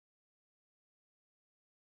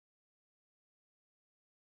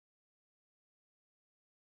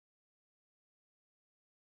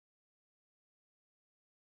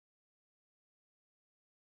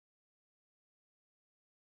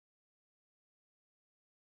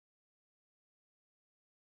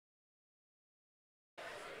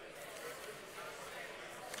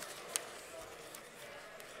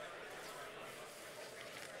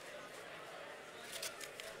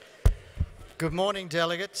Good morning,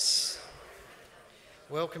 delegates.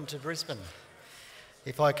 Welcome to Brisbane.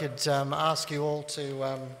 If I could ask you all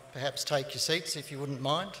to perhaps take your seats, if you wouldn't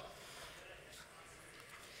mind.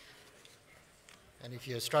 And if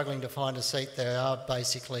you're struggling to find a seat, they are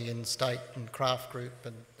basically in state and craft group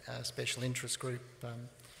and special interest group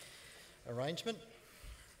arrangement.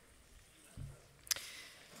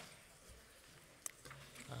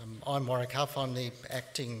 I'm Warwick Huff. I'm the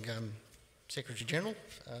Acting Secretary General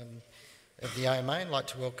of the AMA. I'd like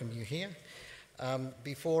to welcome you here.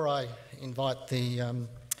 Before I invite the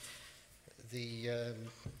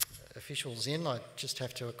officials in, I just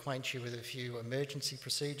have to acquaint you with a few emergency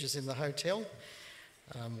procedures in the hotel.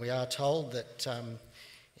 We are told that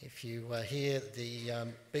if you hear the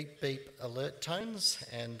beep beep alert tones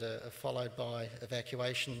and followed by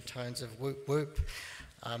evacuation tones of whoop whoop,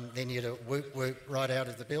 then you're to whoop whoop right out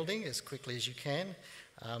of the building as quickly as you can.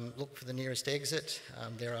 Look for the nearest exit.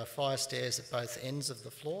 There are fire stairs at both ends of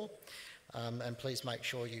the floor, and please make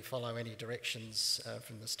sure you follow any directions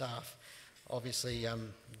from the staff. Obviously,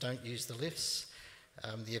 don't use the lifts.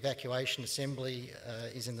 The evacuation assembly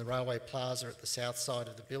is in the Railway Plaza at the south side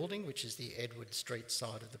of the building, which is the Edward Street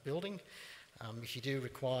side of the building. If you do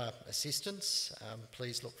require assistance,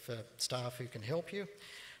 please look for staff who can help you.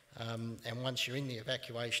 And once you're in the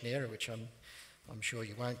evacuation area, which I'm sure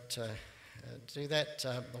you won't do that,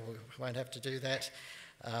 or won't have to do that,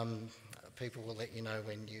 people will let you know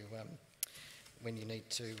when you need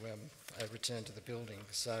to return to the building.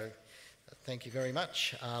 So thank you very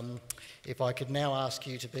much. If I could now ask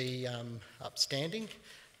you to be upstanding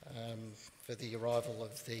for the arrival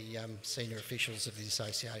of the senior officials of the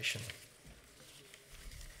association.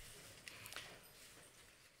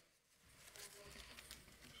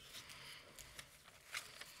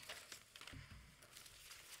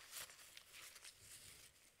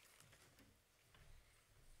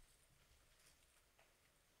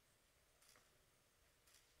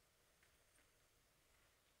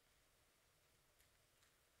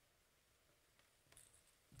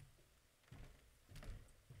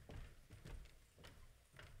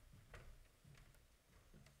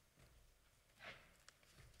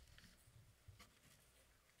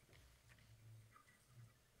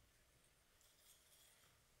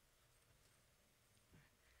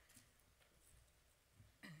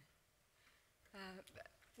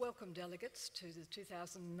 Welcome, delegates, to the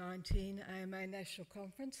 2019 AMA National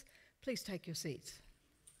Conference. Please take your seats.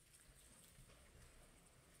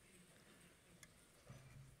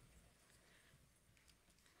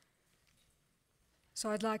 So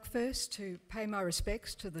I'd like first to pay my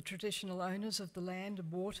respects to the traditional owners of the land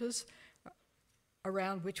and waters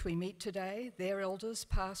around which we meet today, their elders,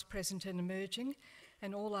 past, present and emerging,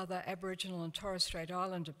 and all other Aboriginal and Torres Strait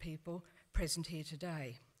Islander people present here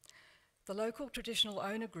today. The local traditional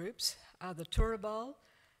owner groups are the Turrbal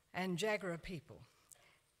and Jagera people.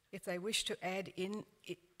 If they wish to add in,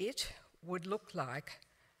 it would look like,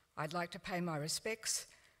 I'd like to pay my respects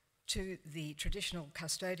to the traditional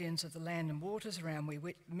custodians of the land and waters around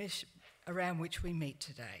which we meet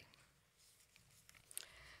today.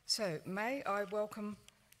 So may I welcome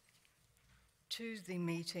to the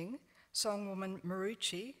meeting Songwoman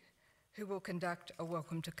Maruchi, who will conduct a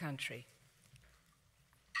welcome to country.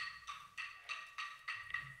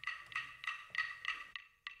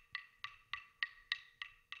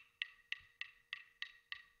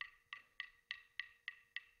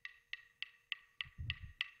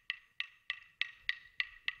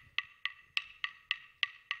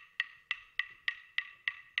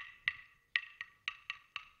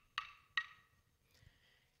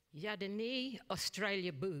 Yadini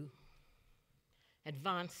Australia Boo,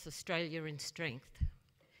 advance Australia in strength.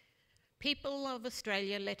 People of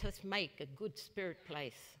Australia, let us make a good spirit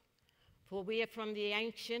place, for we are from the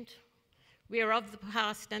ancient, we are of the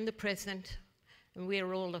past and the present, and we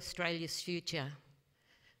are all Australia's future.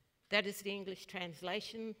 That is the English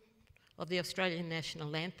translation of the Australian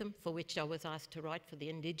National Anthem, for which I was asked to write for the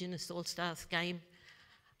Indigenous All-Stars game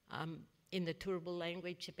in the Turrbal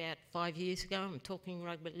language about 5 years ago. I'm talking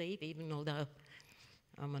rugby league, even although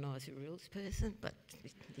I'm an Aussie rules person, but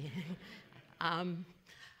yeah.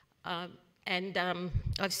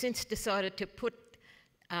 I've since decided to put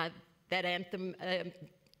that anthem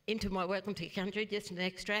into my Welcome to Country, just an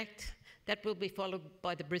extract. That will be followed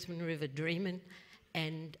by the Brisbane River Dreamin',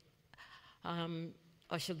 and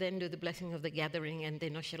I shall then do the blessing of the gathering, and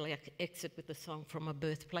then I shall exit with the song From a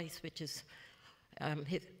Birthplace, which is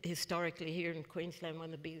historically here in Queensland one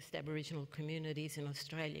of the biggest Aboriginal communities in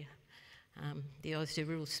Australia. The Aussie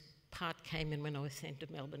rules part came in when I was sent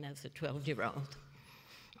to Melbourne as a 12-year-old.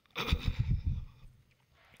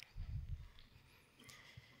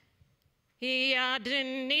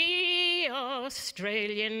 Yadini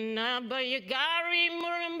Australian Abayagari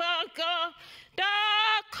Murambaka Da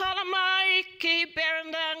Kalamaiki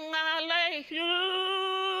Berandangalehu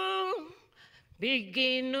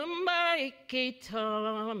Beginumbaiki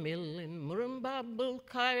Tamil in Murumba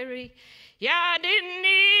Bulkairi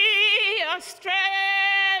Yadini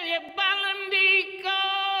Australia Balandico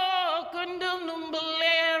Kundul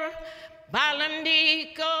Numbaler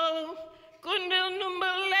Balandico Kundul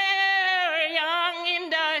Numbaler Yang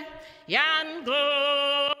Indai Yango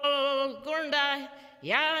Gundai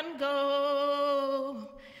Yango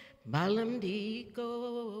Balandico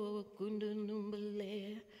Kundul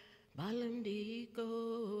Numbaler Balandico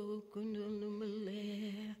Kundul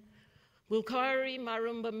Numbaler Bulkari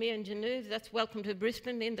Marumba Mianjanu, that's welcome to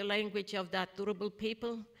Brisbane in the language of that Turrbal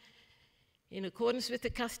people. In accordance with the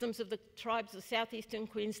customs of the tribes of southeastern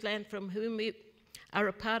Queensland from whom we are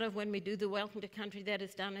a part of when we do the welcome to country, that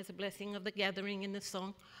is done as a blessing of the gathering in the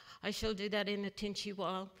song. I shall do that in a Tinchy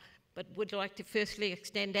while, but would like to firstly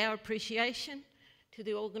extend our appreciation to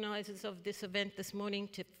the organisers of this event this morning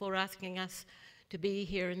for asking us to be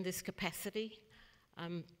here in this capacity.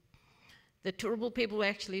 The Turrbal people were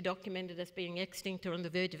actually documented as being extinct or on the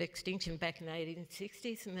verge of extinction back in the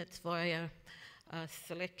 1860s, and that's via a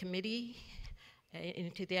select committee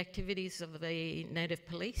into the activities of the native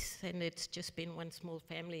police, and it's just been one small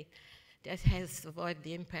family that has survived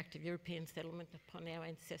the impact of European settlement upon our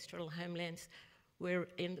ancestral homelands. We're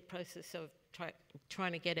in the process of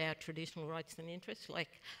trying to get our traditional rights and interests,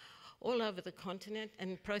 like all over the continent,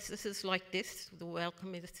 and processes like this, the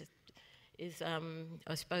welcome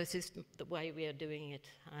I suppose, is the way we are doing it.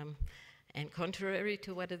 And contrary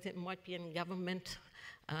to what it might be in government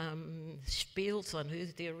spiels on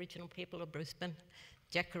who's the original people of Brisbane,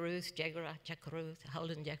 Jackaroos, Jackaroos,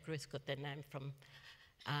 Holden Jackaroos got their name from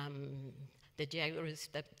the Jaggeroos,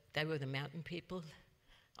 they were the mountain people.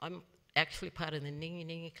 I'm actually part of the Ningi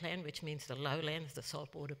Ningi clan, which means the lowlands, the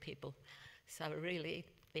saltwater people. So really,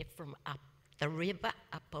 they're from up the river,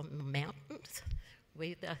 up on the mountains.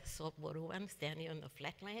 We're the saltwater ones down here on the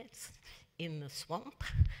flatlands, in the swamp.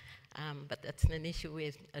 But that's an issue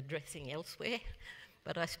we're addressing elsewhere.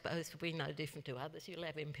 But I suppose we're no different to others. You'll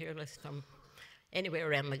have imperialists from anywhere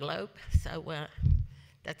around the globe. So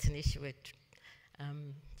that's an issue we're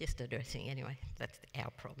just addressing anyway. That's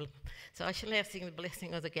our problem. So I shall now sing the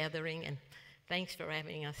blessing of the gathering, and thanks for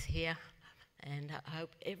having us here. And I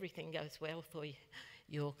hope everything goes well for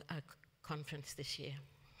your conference this year.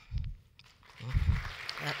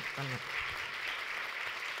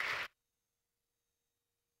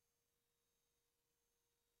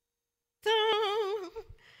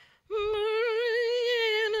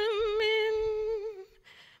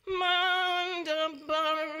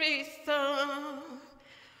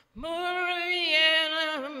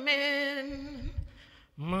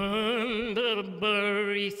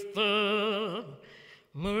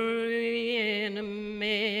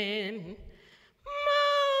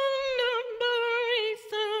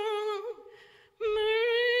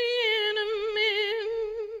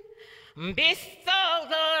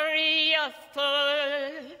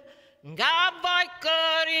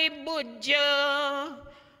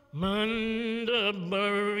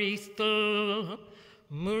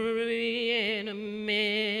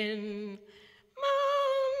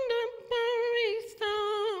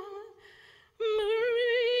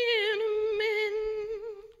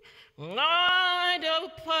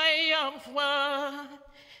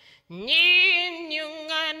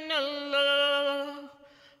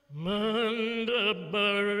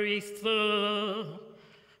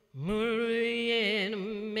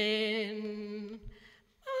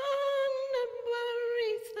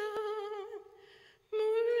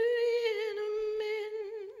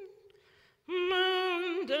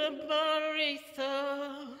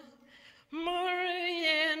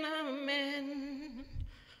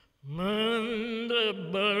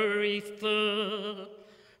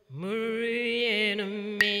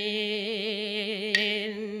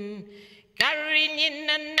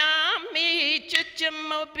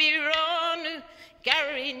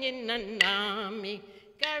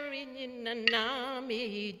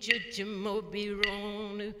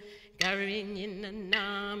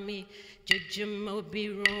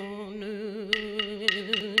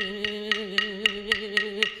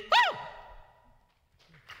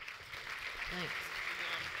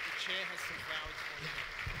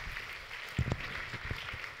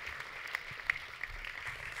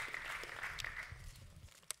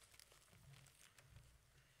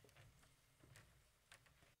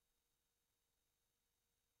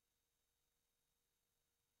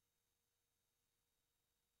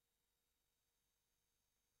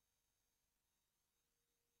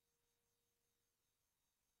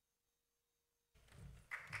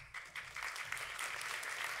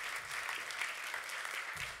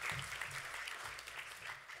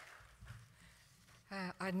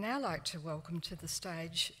 I'd now like to welcome to the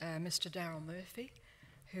stage Mr. Daryl Murphy,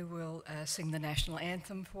 who will sing the National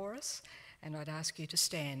Anthem for us, and I'd ask you to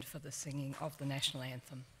stand for the singing of the National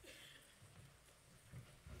Anthem.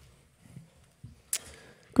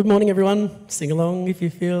 Good morning, everyone. Sing along if you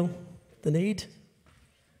feel the need.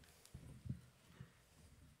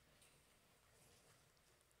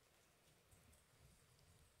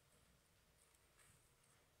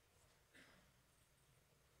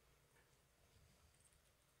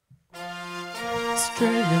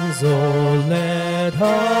 Australians, all let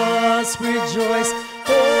us rejoice,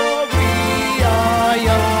 for we are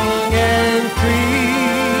young and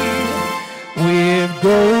free, with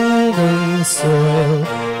golden soil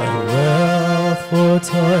and wealth for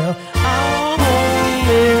toil. Our home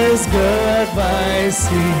is good by sea,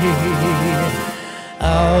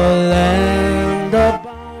 our land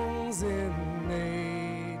abounds in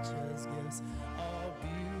nature's gifts of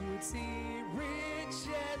beauty, rich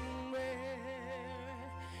and rare.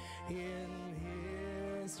 In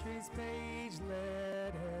history's page,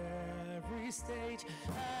 let every stage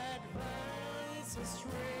advance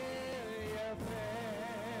Australia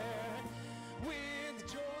fair. With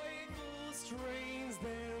joyful strains,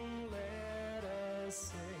 then let us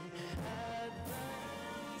sing,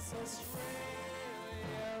 advance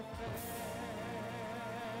Australia fair.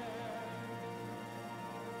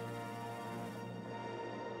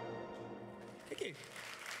 Thank you.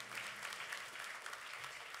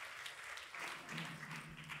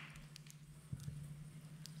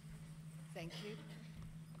 Thank you.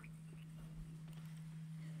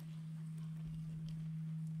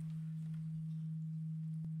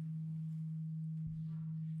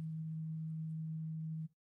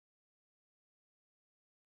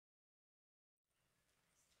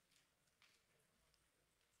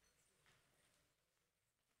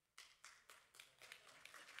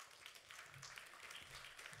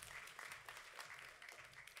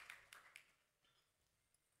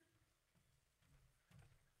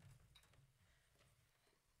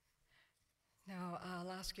 Now,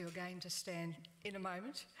 I'll ask you again to stand in a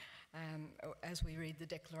moment as we read the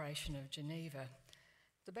Declaration of Geneva.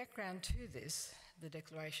 The background to this, the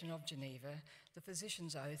Declaration of Geneva, the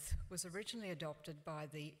Physician's Oath, was originally adopted by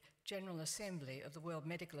the General Assembly of the World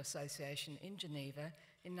Medical Association in Geneva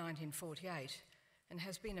in 1948 and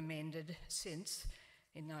has been amended since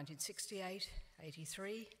in 1968,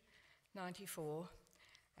 83, 94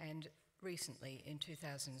 and recently in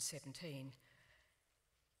 2017.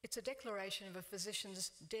 It's a declaration of a physician's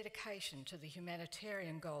dedication to the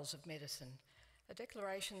humanitarian goals of medicine, a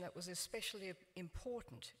declaration that was especially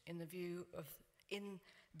important in view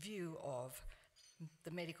of the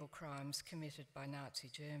medical crimes committed by Nazi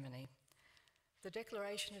Germany. The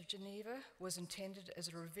Declaration of Geneva was intended as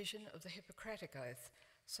a revision of the Hippocratic Oath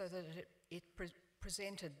so that it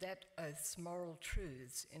presented that oath's moral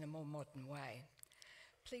truths in a more modern way.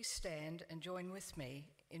 Please stand and join with me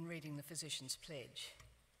in reading the Physician's Pledge.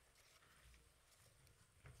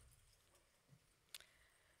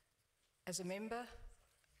 As a member,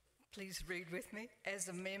 please read with me. As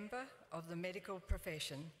a member of the medical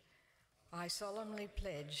profession, I solemnly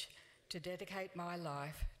pledge to dedicate my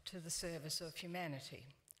life to the service of humanity.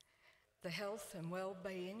 The health and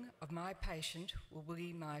well-being of my patient will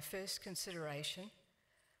be my first consideration.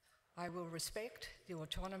 I will respect the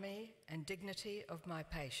autonomy and dignity of my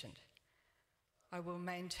patient. I will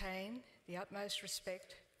maintain the utmost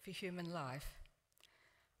respect for human life.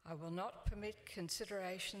 I will not permit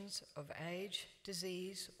considerations of age,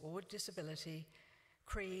 disease, or disability,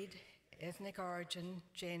 creed, ethnic origin,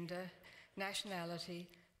 gender, nationality,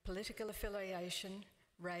 political affiliation,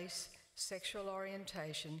 race, sexual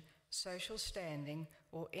orientation, social standing,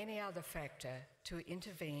 or any other factor to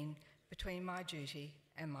intervene between my duty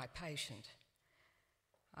and my patient.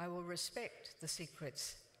 I will respect the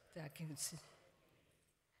secrets that I can see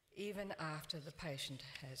even after the patient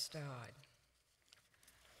has died.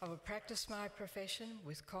 I will practice my profession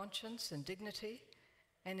with conscience and dignity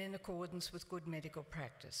and in accordance with good medical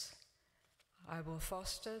practice. I will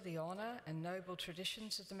foster the honour and noble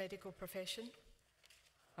traditions of the medical profession.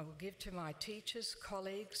 I will give to my teachers,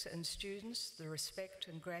 colleagues and students the respect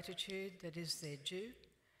and gratitude that is their due.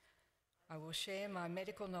 I will share my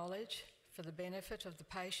medical knowledge for the benefit of the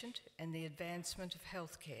patient and the advancement of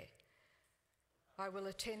healthcare. I will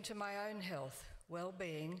attend to my own health,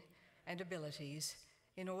 well-being and abilities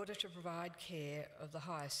in order to provide care of the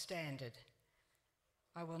highest standard.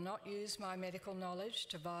 I will not use my medical knowledge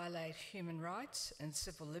to violate human rights and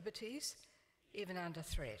civil liberties, even under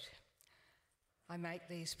threat. I make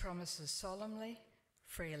these promises solemnly,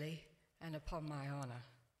 freely, and upon my honour.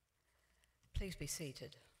 Please be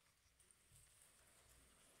seated.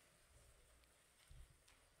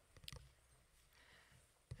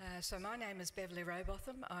 So my name is Beverly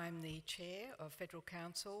Robotham. I'm the chair of Federal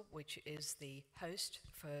Council, which is the host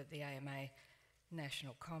for the AMA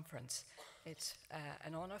National Conference. It's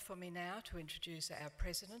an honour for me now to introduce our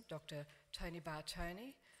president, Dr. Tony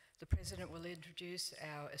Bartone. The president will introduce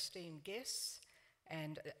our esteemed guests,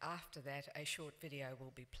 and after that a short video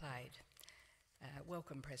will be played.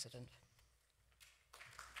 Welcome, President.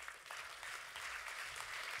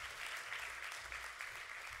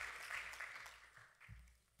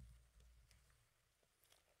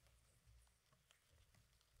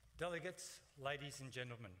 Delegates, ladies and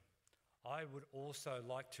gentlemen, I would also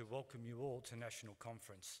like to welcome you all to National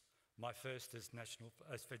Conference, my first as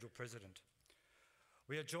Federal President.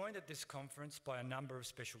 We are joined at this conference by a number of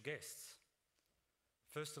special guests.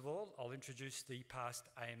 First of all, I'll introduce the past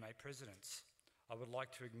AMA presidents. I would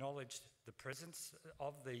like to acknowledge the presence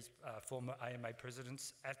of these former AMA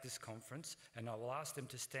presidents at this conference, and I will ask them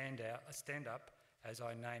to stand up as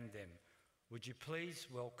I name them. Would you please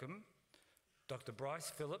welcome Dr. Bryce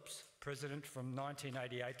Phillips, President from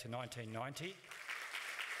 1988 to 1990.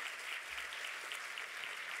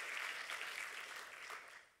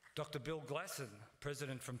 Dr. Bill Glasson,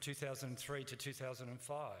 President from 2003 to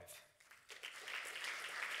 2005.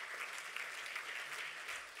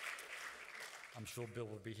 I'm sure Bill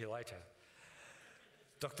will be here later.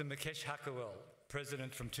 Dr. Mukesh Hackawell,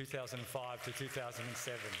 President from 2005 to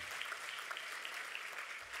 2007.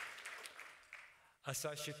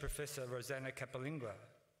 Associate Professor Rosanna Capolingua,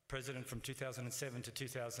 President from 2007 to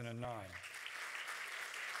 2009.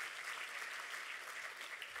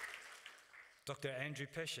 Dr. Andrew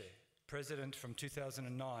Pesce, President from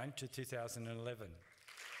 2009 to 2011.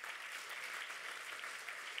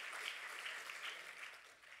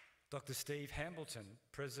 Dr. Steve Hambleton,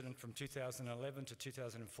 President from 2011 to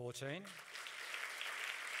 2014.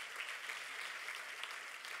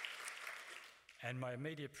 And my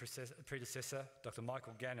immediate predecessor, Dr.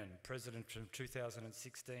 Michael Gannon, President from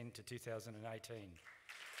 2016 to 2018.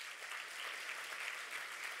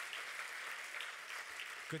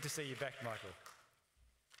 Good to see you back, Michael.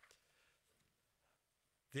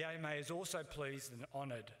 The AMA is also pleased and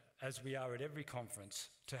honoured, as we are at every conference,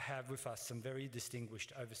 to have with us some very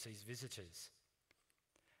distinguished overseas visitors.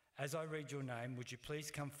 As I read your name, would you please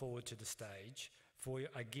come forward to the stage for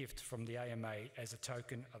a gift from the AMA as a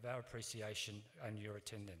token of our appreciation and your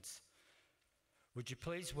attendance. Would you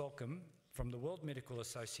please welcome from the World Medical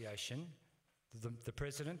Association, the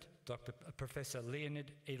President, Professor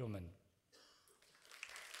Leonid Edelman.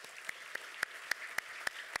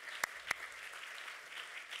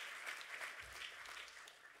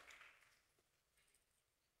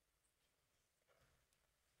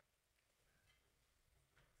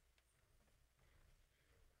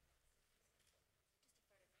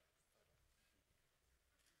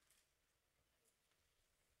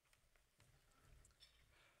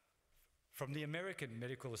 From the American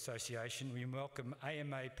Medical Association, we welcome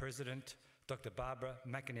AMA President Dr. Barbara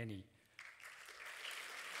McEnany.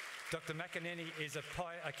 Dr. McEnany is a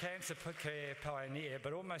cancer care pioneer,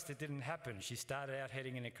 but almost it didn't happen. She started out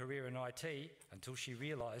heading in a career in IT until she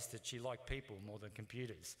realised that she liked people more than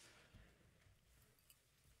computers.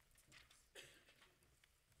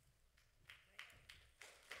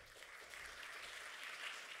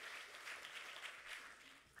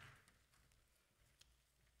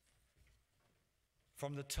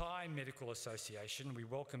 From the Thai Medical Association, we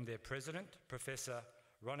welcome their president, Professor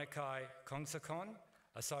Ronikai Kongsakon,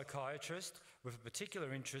 a psychiatrist with a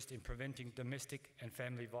particular interest in preventing domestic and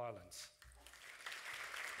family violence.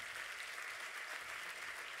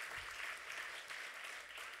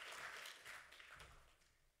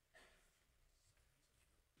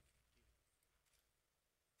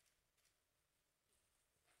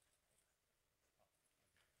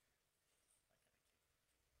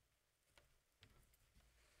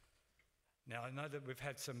 Now, I know that we've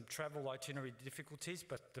had some travel itinerary difficulties,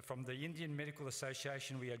 but from the Indian Medical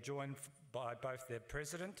Association, we are joined by both their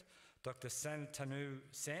president, Dr. Santanu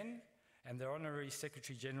Sen, and their Honorary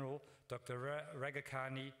Secretary General, Dr.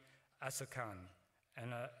 Ragakani Asakan.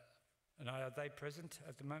 And are they present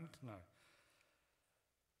at the moment? No.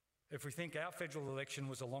 If we think our federal election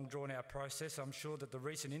was a long drawn-out process, I'm sure that the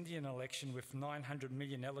recent Indian election with 900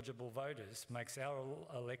 million eligible voters makes our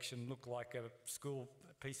election look like a school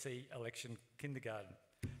PC election kindergarten.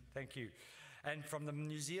 Thank you. And from the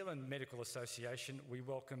New Zealand Medical Association, we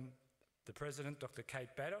welcome the President, Dr.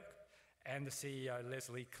 Kate Baddock, and the CEO,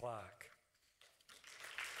 Leslie Clark.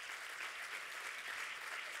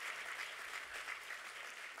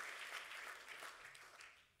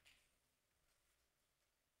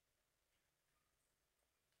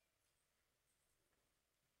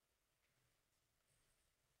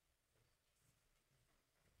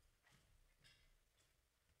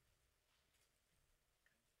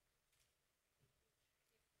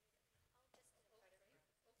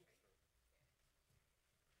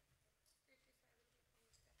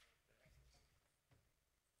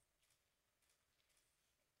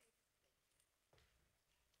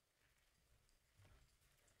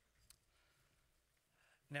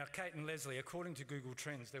 Now, Kate and Leslie, according to Google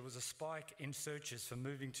Trends, there was a spike in searches for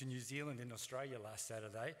moving to New Zealand in Australia last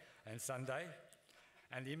Saturday and Sunday.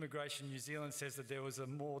 And the Immigration New Zealand says that there was a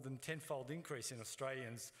more than tenfold increase in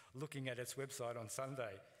Australians looking at its website on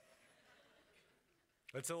Sunday.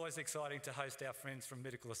 It's always exciting to host our friends from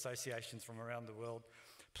medical associations from around the world.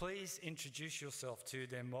 Please introduce yourself to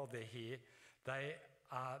them while they're here.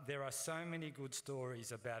 There are so many good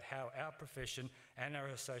stories about how our profession and our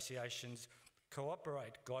associations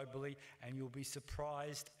cooperate globally, and you'll be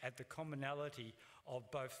surprised at the commonality of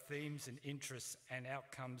both themes and interests and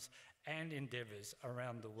outcomes and endeavours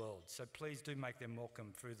around the world. So please do make them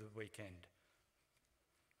welcome through the weekend.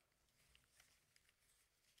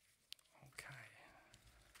 Okay.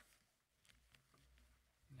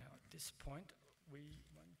 Now at this point, we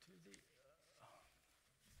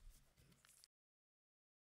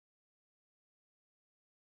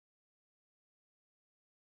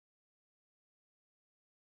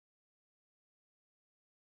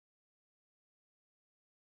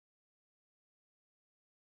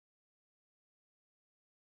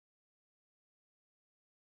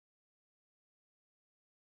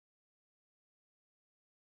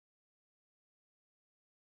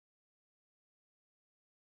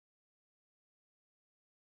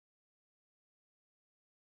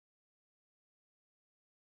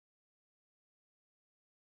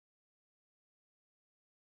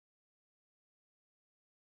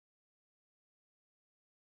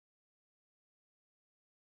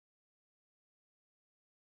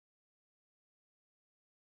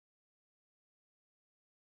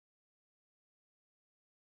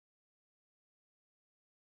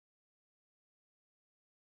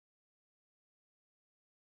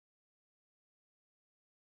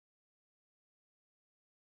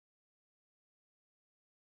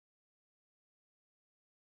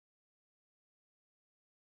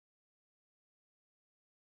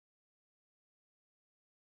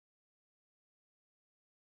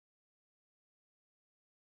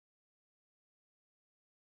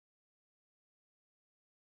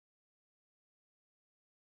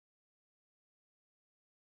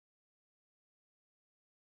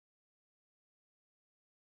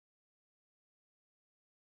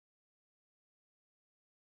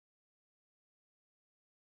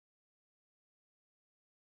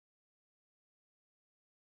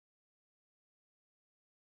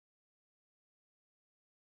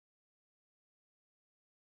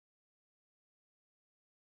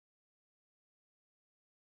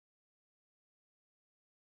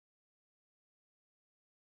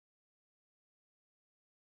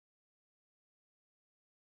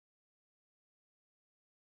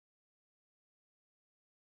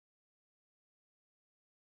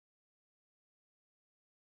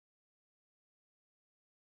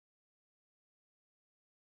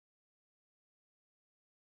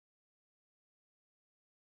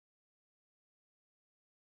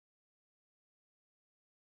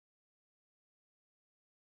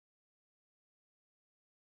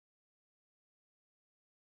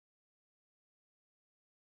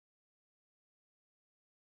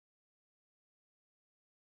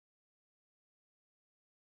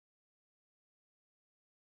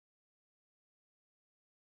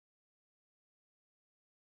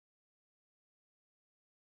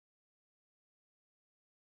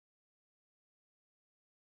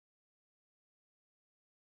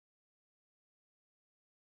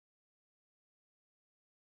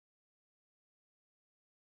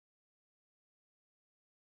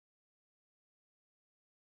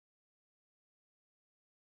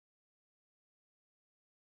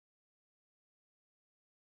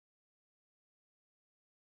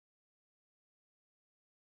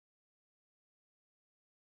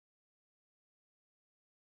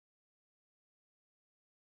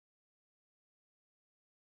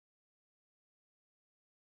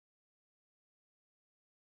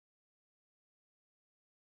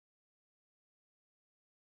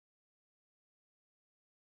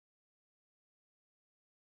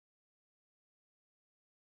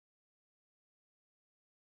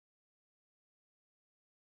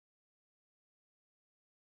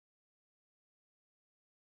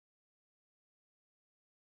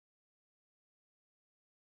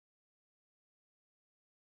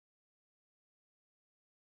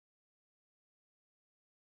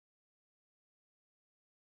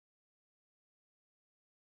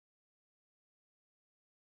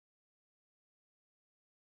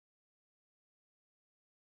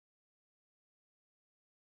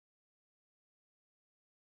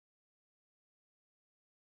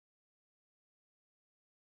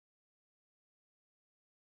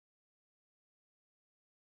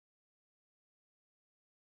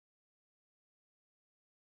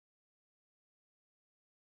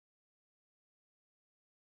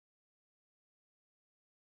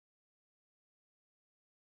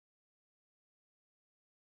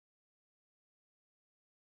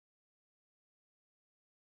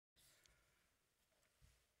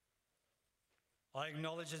I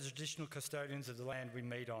acknowledge the traditional custodians of the land we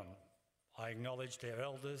meet on. I acknowledge their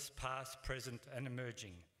elders, past, present and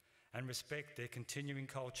emerging, and respect their continuing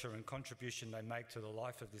culture and contribution they make to the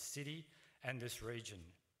life of this city and this region.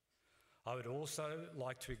 I would also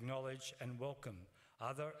like to acknowledge and welcome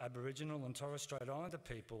other Aboriginal and Torres Strait Islander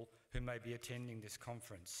people who may be attending this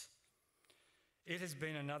conference. It has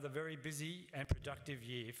been another very busy and productive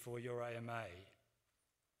year for your AMA.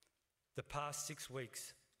 The past 6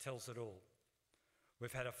 weeks tells it all.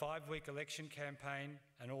 We've had a 5-week election campaign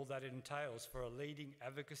and all that it entails for a leading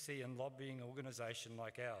advocacy and lobbying organisation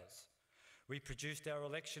like ours. We produced our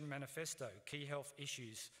election manifesto, Key Health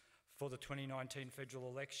Issues for the 2019 federal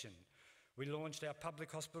election. We launched our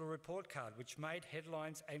public hospital report card, which made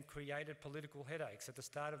headlines and created political headaches at the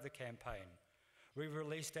start of the campaign. We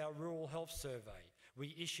released our rural health survey.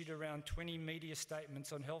 We issued around 20 media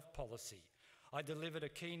statements on health policy. I delivered a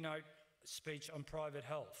keynote speech on private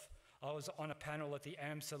health. I was on a panel at the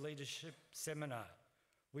AMSA Leadership Seminar.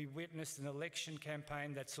 We witnessed an election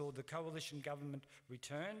campaign that saw the coalition government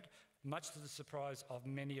returned, much to the surprise of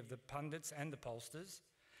many of the pundits and the pollsters.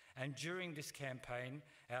 And during this campaign,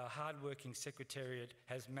 our hard-working secretariat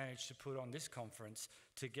has managed to put on this conference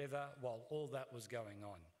together while all that was going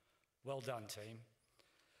on. Well done, team.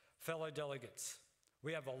 Fellow delegates,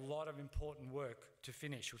 we have a lot of important work to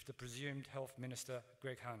finish with the presumed Health Minister,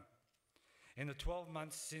 Greg Hunt. In the 12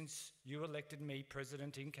 months since you elected me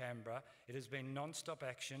President in Canberra, it has been non-stop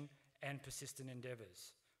action and persistent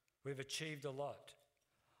endeavours. We've achieved a lot.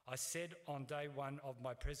 I said on day one of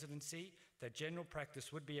my presidency that general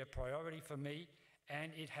practice would be a priority for me,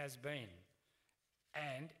 and it has been.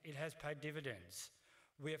 And it has paid dividends.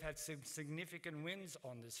 We have had some significant wins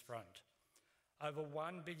on this front. Over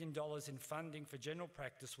 $1 billion in funding for general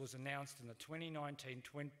practice was announced in the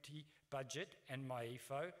 2019-20 budget and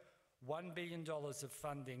MyEFO, $1 billion of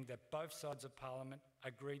funding that both sides of Parliament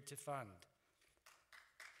agreed to fund.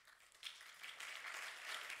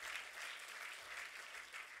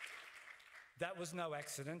 That was no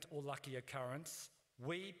accident or lucky occurrence.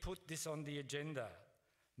 We put this on the agenda.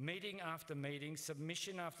 Meeting after meeting,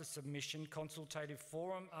 submission after submission, consultative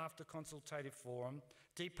forum after consultative forum,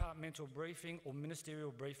 departmental briefing or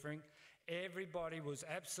ministerial briefing, everybody was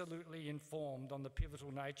absolutely informed on the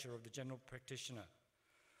pivotal nature of the general practitioner.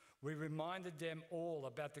 We reminded them all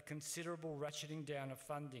about the considerable ratcheting down of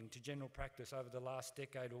funding to general practice over the last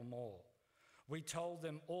decade or more. We told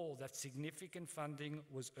them all that significant funding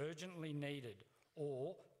was urgently needed,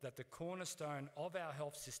 or that the cornerstone of our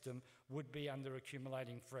health system would be under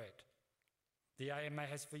accumulating threat. The AMA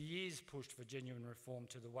has for years pushed for genuine reform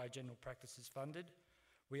to the way general practice is funded.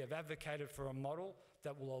 We have advocated for a model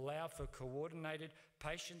that will allow for coordinated,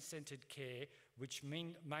 patient-centred care which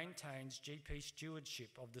maintains GP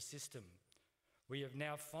stewardship of the system. We have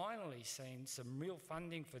now finally seen some real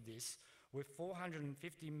funding for this, with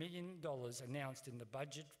 $450 million announced in the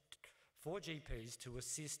budget for GPs to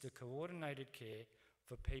assist the coordinated care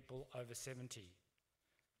for people over 70.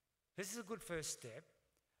 This is a good first step,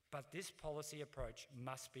 but this policy approach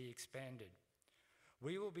must be expanded.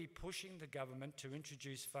 We will be pushing the government to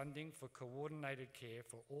introduce funding for coordinated care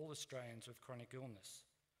for all Australians with chronic illness.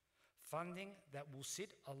 Funding that will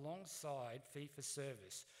sit alongside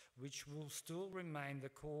fee-for-service, which will still remain the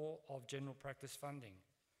core of general practice funding.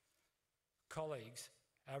 Colleagues,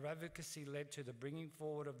 our advocacy led to the bringing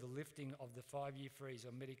forward of the lifting of the 5-year freeze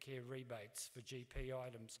on Medicare rebates for GP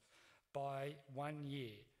items by 1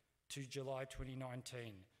 year to July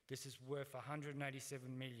 2019. This is worth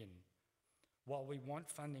 $187 million. While we want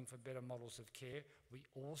funding for better models of care, we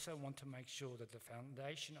also want to make sure that the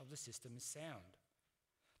foundation of the system is sound.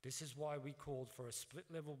 This is why we called for a split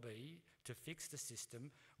level B to fix the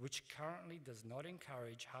system, which currently does not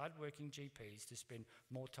encourage hard-working GPs to spend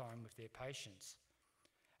more time with their patients.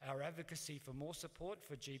 Our advocacy for more support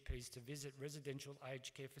for GPs to visit residential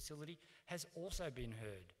aged care facility has also been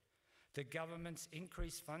heard. The government's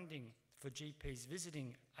increased funding for GPs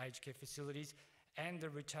visiting aged care facilities and the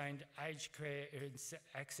retained aged care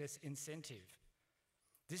access incentive.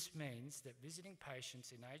 This means that visiting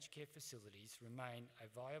patients in aged care facilities remain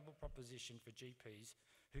a viable proposition for GPs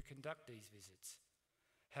who conduct these visits.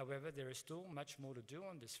 However, there is still much more to do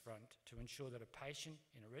on this front to ensure that a patient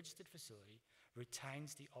in a registered facility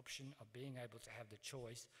retains the option of being able to have the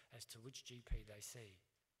choice as to which GP they see.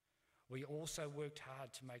 We also worked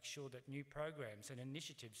hard to make sure that new programs and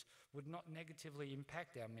initiatives would not negatively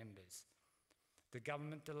impact our members. The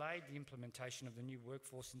government delayed the implementation of the new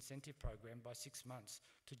Workforce Incentive Program by 6 months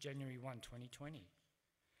to January 1, 2020.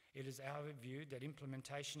 It is our view that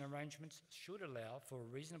implementation arrangements should allow for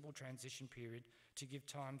a reasonable transition period to give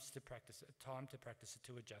time to practice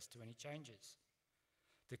to adjust to any changes.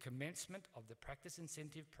 The commencement of the Practice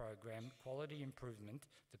Incentive Program Quality Improvement,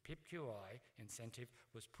 the PIPQI incentive,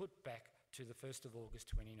 was put back to the 1st of August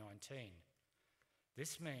 2019.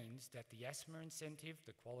 This means that the asthma incentive,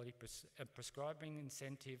 the quality prescribing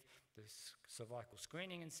incentive, the cervical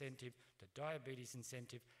screening incentive, the diabetes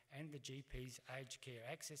incentive and the GP's aged care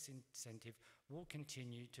access incentive will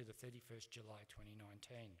continue to the 31st July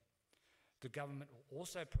 2019. The government will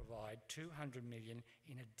also provide $200 million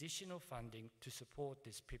in additional funding to support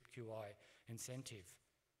this PIPQI incentive.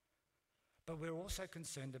 But we're also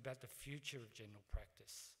concerned about the future of general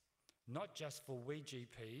practice, not just for we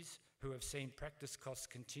GPs who have seen practice costs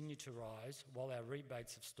continue to rise while our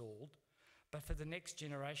rebates have stalled, but for the next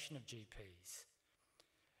generation of GPs.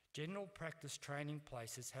 General practice training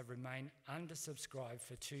places have remained undersubscribed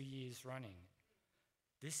for 2 years running.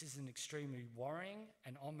 This is an extremely worrying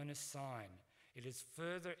and ominous sign. It is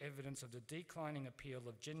further evidence of the declining appeal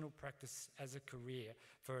of general practice as a career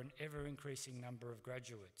for an ever-increasing number of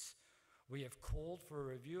graduates. We have called for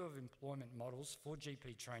a review of employment models for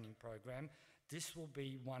GP training program. This will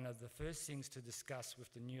be one of the first things to discuss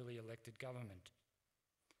with the newly elected government.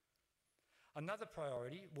 Another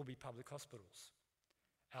priority will be public hospitals.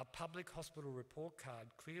 Our public hospital report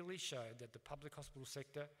card clearly showed that the public hospital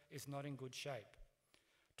sector is not in good shape.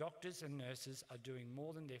 Doctors and nurses are doing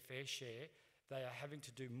more than their fair share. They are having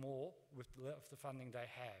to do more with the funding they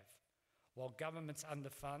have. While governments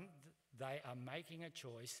underfund, they are making a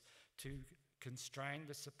choice to constrain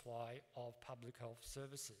the supply of public health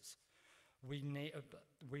services.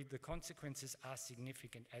 The consequences are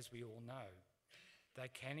significant, as we all know. They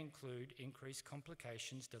can include increased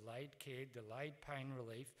complications, delayed care, delayed pain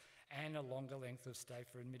relief, and a longer length of stay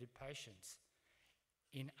for admitted patients.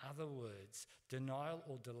 In other words, denial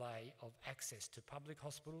or delay of access to public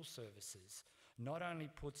hospital services not only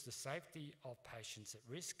puts the safety of patients at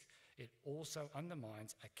risk, it also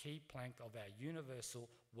undermines a key plank of our universal,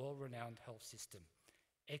 well-renowned health system,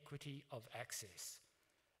 equity of access.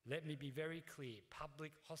 Let me be very clear,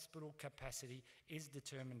 public hospital capacity is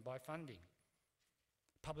determined by funding.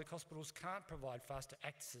 Public hospitals can't provide faster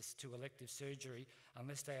access to elective surgery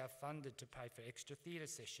unless they are funded to pay for extra theatre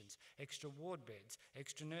sessions, extra ward beds,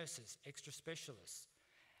 extra nurses, extra specialists.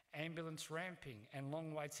 Ambulance ramping and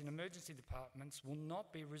long waits in emergency departments will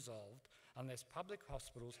not be resolved unless public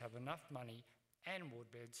hospitals have enough money and ward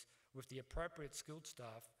beds with the appropriate skilled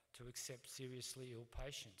staff to accept seriously ill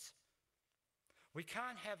patients. We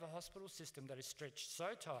can't have a hospital system that is stretched so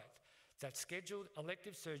tight that scheduled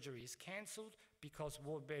elective surgery is cancelled because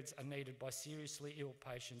ward beds are needed by seriously ill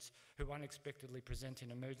patients who unexpectedly present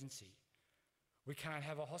in emergency. We can't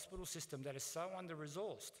have a hospital system that is so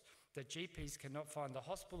under-resourced that GPs cannot find the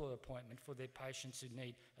hospital appointment for their patients who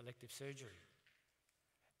need elective surgery.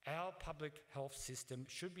 Our public health system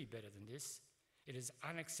should be better than this. It is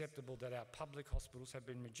unacceptable that our public hospitals have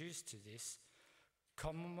been reduced to this.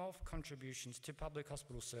 Commonwealth contributions to public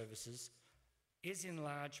hospital services is in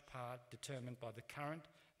large part determined by the current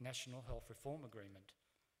National Health Reform Agreement.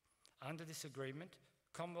 Under this agreement,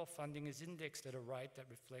 Commonwealth funding is indexed at a rate that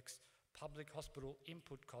reflects public hospital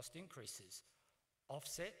input cost increases,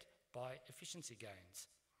 offset by efficiency gains.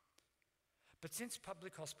 But since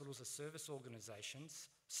public hospitals are service organisations,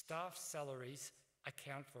 staff salaries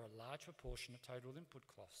account for a large proportion of total input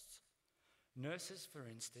costs. Nurses, for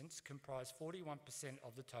instance, comprise 41%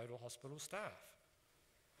 of the total hospital staff.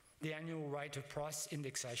 The annual rate of price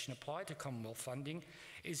indexation applied to Commonwealth funding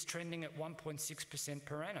is trending at 1.6%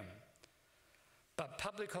 per annum. But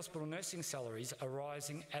public hospital nursing salaries are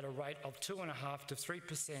rising at a rate of 2.5% to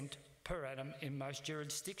 3% per annum in most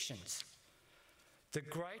jurisdictions. The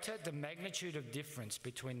greater the magnitude of difference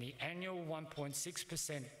between the annual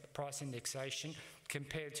 1.6% price indexation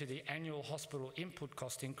compared to the annual hospital input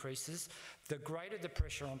cost increases, the greater the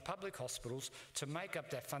pressure on public hospitals to make up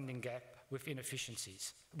that funding gap with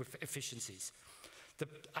efficiencies. The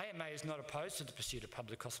AMA is not opposed to the pursuit of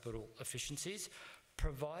public hospital efficiencies,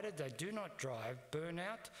 provided they do not drive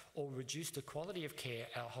burnout or reduce the quality of care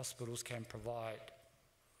our hospitals can provide.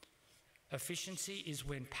 Efficiency is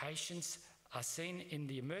when patients are seen in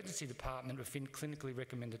the emergency department within clinically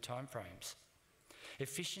recommended timeframes.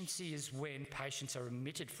 Efficiency is when patients are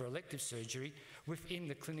admitted for elective surgery within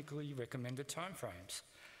the clinically recommended timeframes.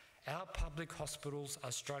 Our public hospitals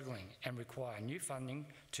are struggling and require new funding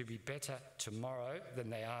to be better tomorrow than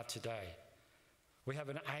they are today. We have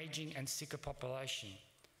an ageing and sicker population.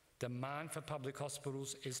 Demand for public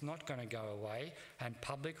hospitals is not going to go away, and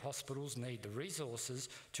public hospitals need the resources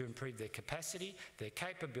to improve their capacity, their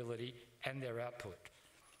capability, and their output.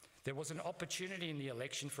 There was an opportunity in the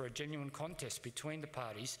election for a genuine contest between the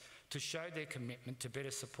parties to show their commitment to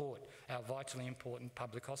better support our vitally important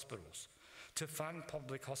public hospitals, to fund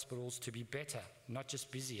public hospitals to be better, not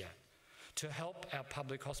just busier, to help our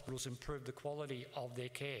public hospitals improve the quality of their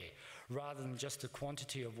care rather than just the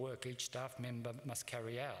quantity of work each staff member must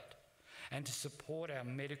carry out, and to support our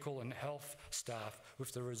medical and health staff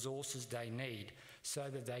with the resources they need so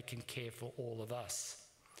that they can care for all of us.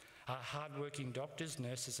 Our hard-working doctors,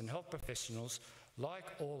 nurses and health professionals, like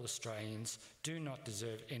all Australians, do not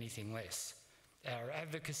deserve anything less. Our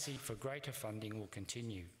advocacy for greater funding will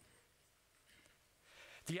continue.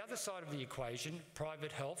 The other side of the equation,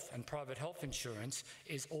 private health and private health insurance,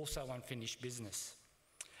 is also unfinished business.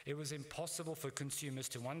 It was impossible for consumers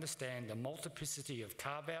to understand the multiplicity of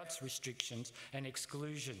carve-outs, restrictions and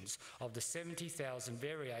exclusions of the 70,000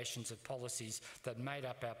 variations of policies that made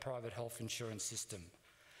up our private health insurance system.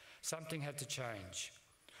 Something had to change.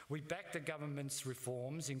 We backed the government's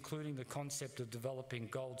reforms, including the concept of developing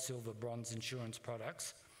gold, silver, bronze insurance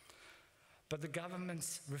products. But the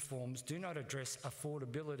government's reforms do not address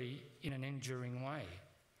affordability in an enduring way.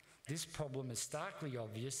 This problem is starkly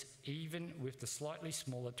obvious even with the slightly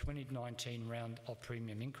smaller 2019 round of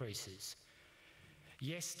premium increases.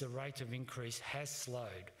 Yes, the rate of increase has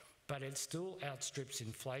slowed, but it still outstrips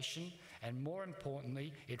inflation, and more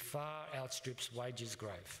importantly, it far outstrips wages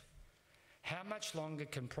growth. How much longer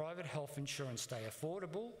can private health insurance stay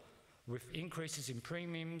affordable with increases in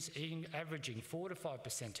premiums averaging 4 to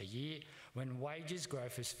 5% a year when wages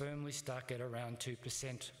growth is firmly stuck at around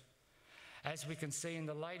 2%? As we can see in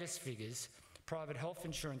the latest figures, private health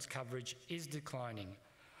insurance coverage is declining,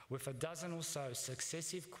 with a dozen or so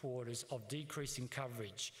successive quarters of decreasing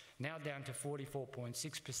coverage, now down to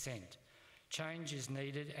 44.6%. Change is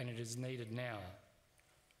needed, and it is needed now.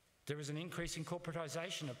 There is an increase in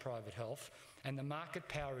corporatisation of private health, and the market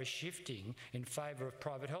power is shifting in favour of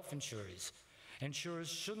private health insurers. Insurers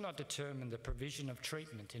should not determine the provision of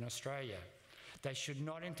treatment in Australia. They should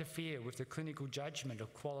not interfere with the clinical judgment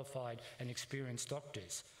of qualified and experienced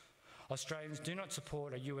doctors. Australians do not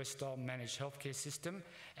support a US-style managed healthcare system,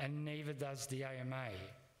 and neither does the AMA.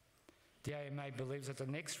 The AMA believes that the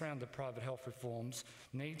next round of private health reforms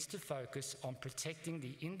needs to focus on protecting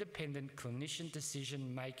the independent clinician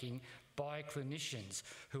decision-making by clinicians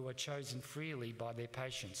who are chosen freely by their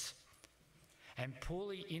patients. And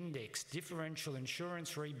poorly indexed differential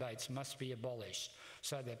insurance rebates must be abolished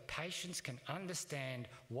so that patients can understand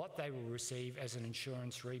what they will receive as an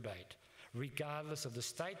insurance rebate, regardless of the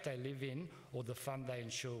state they live in or the fund they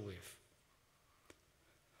insure with.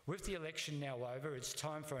 With the election now over, it's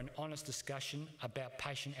time for an honest discussion about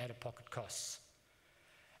patient out-of-pocket costs.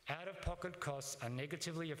 Out-of-pocket costs are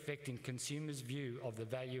negatively affecting consumers' view of the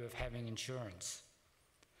value of having insurance.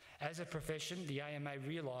 As a profession, the AMA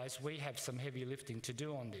realise we have some heavy lifting to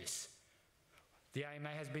do on this. The AMA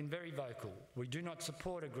has been very vocal. We do not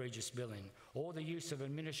support egregious billing or the use of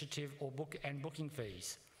administrative or booking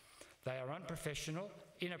fees. They are unprofessional,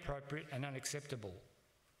 inappropriate and unacceptable.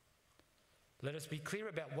 Let us be clear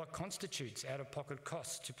about what constitutes out-of-pocket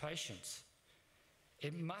costs to patients.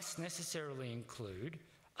 It must necessarily include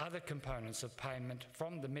other components of payment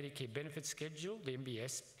from the Medicare Benefits Schedule, the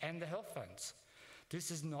MBS, and the health funds.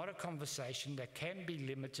 This is not a conversation that can be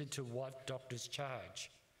limited to what doctors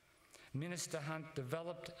charge. Minister Hunt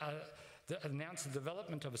announced the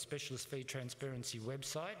development of a specialist fee transparency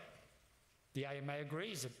website. The AMA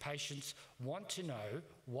agrees that patients want to know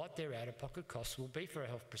what their out-of-pocket costs will be for a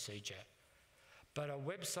health procedure. But a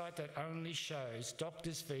website that only shows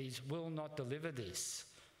doctors' fees will not deliver this.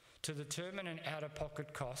 To determine an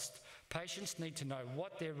out-of-pocket cost, patients need to know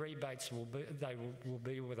what their rebates will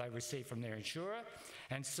be what they receive from their insurer,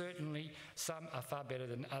 and certainly some are far better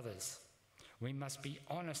than others. We must be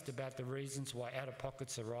honest about the reasons why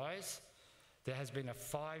out-of-pockets arise. There has been a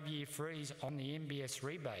 5-year freeze on the MBS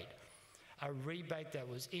rebate, a rebate that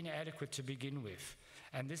was inadequate to begin with,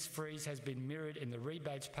 and this freeze has been mirrored in the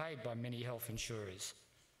rebates paid by many health insurers.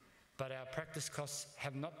 But our practice costs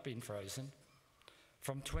have not been frozen.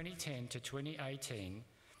 From 2010 to 2018,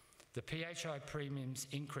 the PHI premiums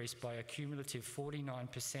increased by a cumulative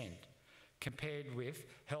 49%, compared with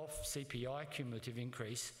health CPI cumulative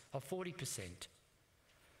increase of 40%.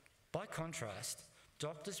 By contrast,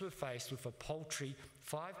 doctors were faced with a paltry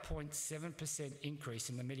 5.7% increase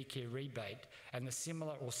in the Medicare rebate and the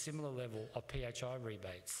similar level of PHI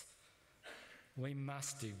rebates. We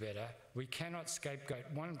must do better. We cannot scapegoat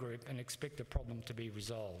one group and expect the problem to be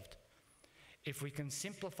resolved. If we can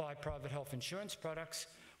simplify private health insurance products,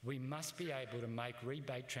 we must be able to make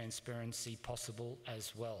rebate transparency possible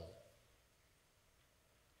as well.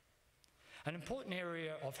 An important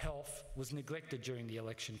area of health was neglected during the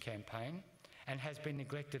election campaign and has been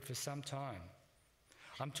neglected for some time.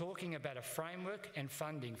 I'm talking about a framework and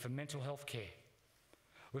funding for mental health care.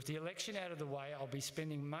 With the election out of the way, I'll be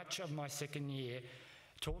spending much of my second year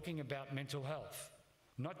talking about mental health.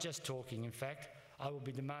 Not just talking, in fact, I will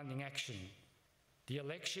be demanding action. The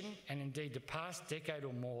election, and indeed the past decade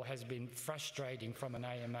or more, has been frustrating from an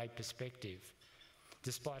AMA perspective.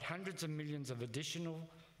 Despite hundreds of millions of additional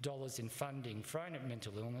dollars in funding thrown at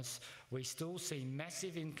mental illness, we still see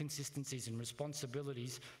massive inconsistencies in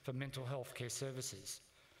responsibilities for mental health care services.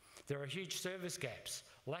 There are huge service gaps,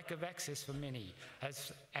 lack of access for many,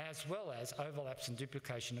 as well as overlaps and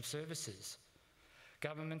duplication of services.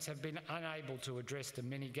 Governments have been unable to address the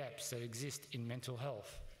many gaps that exist in mental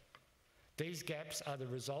health. These gaps are the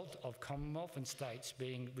result of Commonwealth and states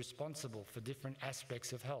being responsible for different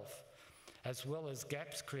aspects of health, as well as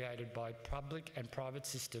gaps created by public and private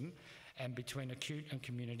system and between acute and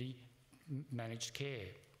community managed care.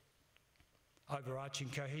 Overarching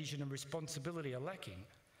cohesion and responsibility are lacking.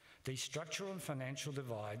 These structural and financial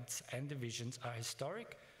divides and divisions are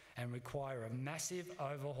historic and require a massive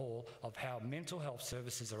overhaul of how mental health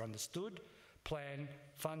services are understood, planned,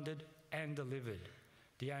 funded and delivered.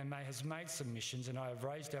 The AMA has made submissions and I have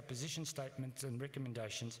raised our position statements and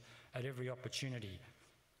recommendations at every opportunity.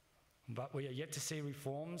 But we are yet to see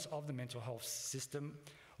reforms of the mental health system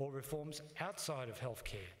or reforms outside of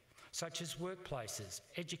healthcare, such as workplaces,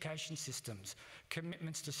 education systems,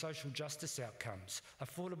 commitments to social justice outcomes,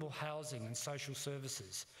 affordable housing and social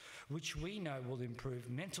services, which we know will improve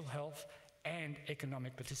mental health and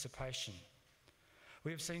economic participation.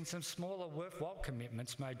 We have seen some smaller worthwhile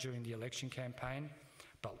commitments made during the election campaign,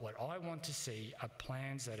 but what I want to see are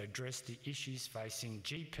plans that address the issues facing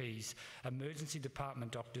GPs, emergency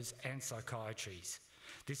department doctors and psychiatries.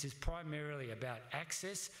 This is primarily about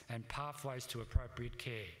access and pathways to appropriate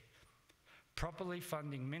care. Properly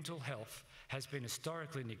funding mental health has been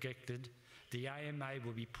historically neglected. The AMA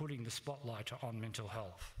will be putting the spotlight on mental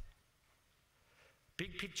health.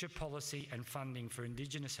 Big picture policy and funding for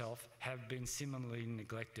Indigenous health have been similarly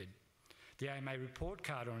neglected. The AMA report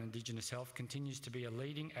card on Indigenous health continues to be a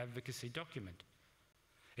leading advocacy document.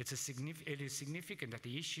 It is significant that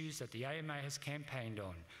the issues that the AMA has campaigned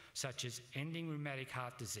on, such as ending rheumatic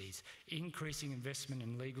heart disease, increasing investment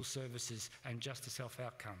in legal services and justice health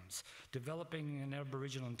outcomes, developing an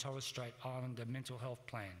Aboriginal and Torres Strait Islander mental health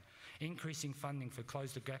plan, increasing funding for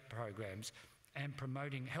Close the Gap programs, and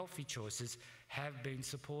promoting healthy choices have been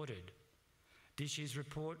supported. This year's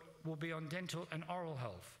report will be on dental and oral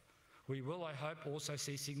health. We will, I hope, also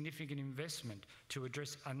see significant investment to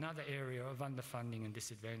address another area of underfunding and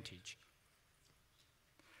disadvantage.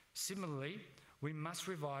 Similarly, we must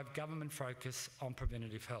revive government focus on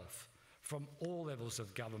preventative health, from all levels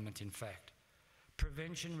of government, in fact.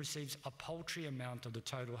 Prevention receives a paltry amount of the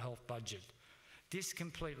total health budget. This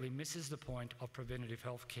completely misses the point of preventative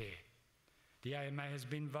health care. The AMA has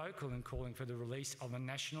been vocal in calling for the release of a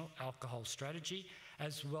national alcohol strategy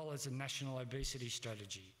as well as a national obesity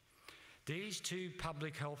strategy. These two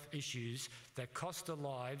public health issues that cost the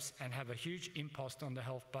lives and have a huge impact on the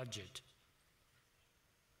health budget.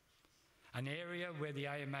 An area where the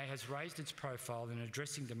AMA has raised its profile in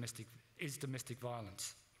addressing domestic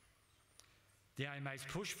violence. The AMA's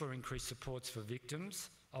push for increased supports for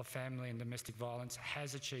victims of family and domestic violence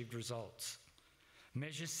has achieved results.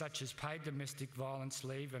 Measures such as paid domestic violence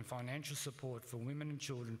leave and financial support for women and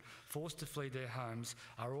children forced to flee their homes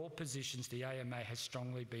are all positions the AMA has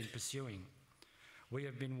strongly been pursuing. We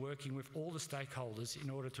have been working with all the stakeholders in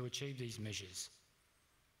order to achieve these measures.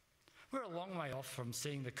 We're a long way off from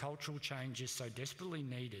seeing the cultural changes so desperately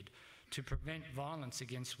needed to prevent violence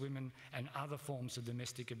against women and other forms of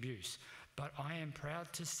domestic abuse, but I am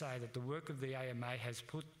proud to say that the work of the AMA has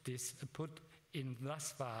put in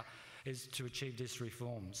thus far is to achieve these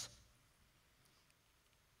reforms.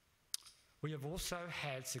 We have also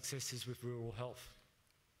had successes with rural health.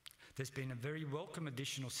 There's been a very welcome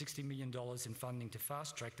additional $60 million in funding to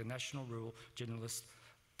fast-track the National Rural Generalist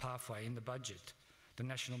Pathway in the budget. The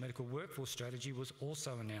National Medical Workforce Strategy was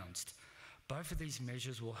also announced. Both of these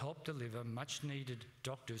measures will help deliver much-needed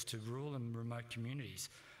doctors to rural and remote communities,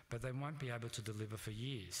 but they won't be able to deliver for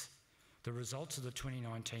years. The results of the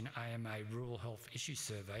 2019 AMA Rural Health Issues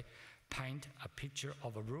Survey paint a picture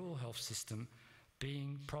of a rural health system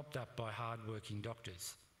being propped up by hard-working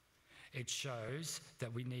doctors. It shows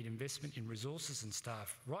that we need investment in resources and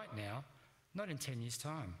staff right now, not in 10 years'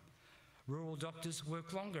 time. Rural doctors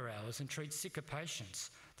work longer hours and treat sicker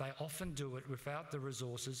patients. They often do it without the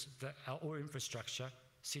resources or infrastructure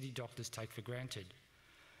city doctors take for granted.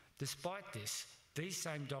 Despite this, These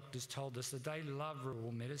same doctors told us that they love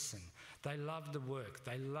rural medicine. They love the work,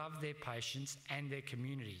 they love their patients and their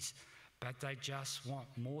communities, but they just want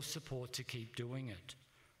more support to keep doing it.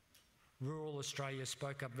 Rural Australia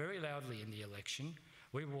spoke up very loudly in the election.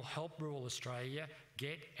 We will help rural Australia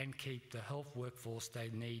get and keep the health workforce they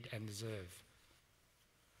need and deserve.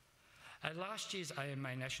 At last year's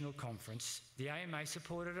AMA National Conference, the AMA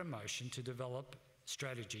supported a motion to develop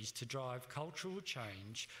strategies to drive cultural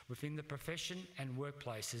change within the profession and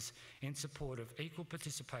workplaces in support of equal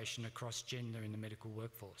participation across gender in the medical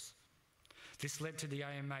workforce. This led to the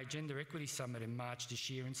AMA Gender Equity Summit in March this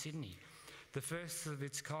year in Sydney, the first of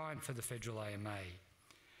its kind for the federal AMA.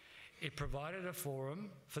 It provided a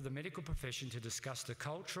forum for the medical profession to discuss the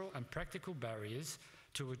cultural and practical barriers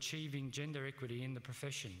to achieving gender equity in the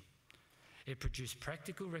profession. It produced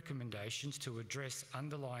practical recommendations to address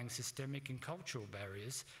underlying systemic and cultural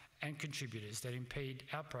barriers and contributors that impede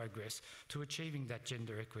our progress to achieving that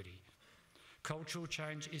gender equity. Cultural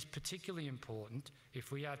change is particularly important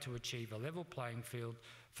if we are to achieve a level playing field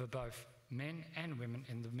for both men and women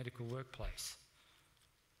in the medical workplace.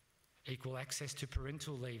 Equal access to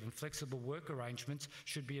parental leave and flexible work arrangements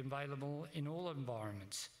should be available in all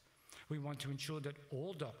environments. We want to ensure that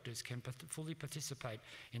all doctors can fully participate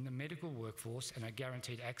in the medical workforce and are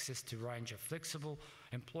guaranteed access to a range of flexible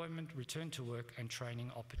employment, return to work and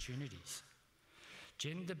training opportunities.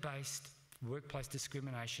 Gender-based workplace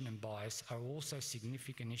discrimination and bias are also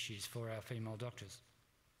significant issues for our female doctors.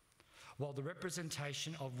 While the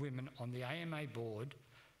representation of women on the AMA board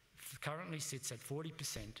currently sits at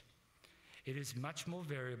 40%, it is much more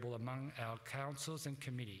variable among our councils and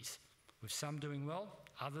committees, with some doing well,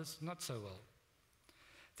 others not so well.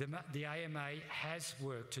 The AMA has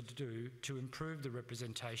work to do to improve the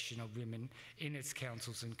representation of women in its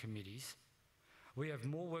councils and committees. We have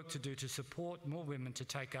more work to do to support more women to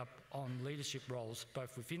take up on leadership roles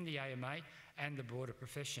both within the AMA and the broader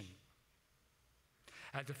profession.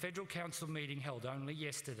 At the Federal Council meeting held only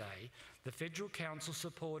yesterday, the Federal Council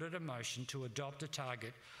supported a motion to adopt a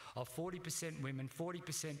target of 40% women,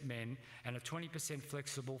 40% men and a 20%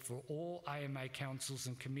 flexible for all AMA councils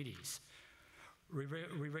and committees.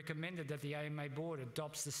 We recommended that the AMA board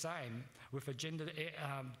adopts the same with a gender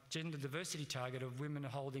diversity target of women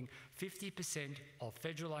holding 50% of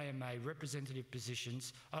federal AMA representative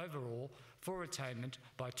positions overall for attainment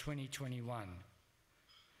by 2021.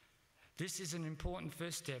 This is an important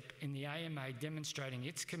first step in the AMA demonstrating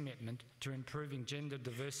its commitment to improving gender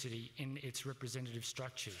diversity in its representative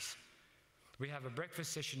structures. We have a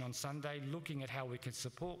breakfast session on Sunday looking at how we can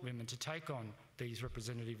support women to take on these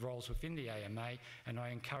representative roles within the AMA, and I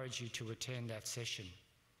encourage you to attend that session.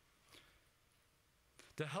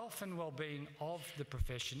 The health and well-being of the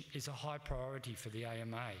profession is a high priority for the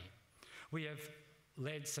AMA. We have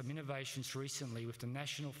led some innovations recently with the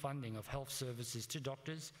national funding of health services to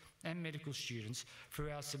doctors and medical students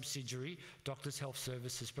through our subsidiary, Doctors Health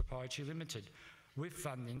Services Proprietary Limited, with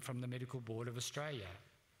funding from the Medical Board of Australia.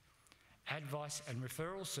 Advice and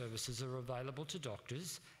referral services are available to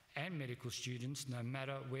doctors and medical students no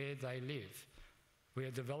matter where they live. We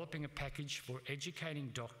are developing a package for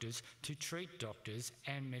educating doctors to treat doctors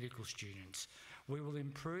and medical students. We will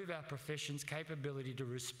improve our profession's capability to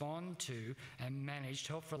respond to and manage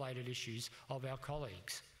health-related issues of our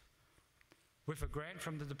colleagues. With a grant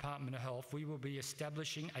from the Department of Health, we will be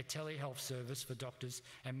establishing a telehealth service for doctors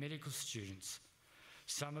and medical students.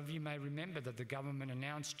 Some of you may remember that the government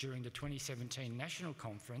announced during the 2017 National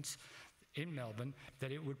Conference in Melbourne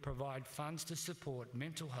that it would provide funds to support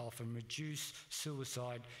mental health and reduce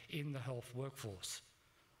suicide in the health workforce.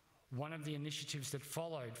 One of the initiatives that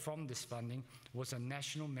followed from this funding was a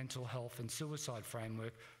national mental health and suicide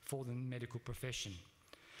framework for the medical profession.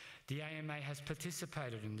 The AMA has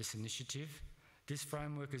participated in this initiative. This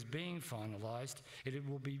framework is being finalised. It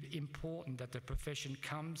will be important that the profession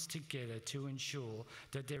comes together to ensure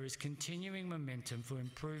that there is continuing momentum for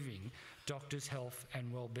improving doctors' health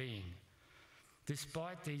and well-being.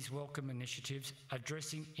 Despite these welcome initiatives,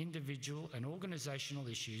 addressing individual and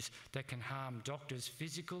organisational issues that can harm doctors'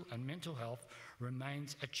 physical and mental health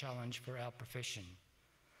remains a challenge for our profession.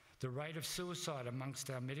 The rate of suicide amongst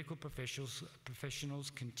our medical professionals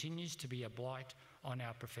continues to be a blight on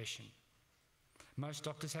our profession. Most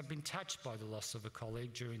doctors have been touched by the loss of a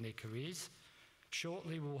colleague during their careers.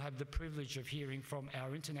 Shortly, we'll have the privilege of hearing from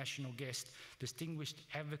our international guest, Distinguished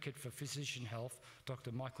Advocate for Physician Health,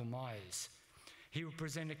 Dr. Michael Myers. He will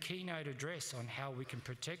present a keynote address on how we can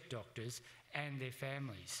protect doctors and their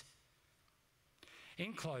families.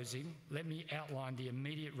 In closing, let me outline the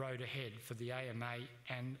immediate road ahead for the AMA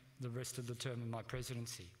and the rest of the term of my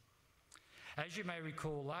presidency. As you may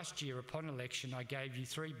recall, last year upon election, I gave you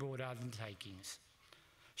 3 broad undertakings.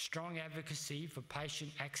 Strong advocacy for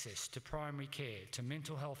patient access to primary care, to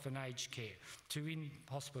mental health and aged care, to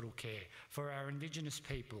in-hospital care for our Indigenous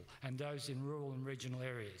people and those in rural and regional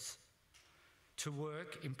areas. To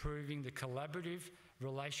work improving the collaborative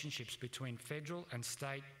relationships between federal and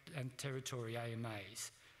state and territory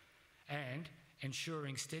AMAs, and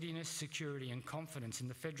ensuring steadiness, security and confidence in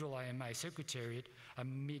the Federal AMA Secretariat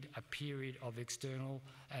amid a period of external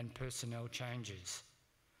and personnel changes.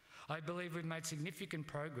 I believe we've made significant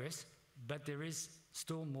progress, but there is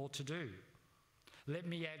still more to do. Let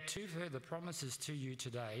me add 2 further promises to you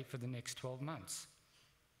today for the next 12 months.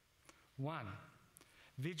 1,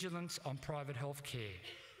 vigilance on private health care.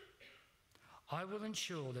 I will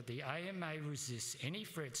ensure that the AMA resists any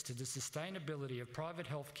threats to the sustainability of private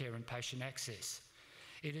health care and patient access.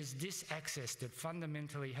 It is this access that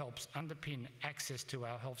fundamentally helps underpin access to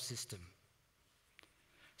our health system.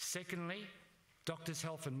 Secondly, doctors'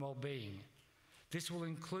 health and wellbeing. This will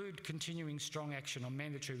include continuing strong action on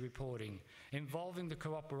mandatory reporting, involving the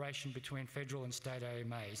cooperation between federal and state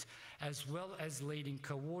AMAs, as well as leading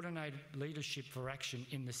coordinated leadership for action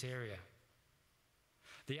in this area.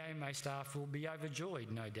 The AMA staff will be overjoyed,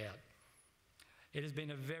 no doubt. It has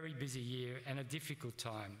been a very busy year and a difficult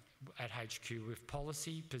time at HQ with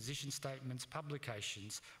policy, position statements,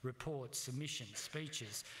 publications, reports, submissions,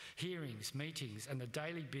 speeches, hearings, meetings, and the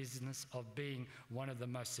daily business of being one of the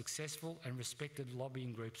most successful and respected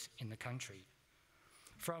lobbying groups in the country.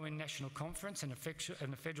 Throw in national conference and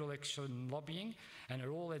a federal election lobbying, and it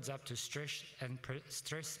all adds up to stress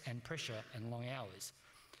and pressure and long hours.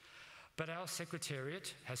 But our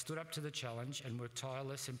Secretariat has stood up to the challenge and worked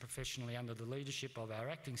tireless and professionally under the leadership of our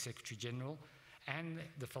Acting Secretary-General and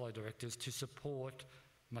the fellow directors to support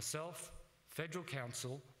myself, Federal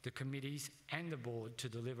Council, the committees and the board to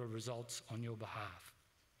deliver results on your behalf.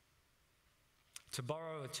 To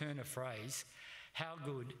borrow a Turner phrase, how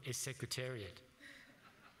good is Secretariat?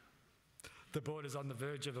 The board is on the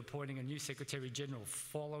verge of appointing a new Secretary-General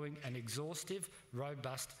following an exhaustive,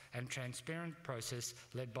 robust and transparent process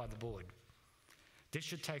led by the board. This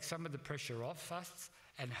should take some of the pressure off us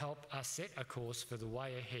and help us set a course for the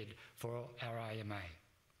way ahead for our AMA.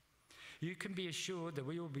 You can be assured that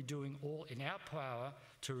we will be doing all in our power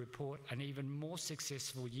to report an even more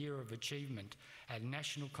successful year of achievement at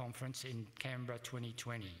National Conference in Canberra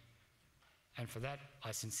 2020. And for that,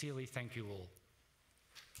 I sincerely thank you all.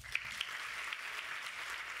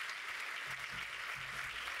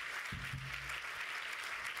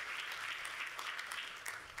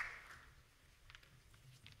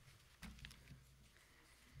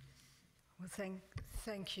 Well,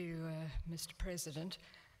 thank you, Mr. President.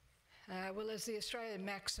 Well, as the Australian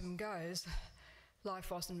maxim goes,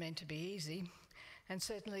 life wasn't meant to be easy, and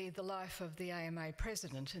certainly the life of the AMA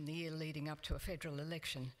President in the year leading up to a federal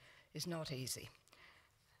election is not easy.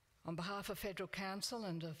 On behalf of Federal Council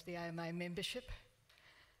and of the AMA membership,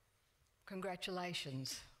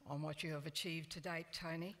 congratulations on what you have achieved to date,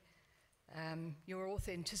 Tony. Your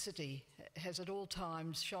authenticity has at all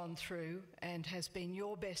times shone through and has been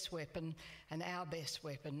your best weapon and our best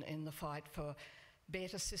weapon in the fight for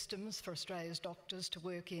better systems for Australia's doctors to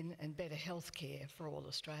work in and better healthcare for all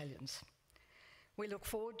Australians. We look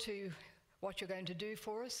forward to what you're going to do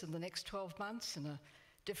for us in the next 12 months in a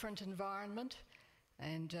different environment,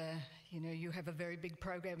 and you have a very big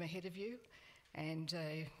program ahead of you, and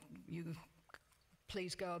you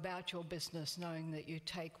please go about your business knowing that you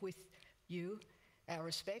take with you our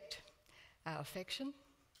respect, our affection,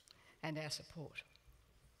 and our support.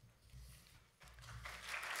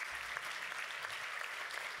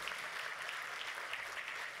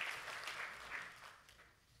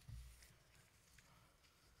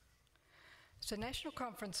 So National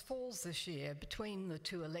Conference falls this year between the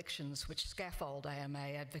 2 elections which scaffold AMA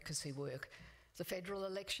advocacy work, the federal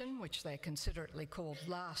election, which they considerately called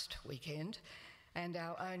last weekend, and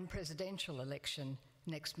our own presidential election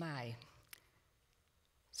next May.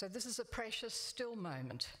 So this is a precious, still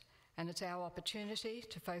moment, and it's our opportunity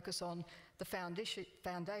to focus on the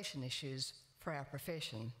foundation issues for our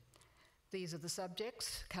profession. These are the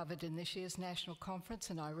subjects covered in this year's National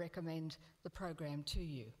Conference, and I recommend the program to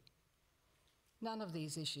you. None of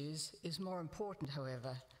these issues is more important,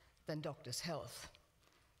 however, than doctors' health,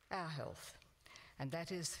 our health, and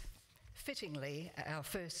that is fittingly our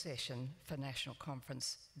first session for National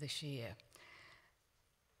Conference this year.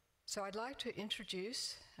 So I'd like to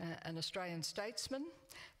introduce an Australian statesman,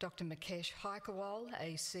 Dr. Mukesh Haikerwal,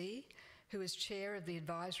 AC, who is chair of the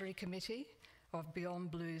Advisory Committee of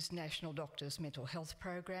Beyond Blue's National Doctors Mental Health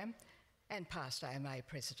Program and past AMA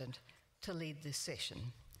president, to lead this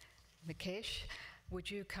session. Mukesh, would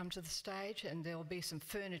you come to the stage, and there will be some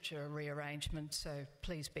furniture rearrangement, so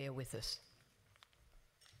please bear with us.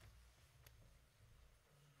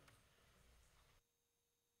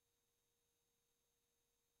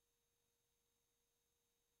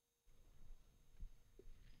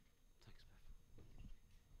 Thanks, Bev.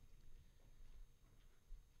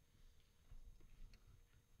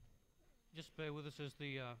 Just bear with us as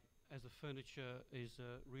the furniture is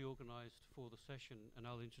reorganised for the session, and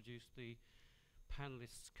I'll introduce the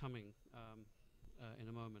panellists coming in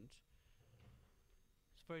a moment.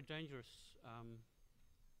 It's very dangerous.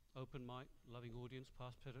 Open mic, loving audience,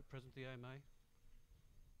 past, present, the AMA.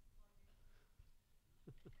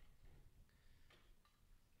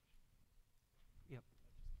 Yep.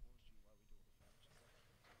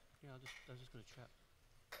 Yeah, I was just going to chat.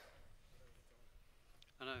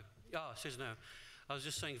 I know. Yeah, it says no. I was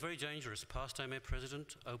just saying, very dangerous. Past AMA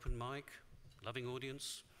president, open mic, loving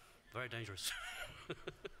audience, very dangerous.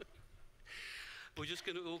 We're just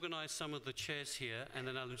going to organise some of the chairs here, and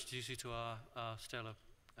then I'll introduce you to our stellar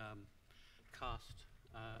cast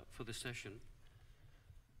for this session.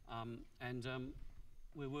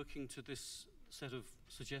 We're working to this set of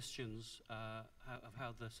suggestions of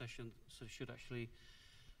how the session should actually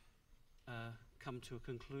come to a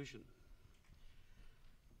conclusion.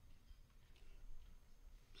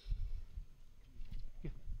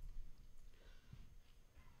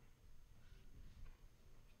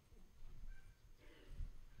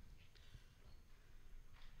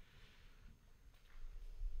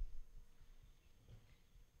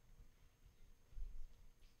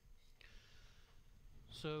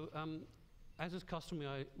 So, as is customary,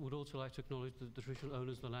 I would also like to acknowledge the traditional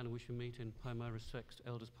owners of the land in which we meet and pay my respects to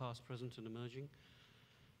elders past, present and emerging.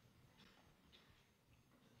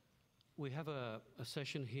 We have a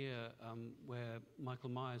session here where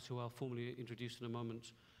Michael Myers, who I'll formally introduce in a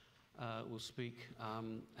moment, will speak.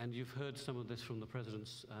 And you've heard some of this from the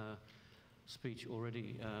President's speech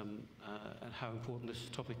already, and how important this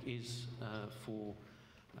topic is for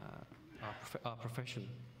our profession.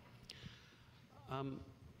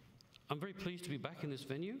 I'm very pleased to be back in this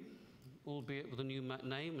venue, albeit with a new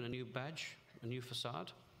name and a new badge, a new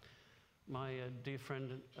facade. My dear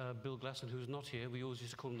friend Bill Glasson, who's not here, we always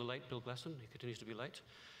used to call him the late Bill Glasson. He continues to be late.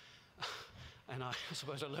 And I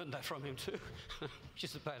suppose I learned that from him too, which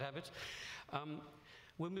is a bad habit.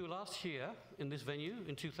 When we were last here in this venue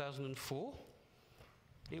in 2004,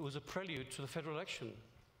 it was a prelude to the federal election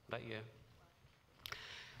that year.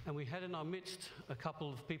 And we had in our midst a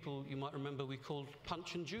couple of people you might remember we called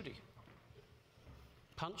Punch and Judy.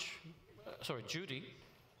 Judy,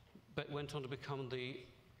 but went on to become the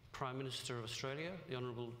Prime Minister of Australia, the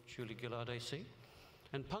Honourable Julie Gillard AC.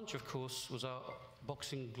 And Punch, of course, was our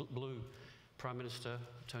boxing blue Prime Minister,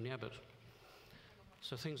 Tony Abbott.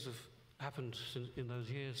 So things have happened in those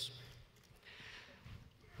years.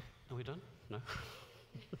 Are we done? No?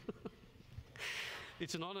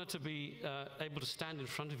 It's an honour to be able to stand in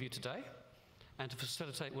front of you today and to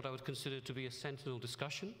facilitate what I would consider to be a sentinel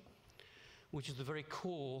discussion, which is the very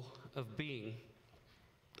core of being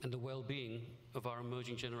and the well-being of our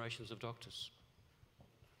emerging generations of doctors.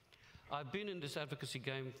 I've been in this advocacy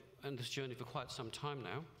game and this journey for quite some time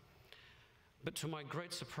now, but to my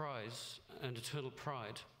great surprise and eternal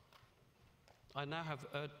pride, I now have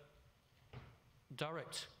a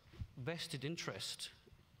direct, vested interest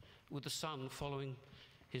with the son following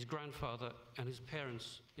his grandfather and his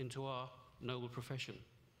parents into our noble profession.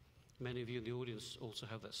 Many of you in the audience also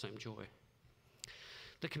have that same joy.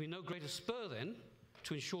 There can be no greater spur then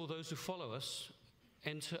to ensure those who follow us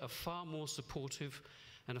enter a far more supportive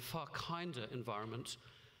and a far kinder environment,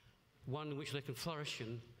 one in which they can flourish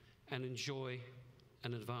in and enjoy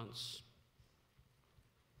and advance.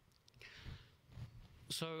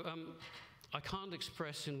 So I can't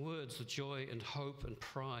express in words the joy and hope and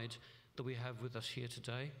pride that we have with us here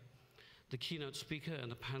today, the keynote speaker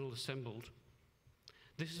and the panel assembled.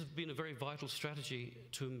 This has been a very vital strategy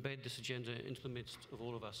to embed this agenda into the midst of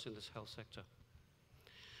all of us in this health sector.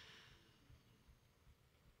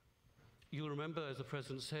 You'll remember, as the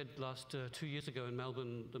President said, 2 years ago in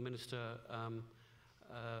Melbourne, the Minister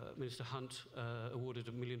Hunt awarded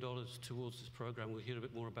 $1 million towards this program. We'll hear a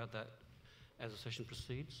bit more about that as the session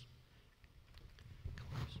proceeds.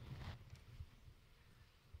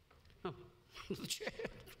 Oh, the chair.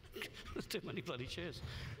 There's too many bloody chairs.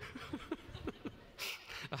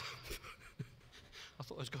 I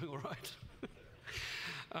thought I was going all right.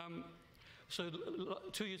 So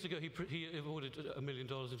 2 years ago, he awarded $1 million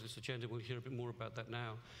into this agenda. We'll hear a bit more about that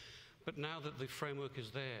now. But now that the framework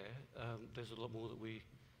is there, there's a lot more that we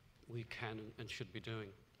can and should be doing.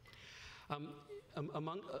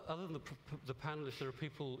 Other than the panelists, there are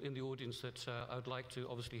people in the audience that I would like to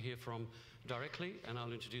obviously hear from directly, and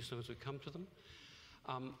I'll introduce them as we come to them.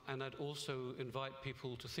 And I'd also invite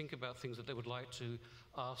people to think about things that they would like to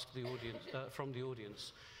ask the audience, from the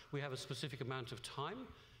audience. We have a specific amount of time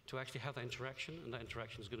to actually have that interaction, and that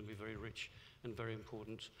interaction is going to be very rich and very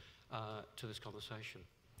important to this conversation.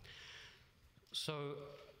 So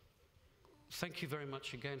thank you very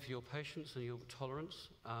much again for your patience and your tolerance.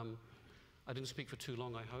 I didn't speak for too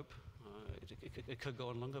long, I hope. It could go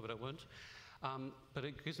on longer, but it won't. But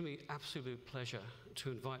it gives me absolute pleasure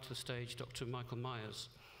to invite to the stage Dr. Michael Myers.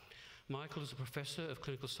 Michael is a professor of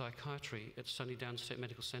clinical psychiatry at SUNY Downstate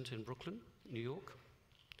Medical Center in Brooklyn, New York.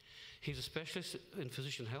 He's a specialist in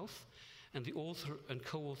physician health and the author and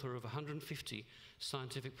co-author of 150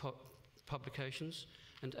 scientific publications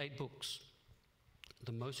and 8 books,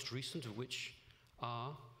 the most recent of which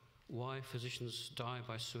are Why Physicians Die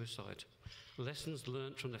by Suicide, Lessons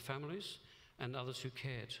Learned from Their Families and Others Who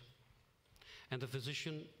Cared, and The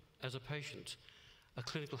Physician as a Patient, a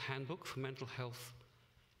clinical handbook for mental health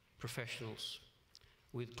professionals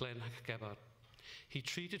with Glenn Gabbard. He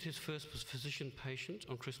treated his first physician patient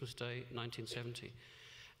on Christmas Day 1970,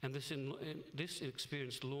 and this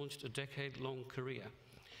experience launched a decade-long career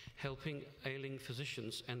helping ailing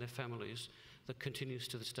physicians and their families that continues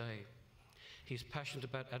to this day. He's passionate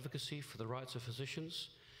about advocacy for the rights of physicians,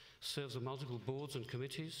 serves on multiple boards and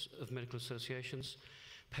committees of medical associations,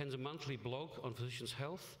 pens a monthly blog on physicians'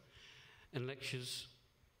 health, and lectures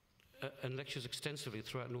extensively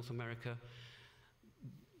throughout North America,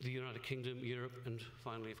 the United Kingdom, Europe, and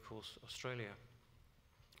finally, of course, Australia.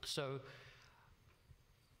 So,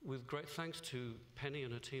 with great thanks to Penny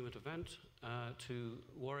and her team at Event, to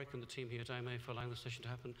Warwick and the team here at AMA for allowing this session to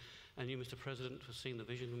happen, and you, Mr. President, for seeing the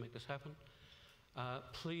vision to make this happen,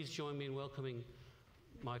 please join me in welcoming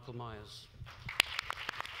Michael Myers.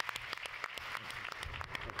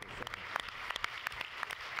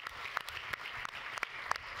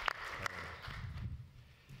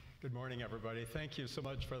 Good morning, everybody. Thank you so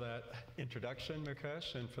much for that introduction,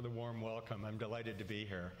 Mukesh, and for the warm welcome. I'm delighted to be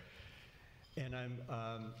here. And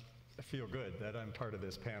I feel good that I'm part of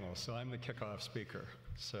this panel. So I'm the kickoff speaker.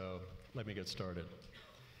 So let me get started.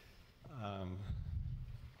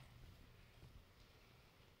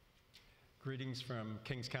 Greetings from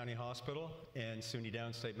Kings County Hospital and SUNY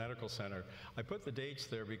Downstate Medical Center. I put the dates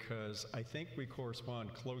there because I think we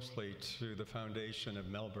correspond closely to the foundation of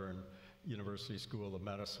Melbourne University School of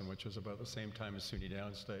Medicine, which was about the same time as SUNY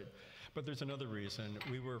Downstate. But there's another reason.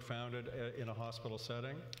 We were founded in a hospital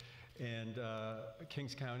setting, and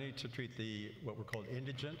Kings County to treat what were called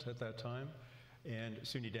indigent at that time, and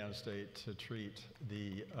SUNY Downstate to treat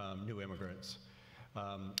the new immigrants.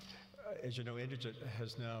 As you know, indigent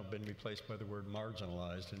has now been replaced by the word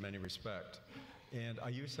marginalized in many respects. And I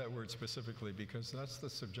use that word specifically because that's the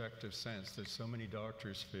subjective sense that so many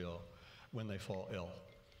doctors feel when they fall ill.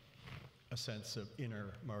 A sense of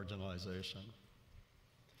inner marginalization.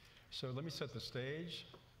 So let me set the stage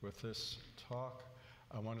with this talk.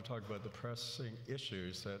 I want to talk about the pressing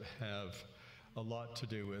issues that have a lot to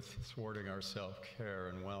do with thwarting our self-care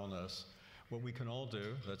and wellness. What we can all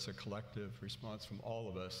do, that's a collective response from all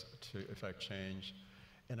of us to effect change.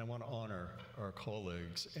 And I want to honor our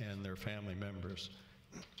colleagues and their family members.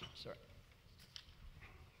 Sorry.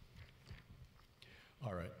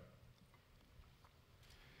 All right.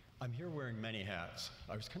 I'm here wearing many hats.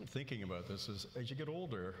 I was kind of thinking about this as you get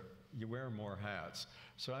older, you wear more hats.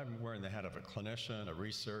 So I'm wearing the hat of a clinician, a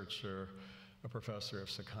researcher, a professor of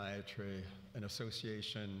psychiatry, an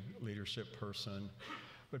association leadership person.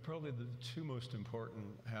 But probably the 2 most important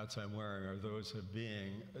hats I'm wearing are those of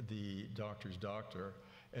being the doctor's doctor,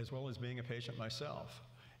 as well as being a patient myself.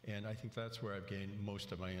 And I think that's where I've gained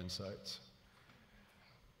most of my insights.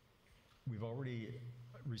 We've already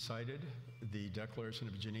recited the Declaration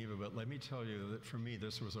of Geneva, but let me tell you that for me,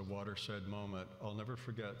 this was a watershed moment. I'll never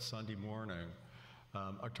forget Sunday morning,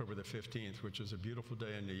 October the 15th, which is a beautiful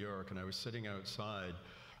day in New York, and I was sitting outside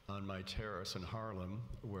on my terrace in Harlem,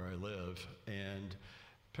 where I live, and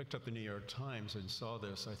picked up the New York Times and saw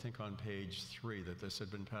this, I think on page 3, that this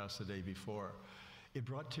had been passed the day before. It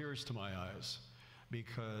brought tears to my eyes,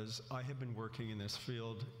 because I have been working in this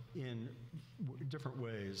field in different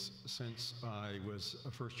ways since I was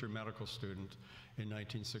a first-year medical student in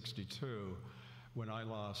 1962, when I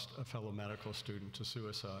lost a fellow medical student to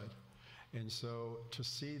suicide. And so to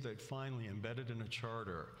see that finally embedded in a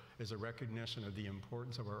charter is a recognition of the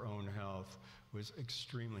importance of our own health was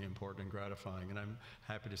extremely important and gratifying. And I'm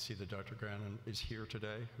happy to see that Dr. Grannon is here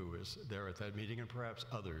today, who was there at that meeting, and perhaps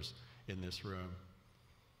others in this room.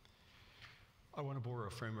 I want to borrow a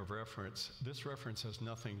frame of reference. This reference has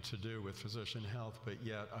nothing to do with physician health, but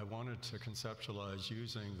yet I wanted to conceptualize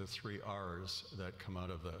using the 3 R's that come out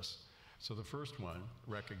of this. So the first one,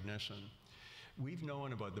 recognition. We've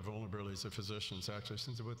known about the vulnerabilities of physicians actually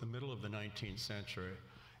since about the middle of the 19th century.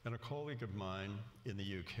 And a colleague of mine in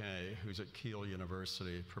the UK, who's at Keele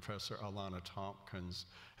University, Professor Alana Tompkins,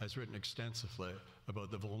 has written extensively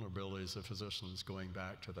about the vulnerabilities of physicians going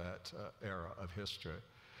back to that era of history.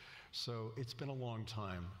 So it's been a long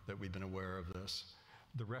time that we've been aware of this.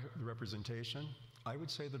 The representation, I would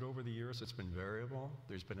say that over the years it's been variable.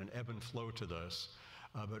 There's been an ebb and flow to this,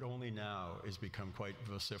 but only now it's become quite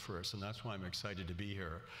vociferous, and that's why I'm excited to be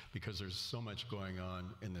here, because there's so much going on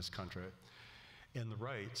in this country. And the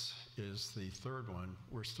rights is the third one.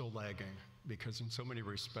 We're still lagging, because in so many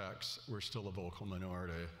respects, we're still a vocal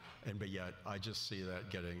minority, but yet I just see that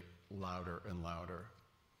getting louder and louder.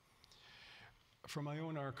 From my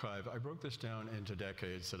own archive, I broke this down into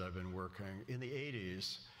decades that I've been working. In the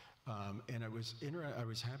 80s, and I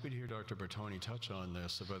was happy to hear Dr. Bertoni touch on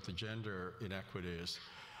this about the gender inequities.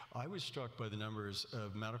 I was struck by the numbers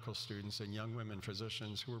of medical students and young women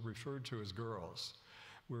physicians who were referred to as girls,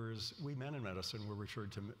 whereas we men in medicine were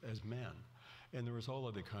referred to as men. And there was all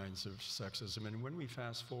other kinds of sexism. And when we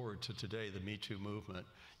fast forward to today, the Me Too movement,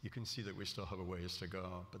 you can see that we still have a ways to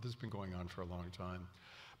go. But this has been going on for a long time.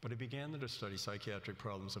 But I began to study psychiatric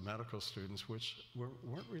problems of medical students, which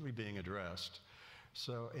weren't really being addressed.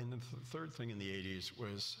 So, and the third thing in the 80s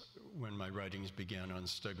was when my writings began on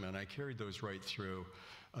stigma, and I carried those right through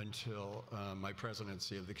until my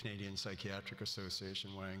presidency of the Canadian Psychiatric Association,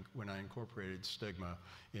 when I incorporated stigma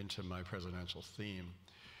into my presidential theme.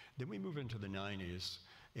 Then we move into the 90s,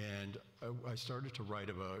 and I started to write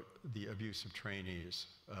about the abuse of trainees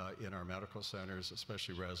in our medical centers,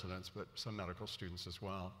 especially residents, but some medical students as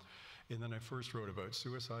well. And then I first wrote about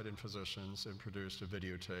suicide in physicians and produced a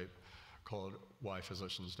videotape called Why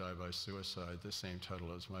Physicians Die by Suicide, the same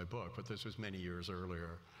title as my book, but this was many years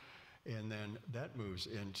earlier. And then that moves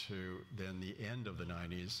into then the end of the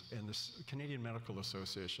 90s, and the Canadian Medical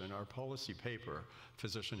Association, our policy paper,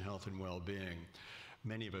 Physician Health and Wellbeing,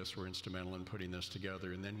 many of us were instrumental in putting this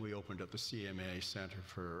together, and then we opened up the CMA Center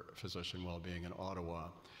for Physician Wellbeing in Ottawa.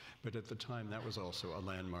 But at the time, that was also a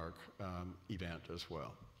landmark event as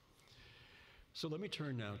well. So let me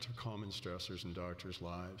turn now to common stressors in doctors'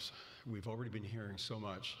 lives. We've already been hearing so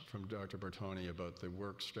much from Dr. Bertoni about the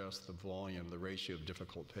work stress, the volume, the ratio of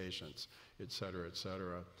difficult patients, et cetera, et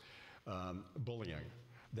cetera. Bullying.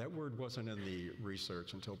 That word wasn't in the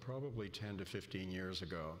research until probably 10 to 15 years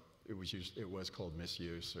ago. It was called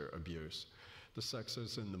misuse or abuse. The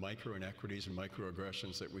sexism, the micro inequities and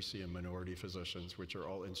microaggressions that we see in minority physicians, which are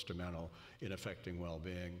all instrumental in affecting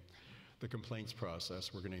well-being. The complaints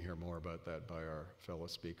process, we're going to hear more about that by our fellow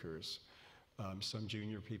speakers. Some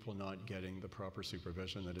junior people not getting the proper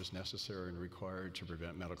supervision that is necessary and required to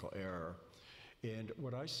prevent medical error. And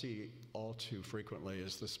what I see all too frequently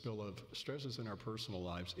is the spill of stresses in our personal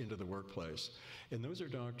lives into the workplace. And those are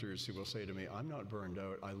doctors who will say to me, I'm not burned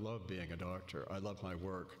out, I love being a doctor, I love my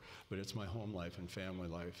work, but it's my home life and family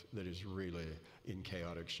life that is really in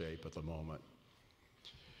chaotic shape at the moment.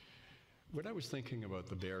 When I was thinking about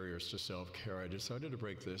the barriers to self-care, I decided to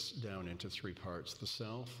break this down into 3 parts: the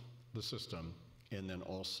self, the system, and then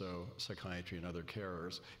also psychiatry and other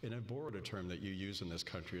carers. And I've borrowed a term that you use in this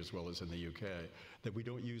country as well as in the UK that we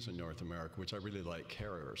don't use in North America, which I really like,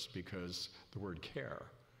 carers, because the word care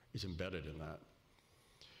is embedded in that.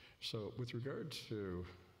 So with regard to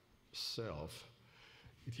self,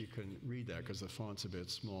 if you can read that, because the font's a bit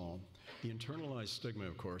small, the internalized stigma,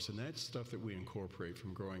 of course, and that's stuff that we incorporate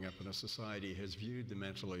from growing up in a society, has viewed the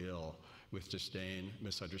mentally ill with disdain,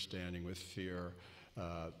 misunderstanding, with fear,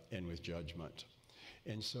 and with judgment.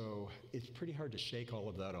 And so it's pretty hard to shake all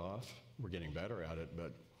of that off. We're getting better at it,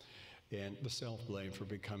 and the self-blame for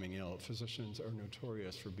becoming ill. Physicians are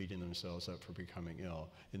notorious for beating themselves up for becoming ill.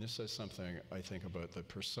 And this says something, I think, about the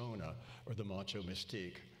persona or the macho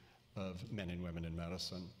mystique of men and women in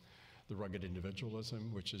medicine. The rugged individualism,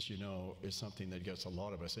 which, as you know, is something that gets a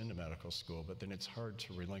lot of us into medical school, but then it's hard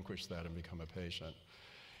to relinquish that and become a patient.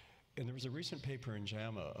 And there was a recent paper in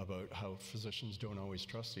JAMA about how physicians don't always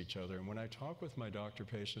trust each other. And when I talk with my doctor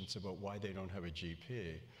patients about why they don't have a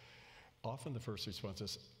GP, often the first response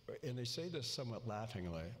is, and they say this somewhat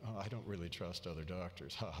laughingly, oh, I don't really trust other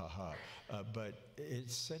doctors, ha ha ha. But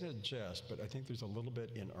it's said in jest, but I think there's a little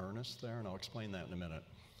bit in earnest there, and I'll explain that in a minute.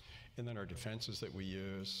 And then our defenses that we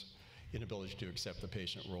use, inability to accept the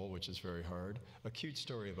patient role, which is very hard. A cute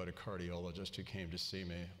story about a cardiologist who came to see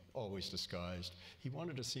me, always disguised. He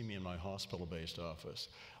wanted to see me in my hospital-based office.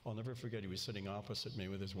 I'll never forget, he was sitting opposite me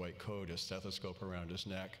with his white coat, his stethoscope around his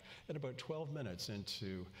neck, and about 12 minutes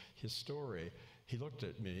into his story, he looked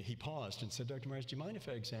at me, he paused and said, "Dr. Myers, do you mind if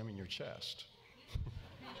I examine your chest?"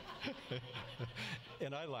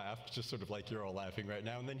 And I laughed, just sort of like you're all laughing right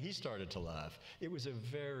now, and then he started to laugh. It was a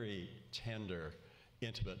very tender,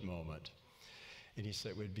 intimate moment. And he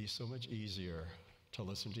said, "It would be so much easier to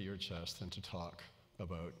listen to your chest than to talk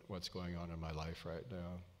about what's going on in my life right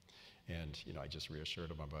now." And, I just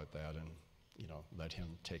reassured him about that and, let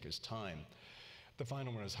him take his time. The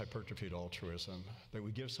final one is hypertrophied altruism, that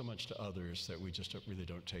we give so much to others that we just really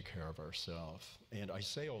don't take care of ourselves. And I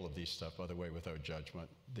say all of these stuff, by the way, without judgment.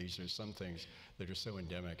 These are some things that are so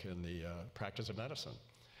endemic in the practice of medicine.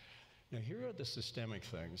 Now, here are the systemic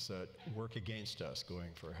things that work against us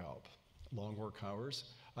going for help. Long work hours.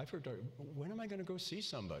 I've heard, when am I going to go see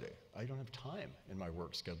somebody? I don't have time in my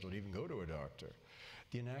work schedule to even go to a doctor.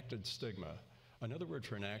 The enacted stigma. Another word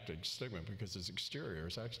for enacted stigma, because it's exterior,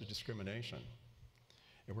 is actually discrimination.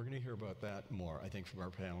 And we're going to hear about that more, I think, from our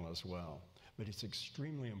panel as well. But it's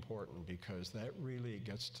extremely important because that really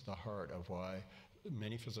gets to the heart of why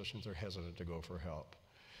many physicians are hesitant to go for help.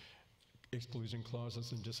 Exclusion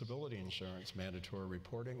clauses in disability insurance, mandatory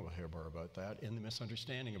reporting, we'll hear more about that, and the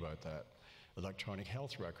misunderstanding about that. Electronic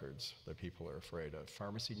health records that people are afraid of.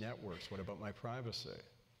 Pharmacy networks, what about my privacy?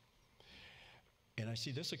 And I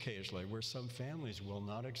see this occasionally where some families will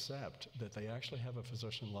not accept that they actually have a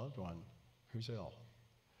physician loved one who's ill.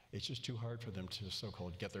 It's just too hard for them to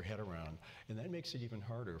so-called get their head around. And that makes it even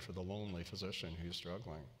harder for the lonely physician who's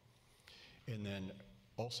struggling. And then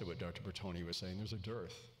also what Dr. Bertoni was saying, there's a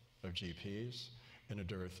dearth of GPs and a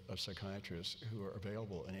dearth of psychiatrists who are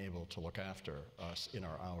available and able to look after us in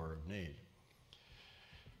our hour of need.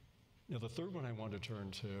 Now, the third one I want to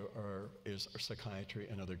turn to is psychiatry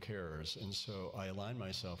and other carers. And so I align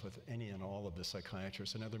myself with any and all of the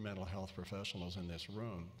psychiatrists and other mental health professionals in this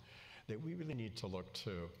room that we really need to look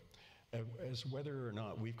to as whether or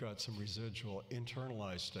not we've got some residual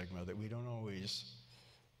internalized stigma that we don't always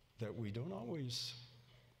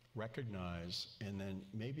recognize, and then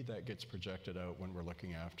maybe that gets projected out when we're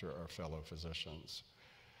looking after our fellow physicians.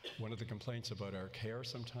 One of the complaints about our care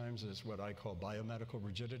sometimes is what I call biomedical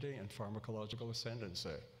rigidity and pharmacological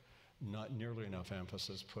ascendancy. Not nearly enough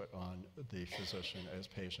emphasis put on the physician as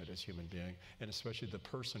patient, as human being, and especially the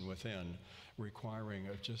person within requiring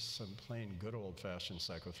of just some plain good old-fashioned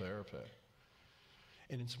psychotherapy.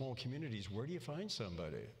 And in small communities, where do you find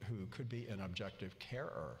somebody who could be an objective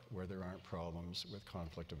carer where there aren't problems with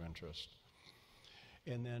conflict of interest?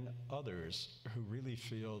 And then others who really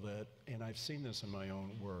feel that, and I've seen this in my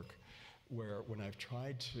own work, where when I've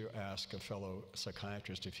tried to ask a fellow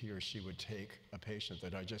psychiatrist if he or she would take a patient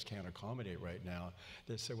that I just can't accommodate right now,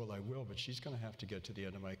 they say, well, I will, but she's going to have to get to the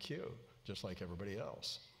end of my queue, just like everybody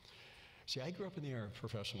else. See, I grew up in the era of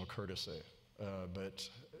professional courtesy, but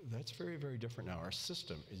that's very, very different now. Our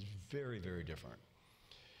system is very, very different.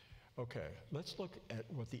 Okay, let's look at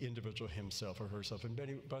what the individual himself or herself, and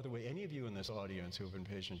by the way, any of you in this audience who have been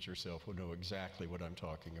patients yourself will know exactly what I'm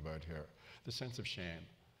talking about here. The sense of shame,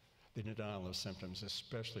 the denial of symptoms,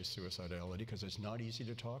 especially suicidality, because it's not easy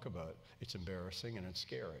to talk about. It's embarrassing and it's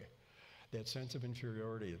scary. That sense of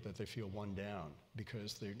inferiority, that they feel one down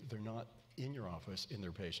because they're not in your office in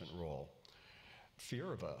their patient role.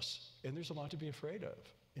 Fear of us, and there's a lot to be afraid of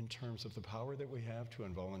in terms of the power that we have to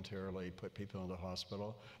involuntarily put people into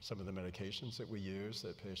hospital, some of the medications that we use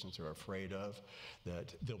that patients are afraid of,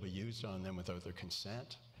 that they'll be used on them without their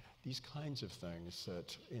consent. These kinds of things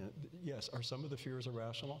that, yes, are some of the fears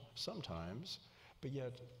irrational? Sometimes, but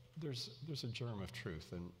yet there's a germ of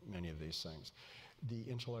truth in many of these things. The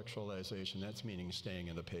intellectualization, that's meaning staying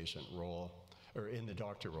in the patient role, or in the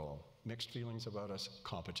doctor role. Mixed feelings about us,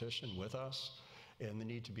 competition with us, and the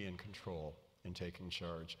need to be in control and taking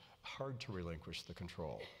charge. Hard to relinquish the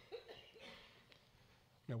control.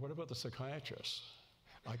 Now, what about the psychiatrists?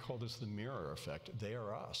 I call this the mirror effect. They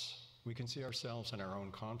are us. We can see ourselves and our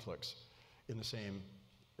own conflicts in the same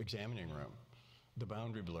examining room. The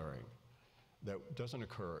boundary blurring that doesn't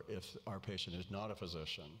occur if our patient is not a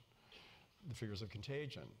physician. The fears of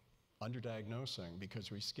contagion, underdiagnosing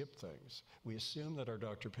because we skip things. We assume that our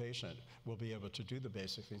doctor-patient will be able to do the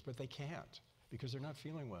basic things, but they can't because they're not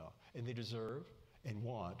feeling well, and they deserve and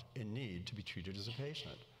want and need to be treated as a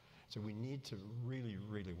patient. So we need to really,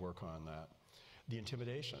 really work on that. The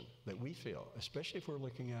intimidation that we feel, especially if we're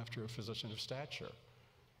looking after a physician of stature,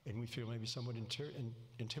 and we feel maybe somewhat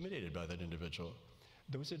intimidated by that individual,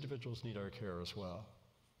 those individuals need our care as well.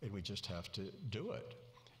 And we just have to do it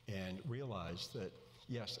and realize that,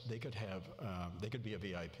 yes, they could be a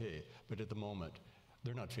VIP, but at the moment,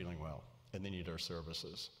 they're not feeling well, and they need our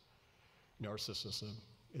services. Narcissism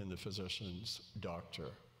in the physician's doctor,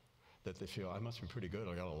 that they feel, I must be pretty good,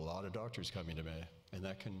 I got a lot of doctors coming to me, and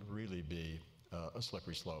that can really be a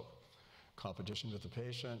slippery slope. Competition with the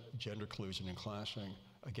patient, gender collusion and clashing,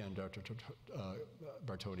 again, Dr.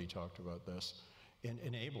 Bartoni talked about this, and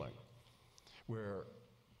enabling, where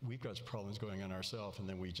we've got problems going on ourselves, and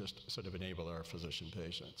then we just sort of enable our physician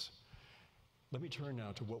patients. Let me turn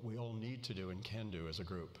now to what we all need to do and can do as a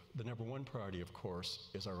group. The number one priority, of course,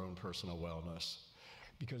 is our own personal wellness,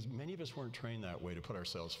 because many of us weren't trained that way to put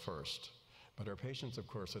ourselves first. But our patients, of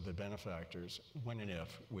course, are the benefactors when and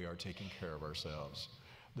if we are taking care of ourselves.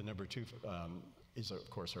 The number two is, of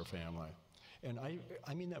course, our family. And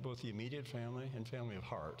I mean that both the immediate family and family of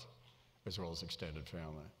heart, as well as extended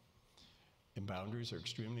family. And boundaries are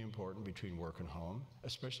extremely important between work and home,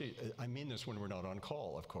 especially, I mean this when we're not on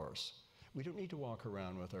call, of course. We don't need to walk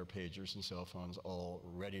around with our pagers and cell phones all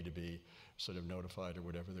ready to be sort of notified or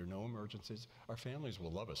whatever. There are no emergencies. Our families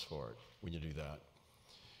will love us for it when you do that.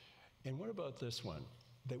 And what about this one?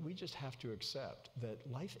 That we just have to accept that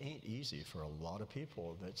life ain't easy for a lot of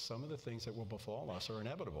people, that some of the things that will befall us are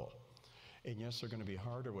inevitable. And yes, they're going to be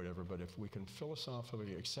hard or whatever, but if we can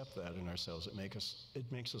philosophically accept that in ourselves, it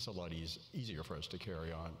makes us a lot easier for us to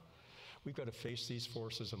carry on. We've got to face these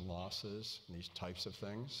forces and losses and these types of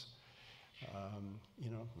things. You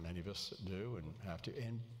know, many of us do and have to,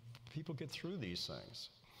 and people get through these things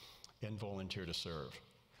and volunteer to serve.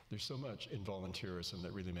 There's so much in volunteerism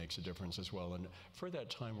that really makes a difference as well, and for that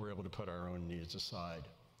time we're able to put our own needs aside,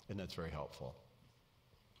 and that's very helpful.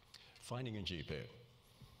 Finding a GP.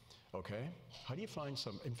 Okay, how do you find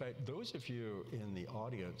some, in fact, those of you in the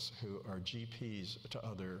audience who are GPs to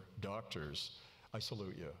other doctors, I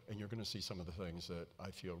salute you, and you're going to see some of the things that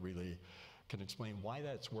I feel really can explain why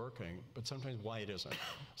that's working, but sometimes why it isn't.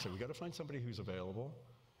 So we got to find somebody who's available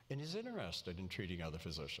and is interested in treating other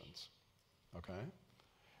physicians, okay?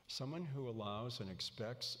 Someone who allows and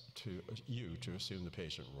expects you to assume the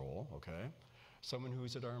patient role, okay? Someone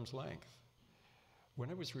who's at arm's length. When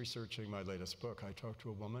I was researching my latest book, I talked to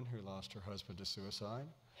a woman who lost her husband to suicide.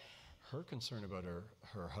 Her concern about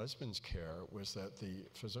her husband's care was that the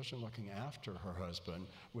physician looking after her husband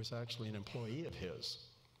was actually an employee of his.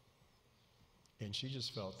 And she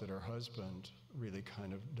just felt that her husband really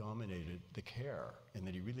kind of dominated the care and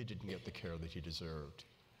that he really didn't get the care that he deserved.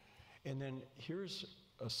 And then here's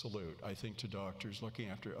a salute, I think, to doctors looking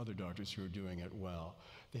after other doctors who are doing it well.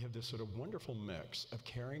 They have this sort of wonderful mix of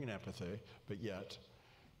caring and empathy, but yet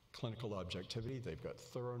clinical objectivity. They've got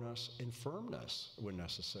thoroughness and firmness when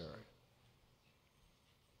necessary.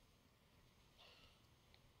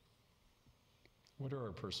 What are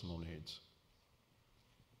our personal needs?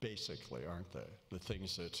 Basically, aren't they? The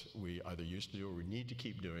things that we either used to do or we need to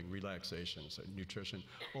keep doing, relaxation, so nutrition,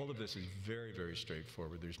 all of this is very, very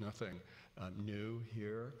straightforward. There's nothing new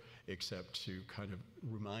here except to kind of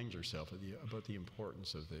remind yourself about the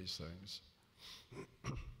importance of these things.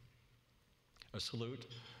 A salute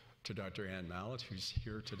to Dr. Ann Mallett, who's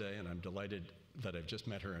here today, and I'm delighted that I've just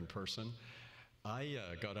met her in person. I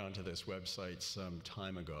got onto this website some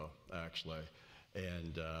time ago, actually,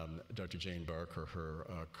 and Dr. Jane Barker, her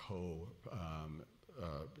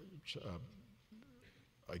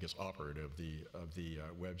I guess, operative of the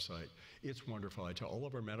website. It's wonderful. I tell all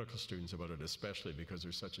of our medical students about it, especially because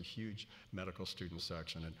there's such a huge medical student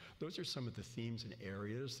section. And those are some of the themes and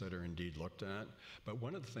areas that are indeed looked at. But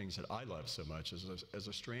one of the things that I love so much is, as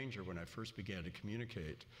a stranger, when I first began to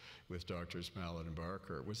communicate with Drs. Mallett and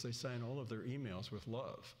Barker, was they sign all of their emails with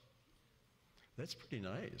love. That's pretty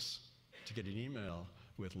nice, to get an email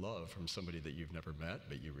with love from somebody that you've never met,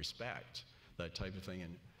 but you respect, that type of thing.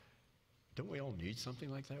 And don't we all need something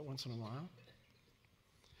like that once in a while?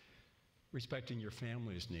 Respecting your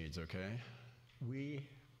family's needs, okay?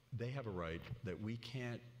 They have a right that we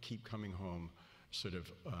can't keep coming home sort of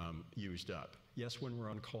used up. Yes, when we're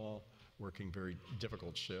on call, working very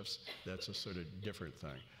difficult shifts, that's a sort of different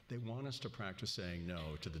thing. They want us to practice saying no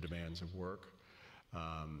to the demands of work.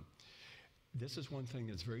 This is one thing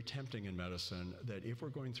that's very tempting in medicine, that if we're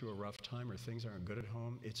going through a rough time or things aren't good at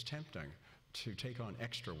home, it's tempting to take on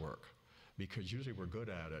extra work, because usually we're good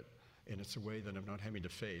at it, and it's a way that I'm not having to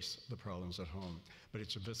face the problems at home. But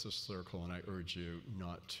it's a vicious circle, and I urge you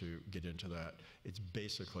not to get into that. It's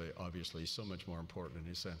basically, obviously, so much more important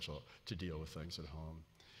and essential to deal with things at home.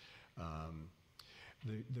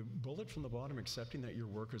 The bullet from the bottom, accepting that your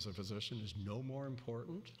work as a physician is no more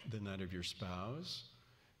important than that of your spouse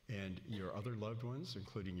and your other loved ones,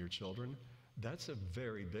 including your children, That's a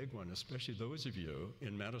very big one, especially those of you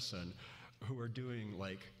in medicine who are doing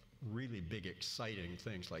like really big, exciting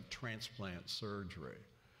things like transplant surgery,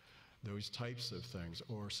 those types of things,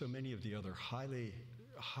 or so many of the other highly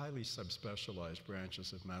subspecialized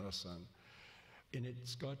branches of medicine. And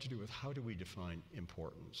it's got to do with how do we define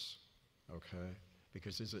importance, okay?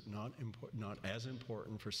 Because is it not as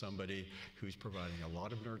important for somebody who's providing a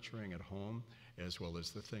lot of nurturing at home as well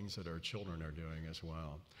as the things that our children are doing as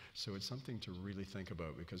well? So it's something to really think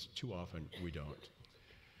about because too often we don't.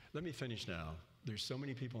 Let me finish now. There's so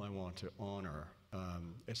many people I want to honor.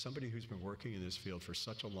 As somebody who's been working in this field for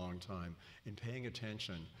such a long time and paying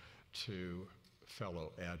attention to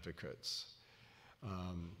fellow advocates.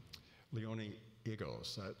 Leonie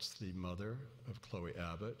Eagles, that's the mother of Chloe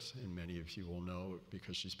Abbott, and many of you will know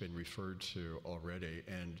because she's been referred to already.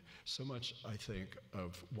 And so much, I think,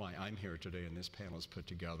 of why I'm here today and this panel is put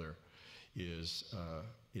together is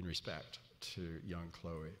in respect to young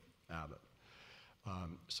Chloe Abbott.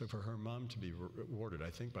 So for her mom to be awarded, I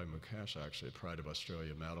think by Mukesh actually, a Pride of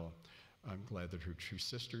Australia medal, I'm glad that her two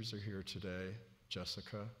sisters are here today,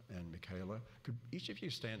 Jessica and Michaela. Could each of you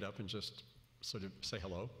stand up and just sort of say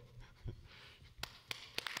hello?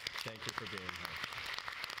 Thank you for being here.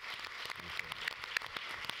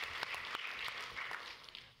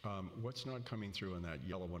 Thank you. What's not coming through on that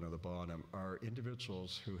yellow one at the bottom are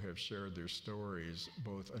individuals who have shared their stories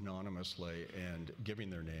both anonymously and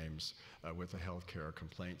giving their names with the Healthcare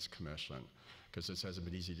Complaints Commission, because this hasn't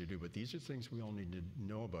been easy to do, but these are things we all need to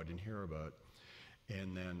know about and hear about.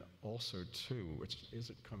 And then also too, which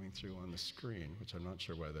isn't coming through on the screen, which I'm not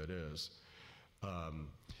sure why that is, oh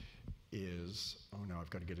no, I've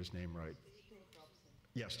got to get his name right.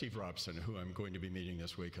 Yeah, Steve Robson, who I'm going to be meeting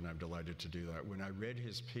this week, and I'm delighted to do that. When I read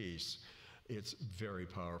his piece, it's very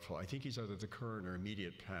powerful. I think he's either the current or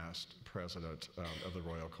immediate past president of the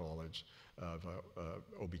Royal College of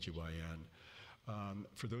OBGYN.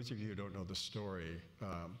 For those of you who don't know the story,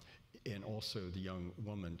 and also the young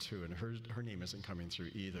woman too, and her name isn't coming through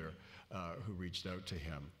either, who reached out to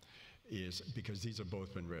him, is because these have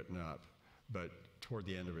both been written up. But toward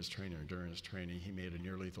the end of his training, or during his training, he made a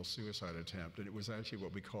near-lethal suicide attempt, and it was actually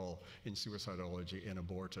what we call in suicidology an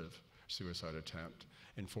abortive suicide attempt.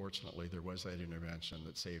 And fortunately, there was that intervention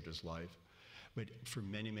that saved his life. But for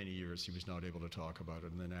many, many years, he was not able to talk about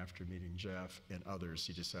it. And then after meeting Jeff and others,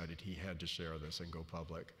 he decided he had to share this and go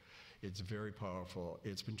public. It's very powerful.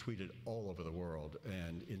 It's been tweeted all over the world.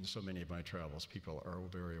 And in so many of my travels, people are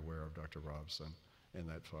very aware of Dr. Robson and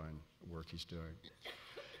that fine work he's doing.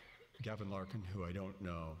 Gavin Larkin, who I don't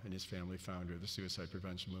know, and his family founder of the Suicide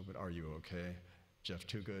Prevention Movement, Are You Okay? Jeff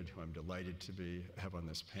Toogood, who I'm delighted to have on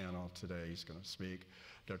this panel today, he's going to speak.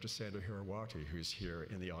 Dr. Sandra Hirawati, who's here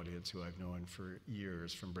in the audience, who I've known for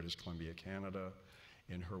years from British Columbia, Canada,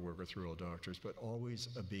 in her work with rural doctors, but always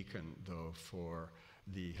a beacon, though, for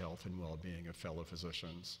the health and well-being of fellow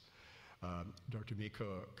physicians. Dr.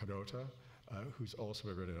 Miko Kadota, who's also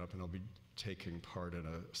written up, and I'll be taking part in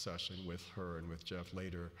a session with her and with Jeff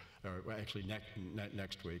later, well, actually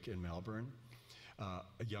next week in Melbourne.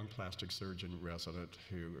 A young plastic surgeon resident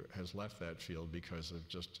who has left that field because of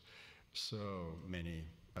just so many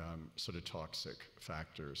sort of toxic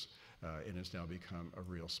factors and has now become a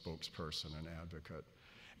real spokesperson and advocate.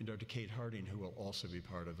 And Dr. Kate Harding, who will also be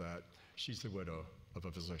part of that, she's the widow of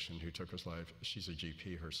a physician who took his life. She's a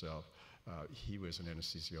GP herself. He was an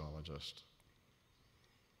anesthesiologist.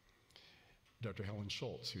 Dr. Helen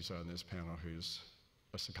Schultz, who's on this panel, who's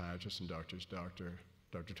a psychiatrist and doctor's doctor.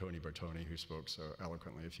 Dr. Tony Bertoni, who spoke so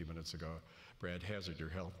eloquently a few minutes ago. Brad Hazard, your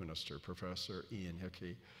health minister. Professor Ian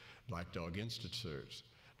Hickey, Black Dog Institute.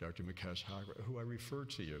 Dr. Mukesh Hagra, who I refer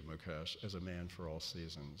to you, Mukesh, as a man for all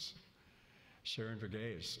seasons. Sharon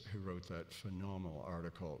Verghese, who wrote that phenomenal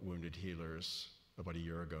article, Wounded Healers, about a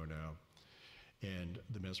year ago now. And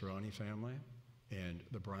the Mesrani family and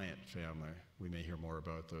the Bryant family. We may hear more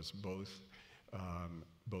about those.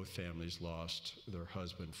 Both families lost their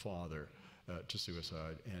husband, father, to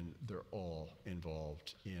suicide, and they're all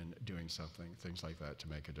involved in doing something, things like that, to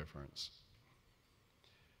make a difference.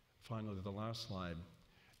 Finally, the last slide,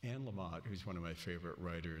 Anne Lamott, who's one of my favorite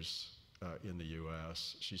writers in the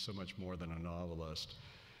US. She's so much more than a novelist.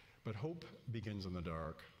 But hope begins in the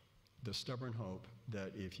dark. The stubborn hope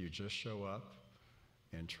that if you just show up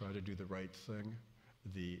and try to do the right thing,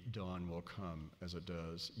 the dawn will come as it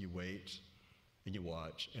does. You wait and you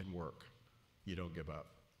watch and work. You don't give up.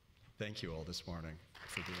 Thank you all this morning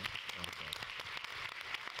for being on the call.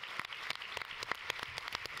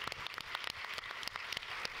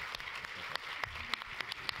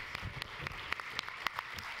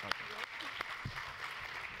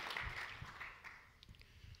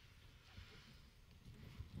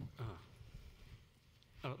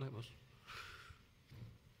 levels.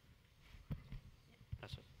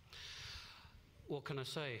 That's it. What can I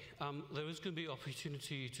say? There is going to be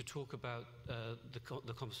opportunity to talk about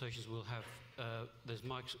the conversations we'll have. There's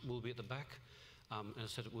mics will be at the back. And I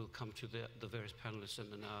said we'll come to the various panelists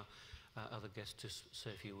and then our other guests to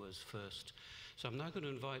say a few words first. So I'm now going to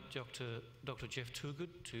invite Dr. Jeff Toogood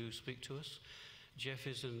to speak to us. Jeff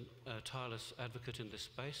is a tireless advocate in this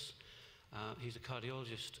space. He's a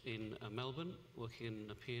cardiologist in Melbourne, working in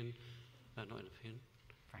Nepean,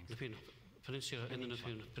 Nepean Peninsula, in the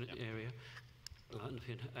Nepean area.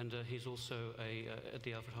 And he's also at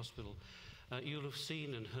the Alfred Hospital. You'll have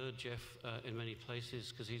seen and heard Jeff in many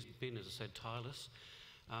places because he's been, as I said, tireless.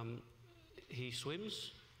 He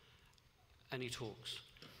swims and he talks.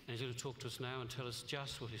 And he's going to talk to us now and tell us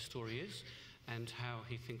just what his story is and how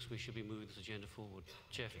he thinks we should be moving this agenda forward.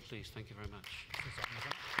 Jeff, please, thank you very much. Is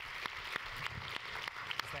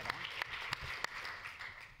that on?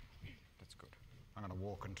 That's good. I'm going to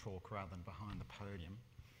walk and talk rather than behind the podium.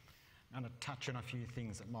 I'm going to touch on a few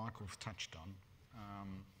things that Michael's touched on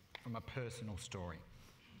from a personal story.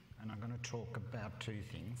 And I'm going to talk about two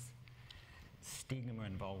things: stigma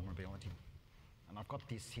and vulnerability. And I've got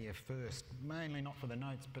this here first, mainly not for the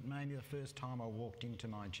notes, but mainly the first time I walked into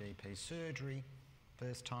my GP surgery,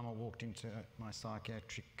 first time I walked into my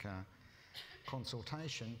psychiatric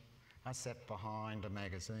consultation, I sat behind a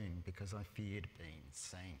magazine because I feared being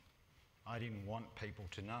seen. I didn't want people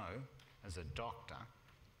to know, as a doctor,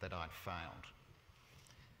 that I'd failed.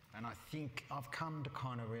 And I think I've come to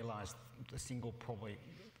kind of realise the single, probably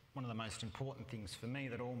one of the most important things for me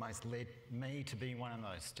that almost led me to be one of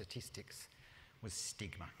those statistics was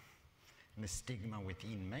stigma. And the stigma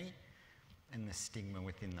within me and the stigma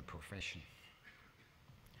within the profession.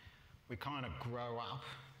 We kind of grow up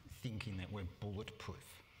thinking that we're bulletproof.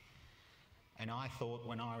 And I thought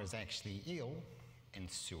when I was actually ill and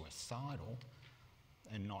suicidal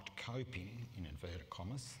and not coping, in inverted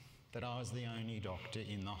commas, that I was the only doctor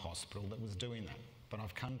in the hospital that was doing that. But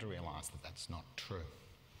I've come to realise that that's not true.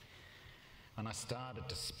 And I started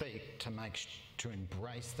to speak to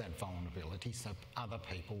embrace that vulnerability so other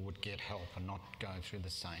people would get help and not go through the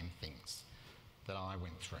same things that I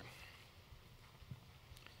went through.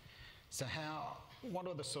 So what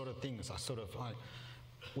are the sort of things I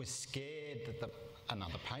was scared that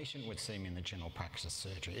another patient would see me in the general practice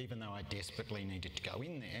surgery, even though I desperately needed to go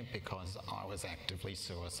in there because I was actively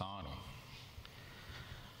suicidal.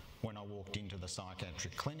 When I walked into the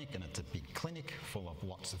psychiatric clinic, and it's a big clinic full of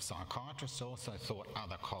lots of psychiatrists, I also thought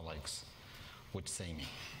other colleagues would see me.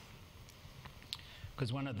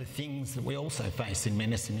 Because one of the things that we also face in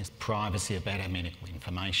medicine is privacy about our medical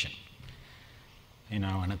information. You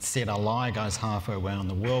know, and it's said a lie goes halfway around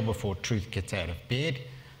the world before truth gets out of bed.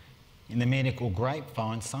 In the medical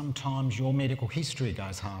grapevine, sometimes your medical history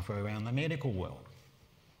goes halfway around the medical world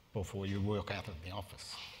before you walk out of the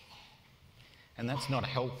office. And that's not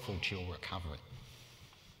helpful to your recovery.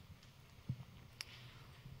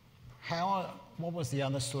 What was the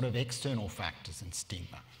other sort of external factors in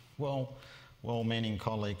stigma? Well, many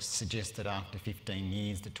colleagues suggested after 15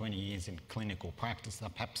 years to 20 years in clinical practice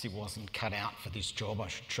that perhaps he wasn't cut out for this job, I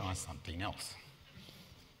should try something else.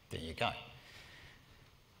 There you go.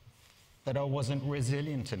 That I wasn't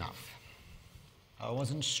resilient enough. I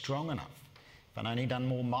wasn't strong enough. If I'd only done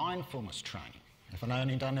more mindfulness training, if I'd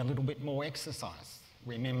only done a little bit more exercise.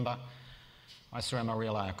 Remember, I swam a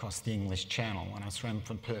relay across the English Channel when I swam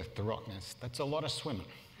from Perth to Rottnest. That's a lot of swimming,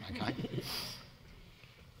 okay?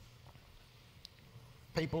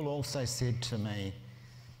 People also said to me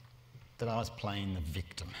that I was playing the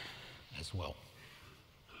victim as well.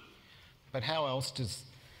 But how else does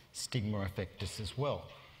stigma affect us as well?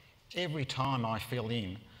 Every time I fill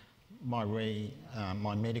in my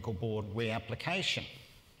medical board reapplication,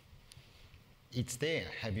 it's there.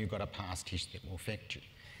 Have you got a past history that will affect you?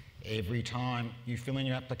 Every time you fill in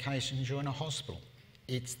your application to join a hospital,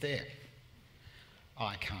 it's there.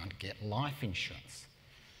 I can't get life insurance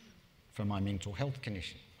for my mental health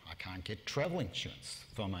condition. I can't get travel insurance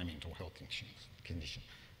for my mental health condition.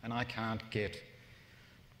 And I can't get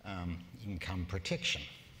income protection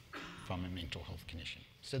from a mental health condition.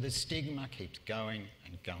 So the stigma keeps going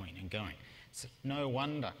and going and going. So no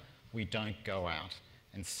wonder we don't go out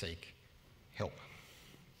and seek help.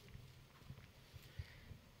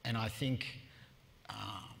 And I think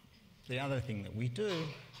the other thing that we do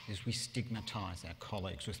is we stigmatise our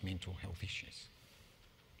colleagues with mental health issues.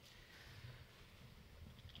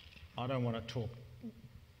 I don't want to talk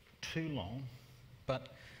too long, but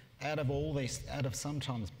out of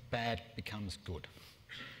sometimes bad becomes good.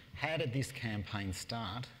 How did this campaign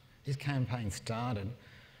start? This campaign started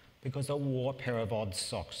because I wore a pair of odd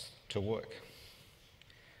socks to work.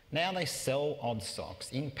 Now they sell odd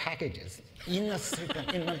socks in packages in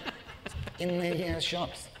the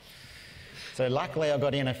shops. So luckily I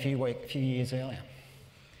got in a few years earlier.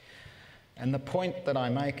 And the point that I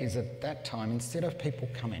make is at that time, instead of people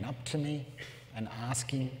coming up to me and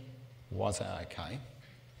asking, was I okay?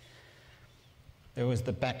 There was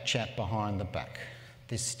the back chat behind the back,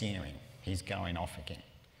 this steering, he's going off again.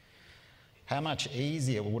 How much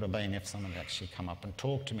easier would it have been if someone had actually come up and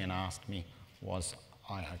talked to me and asked me, was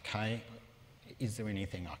I okay? Is there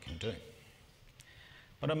anything I can do?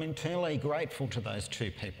 But I'm internally grateful to those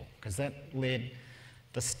two people because that led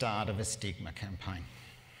the start of a stigma campaign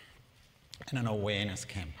and an awareness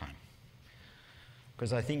campaign.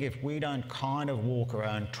 Because I think if we don't kind of walk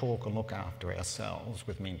around, talk and look after ourselves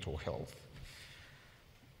with mental health,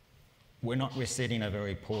 we're setting a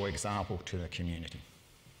very poor example to the community.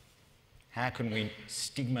 How can we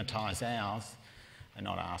stigmatise ours and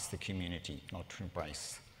not ask the community not to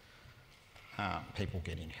embrace people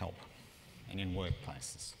getting help and in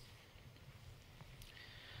workplaces?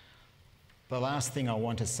 The last thing I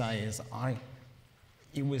want to say is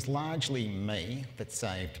it was largely me that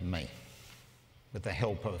saved me, with the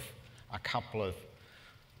help of a couple of,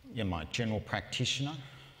 my general practitioner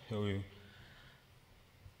who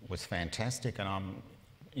was fantastic, and I'm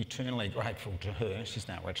eternally grateful to her. She's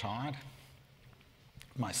now retired.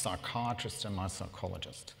 My psychiatrist and my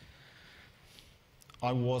psychologist.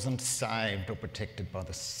 I wasn't saved or protected by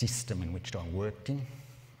the system in which I worked in,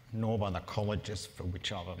 nor by the colleges for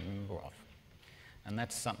which I'm a member of. And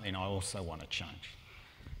that's something I also want to change.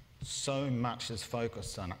 So much is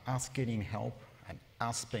focused on us getting help and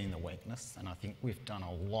us being the weakness, and I think we've done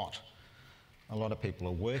a lot. A lot of people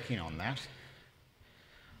are working on that,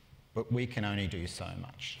 but we can only do so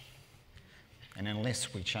much. And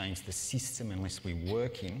unless we change the system, unless we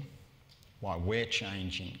work in while we're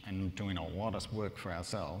changing and doing a lot of work for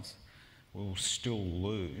ourselves, we'll still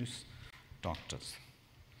lose doctors.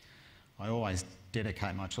 I always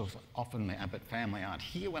dedicate myself, often the Abbott family aren't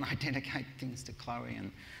here when I dedicate things to Chloe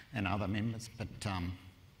and other members, but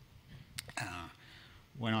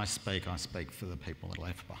when I speak for the people that are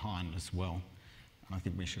left behind as well. And I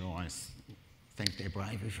think we should always thank their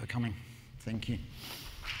bravery for coming. Thank you.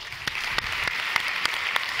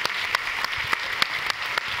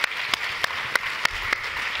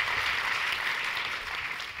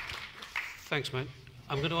 Thanks, mate.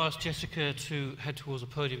 I'm going to ask Jessica to head towards the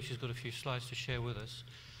podium. She's got a few slides to share with us.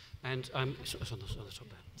 And it's on the top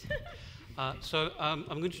there.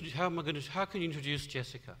 How can you introduce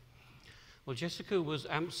Jessica? Well, Jessica was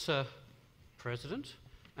AMSA president,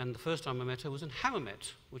 and the first time I met her was in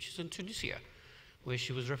Hammamet, which is in Tunisia, where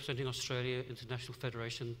she was representing Australia International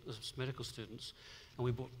Federation of Medical Students, and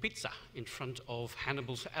we bought pizza in front of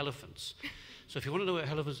Hannibal's elephants. So if you want to know where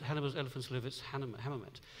Hannibal's elephants live, it's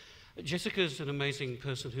Hammamet. Jessica is an amazing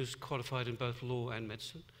person who's qualified in both law and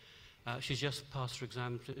medicine. She's just passed her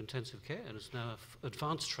exam to intensive care and is now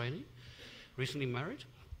advanced training, recently married.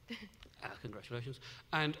 Congratulations.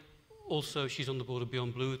 And also, she's on the board of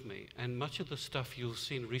Beyond Blue with me, and much of the stuff you've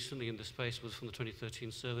seen recently in this space was from the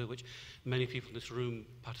 2013 survey, which many people in this room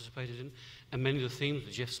participated in, and many of the themes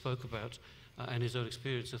that Jeff spoke about and his own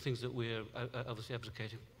experience are things that we're obviously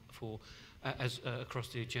advocating for across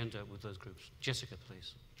the agenda with those groups. Jessica,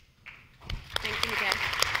 please. Thank you, Jeff.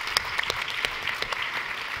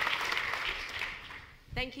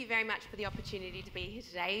 Thank you very much for the opportunity to be here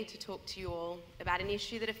today to talk to you all about an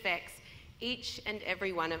issue that affects each and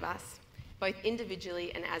every one of us, both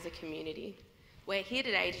individually and as a community. We're here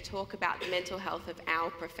today to talk about the mental health of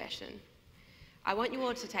our profession. I want you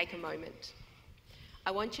all to take a moment.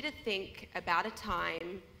 I want you to think about a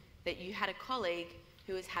time that you had a colleague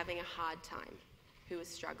who was having a hard time, who was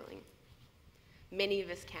struggling. Many of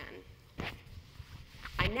us can.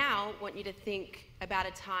 I now want you to think about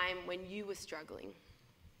a time when you were struggling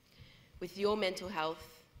with your mental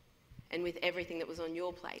health and with everything that was on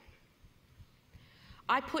your plate.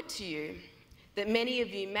 I put to you that many of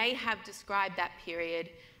you may have described that period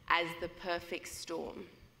as the perfect storm.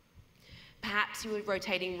 Perhaps you were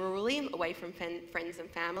rotating rurally away from friends and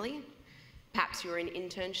family. Perhaps you were in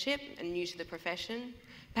internship and new to the profession.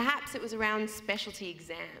 Perhaps it was around specialty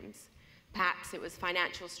exams. Perhaps it was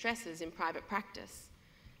financial stresses in private practice.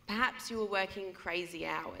 Perhaps you were working crazy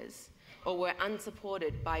hours or were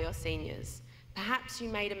unsupported by your seniors. Perhaps you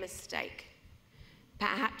made a mistake.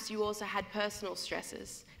 Perhaps you also had personal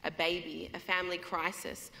stresses, a baby, a family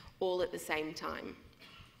crisis, all at the same time.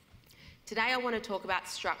 Today I want to talk about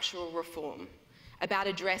structural reform, about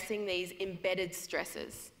addressing these embedded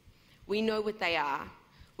stresses. We know what they are.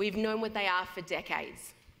 We've known what they are for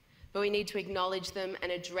decades. but we need to acknowledge them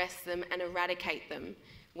and address them and eradicate them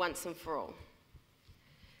once and for all.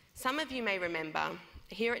 Some of you may remember,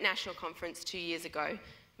 here at National Conference 2 years ago,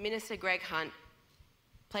 Minister Greg Hunt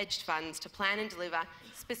pledged funds to plan and deliver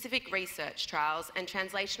specific research trials and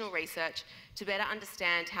translational research to better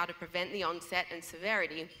understand how to prevent the onset and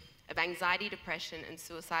severity of anxiety, depression and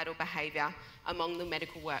suicidal behaviour among the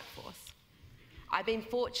medical workforce. I've been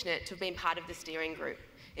fortunate to have been part of the steering group,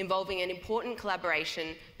 involving an important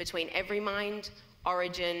collaboration between Everymind,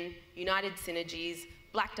 Orygen, United Synergies,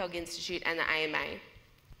 Black Dog Institute and the AMA.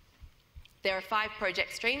 There are 5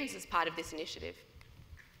 project streams as part of this initiative.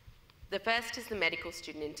 The first is the medical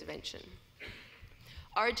student intervention.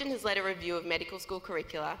 Orygen has led a review of medical school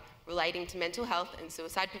curricula relating to mental health and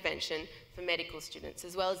suicide prevention for medical students,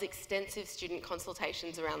 as well as extensive student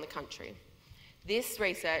consultations around the country. This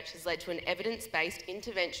research has led to an evidence-based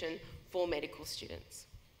intervention for medical students.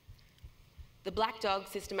 The Black Dog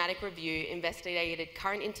Systematic Review investigated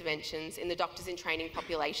current interventions in the doctors in training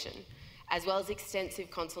population, as well as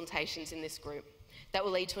extensive consultations in this group that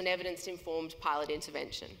will lead to an evidence-informed pilot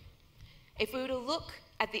intervention. If we were to look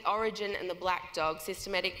at the Orygen and the Black Dog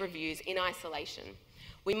systematic reviews in isolation,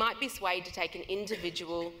 we might be swayed to take an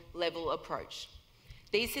individual level approach.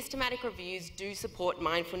 These systematic reviews do support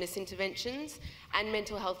mindfulness interventions and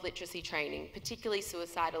mental health literacy training, particularly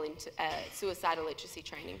suicidal literacy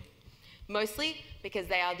training, mostly because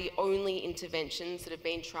they are the only interventions that have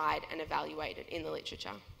been tried and evaluated in the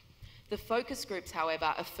literature. The focus groups,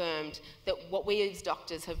 however, affirmed that what we as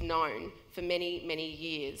doctors have known for many, many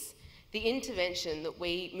years, the intervention that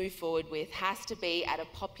we move forward with has to be at a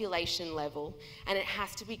population level and it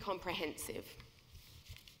has to be comprehensive.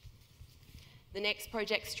 The next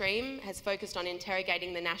project stream has focused on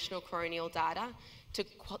interrogating the national coronial data to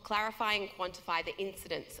clarify and quantify the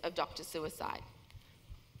incidence of doctor suicide.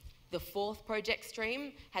 The 4th project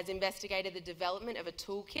stream has investigated the development of a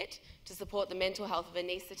toolkit to support the mental health of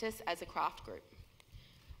anaesthetists as a craft group.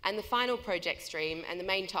 And the final project stream, and the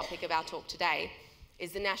main topic of our talk today,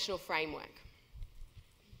 is the national framework.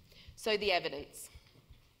 So the evidence.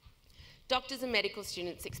 Doctors and medical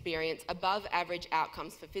students experience above average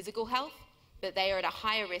outcomes for physical health, but they are at a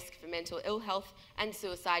higher risk for mental ill health and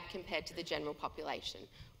suicide compared to the general population.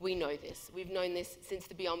 We know this. We've known this since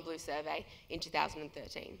the Beyond Blue survey in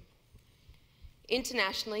 2013.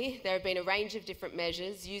 Internationally, there have been a range of different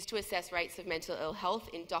measures used to assess rates of mental ill health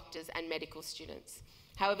in doctors and medical students.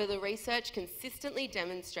 However, the research consistently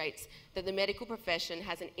demonstrates that the medical profession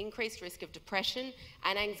has an increased risk of depression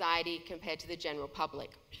and anxiety compared to the general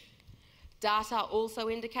public. Data also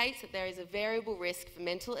indicates that there is a variable risk for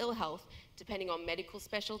mental ill health depending on medical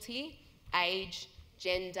specialty, age,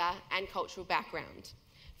 gender, and cultural background.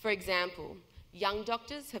 For example, young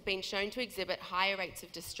doctors have been shown to exhibit higher rates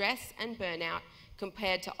of distress and burnout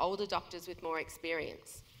compared to older doctors with more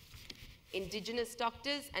experience. Indigenous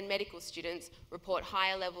doctors and medical students report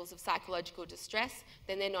higher levels of psychological distress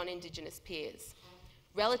than their non-Indigenous peers.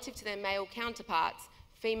 Relative to their male counterparts,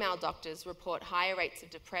 female doctors report higher rates of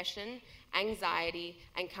depression, anxiety,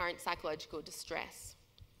 and current psychological distress.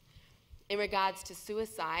 In regards to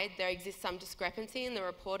suicide, there exists some discrepancy in the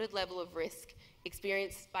reported level of risk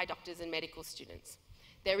experienced by doctors and medical students.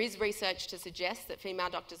 There is research to suggest that female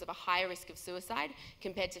doctors have a higher risk of suicide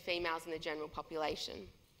compared to females in the general population.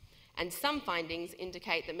 And some findings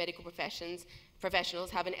indicate that medical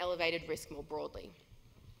professionals have an elevated risk more broadly.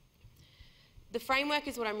 The framework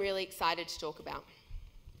is what I'm really excited to talk about.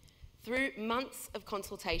 Through months of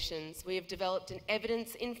consultations, we have developed an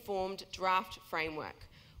evidence-informed draft framework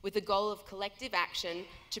with the goal of collective action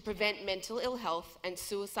to prevent mental ill health and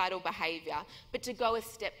suicidal behaviour, but to go a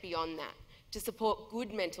step beyond that, to support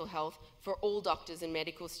good mental health for all doctors and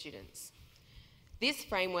medical students. This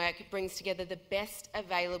framework brings together the best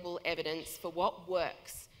available evidence for what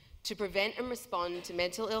works to prevent and respond to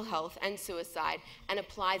mental ill health and suicide and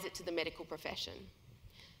applies it to the medical profession.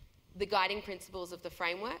 The guiding principles of the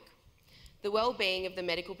framework: the well-being of the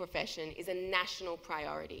medical profession is a national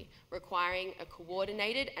priority, requiring a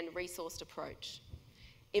coordinated and resourced approach.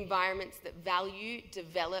 Environments that value,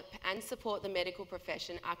 develop and support the medical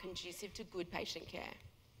profession are conducive to good patient care.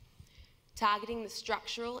 Targeting the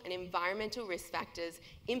structural and environmental risk factors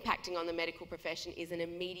impacting on the medical profession is an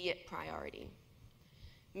immediate priority.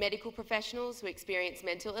 Medical professionals who experience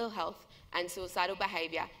mental ill health and suicidal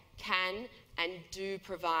behaviour can and do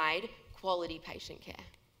provide quality patient care.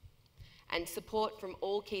 And support from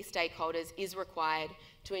all key stakeholders is required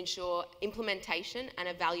to ensure implementation and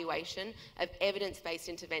evaluation of evidence-based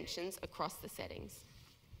interventions across the settings.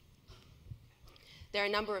 There are a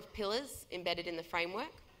number of pillars embedded in the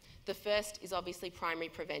framework. The first is obviously primary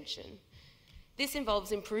prevention. This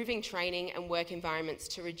involves improving training and work environments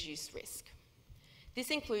to reduce risk. This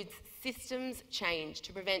includes systems change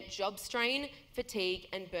to prevent job strain, fatigue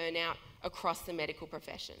and burnout across the medical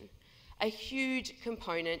profession. A huge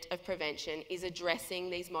component of prevention is addressing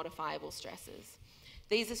these modifiable stresses.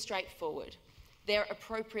 These are straightforward. They're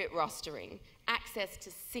appropriate rostering, access to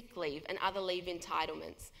sick leave and other leave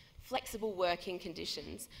entitlements, flexible working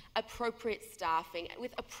conditions, appropriate staffing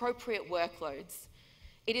with appropriate workloads.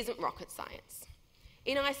 It isn't rocket science.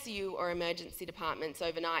 In ICU or emergency departments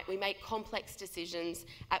overnight, we make complex decisions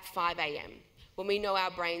at 5 a.m. when we know our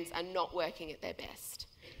brains are not working at their best.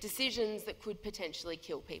 Decisions that could potentially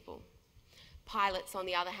kill people. Pilots, on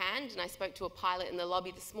the other hand, and I spoke to a pilot in the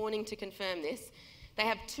lobby this morning to confirm this, they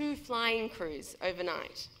have 2 flying crews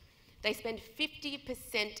overnight. They spend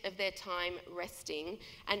 50% of their time resting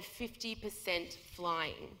and 50%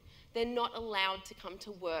 flying. They're not allowed to come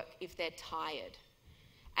to work if they're tired.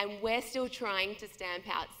 And we're still trying to stamp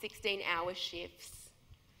out 16-hour shifts.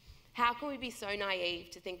 How can we be so naive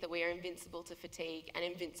to think that we are invincible to fatigue and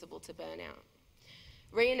invincible to burnout?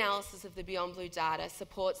 Reanalysis of the Beyond Blue data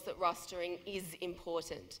supports that rostering is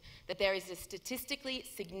important, that there is a statistically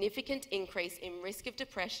significant increase in risk of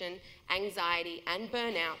depression, anxiety and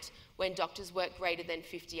burnout when doctors work greater than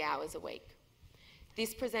 50 hours a week.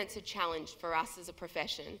 This presents a challenge for us as a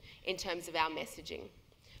profession in terms of our messaging.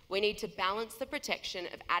 We need to balance the protection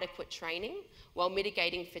of adequate training while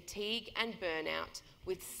mitigating fatigue and burnout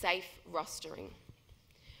with safe rostering.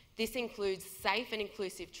 This includes safe and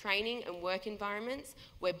inclusive training and work environments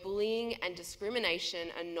where bullying and discrimination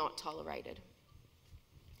are not tolerated.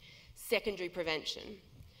 Secondary prevention.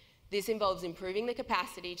 This involves improving the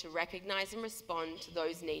capacity to recognise and respond to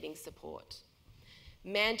those needing support.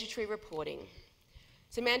 Mandatory reporting.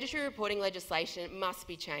 So mandatory reporting legislation must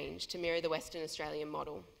be changed to mirror the Western Australian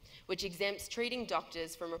model, which exempts treating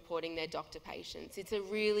doctors from reporting their doctor patients. It's a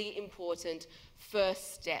really important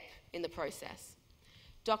first step in the process.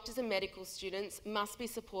 Doctors and medical students must be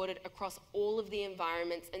supported across all of the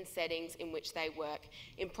environments and settings in which they work.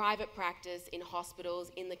 In private practice, in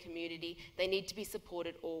hospitals, in the community, they need to be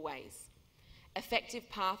supported always. Effective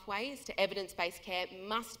pathways to evidence-based care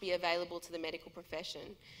must be available to the medical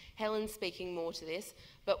profession. Helen's speaking more to this,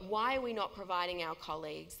 but why are we not providing our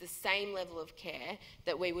colleagues the same level of care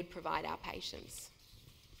that we would provide our patients?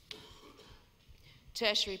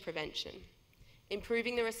 Tertiary prevention.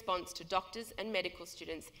 Improving the response to doctors and medical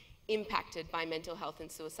students impacted by mental health and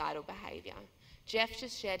suicidal behaviour. Jeff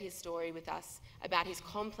just shared his story with us about his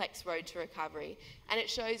complex road to recovery, and it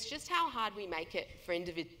shows just how hard we make it for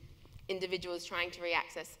individuals trying to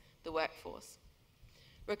re-access the workforce.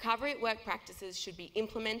 Recovery at work practices should be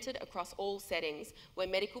implemented across all settings where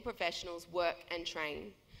medical professionals work and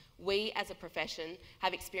train. We, as a profession,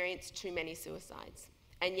 have experienced too many suicides,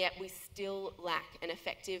 and yet we still lack an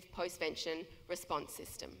effective postvention response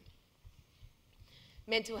system.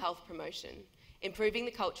 Mental health promotion, improving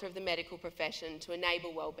the culture of the medical profession to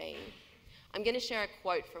enable wellbeing. I'm going to share a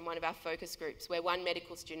quote from one of our focus groups where one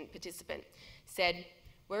medical student participant said,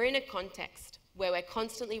 "We're in a context where we're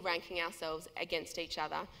constantly ranking ourselves against each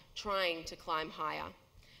other, trying to climb higher.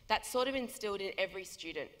 That's sort of instilled in every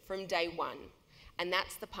student from day one, and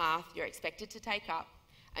that's the path you're expected to take up,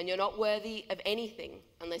 and you're not worthy of anything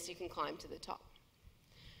unless you can climb to the top."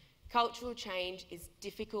 Cultural change is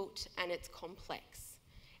difficult and it's complex.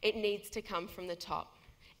 It needs to come from the top.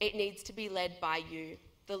 It needs to be led by you,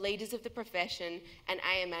 the leaders of the profession, and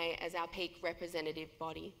AMA as our peak representative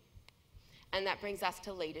body. And that brings us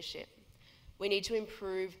to leadership. We need to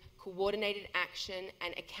improve coordinated action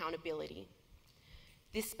and accountability.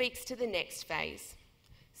 This speaks to the next phase.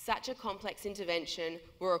 Such a complex intervention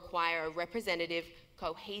will require a representative,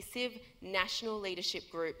 cohesive national leadership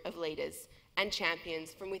group of leaders and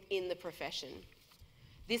champions from within the profession.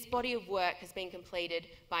 This body of work has been completed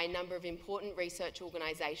by a number of important research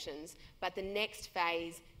organisations, but the next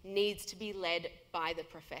phase needs to be led by the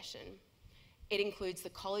profession. It includes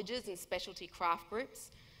the colleges and specialty craft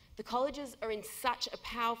groups. The colleges are in such a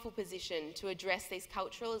powerful position to address these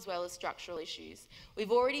cultural as well as structural issues.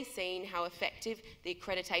 We've already seen how effective the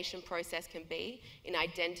accreditation process can be in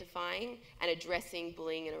identifying and addressing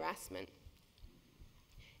bullying and harassment.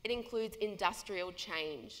 It includes industrial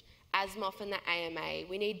change. ASMOF and the AMA,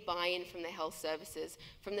 we need buy-in from the health services,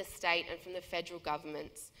 from the state and from the federal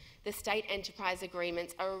governments. The state enterprise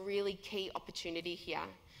agreements are a really key opportunity here.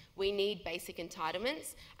 We need basic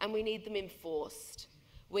entitlements and we need them enforced.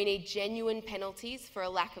 We need genuine penalties for a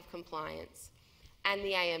lack of compliance. And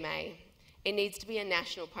the AMA, it needs to be a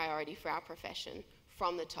national priority for our profession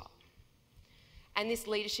from the top. And this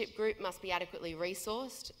leadership group must be adequately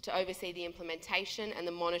resourced to oversee the implementation and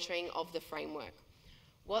the monitoring of the framework.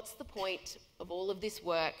 What's the point of all of this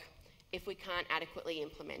work if we can't adequately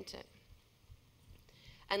implement it?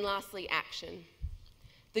 And lastly, action.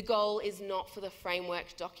 The goal is not for the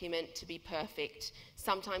framework document to be perfect.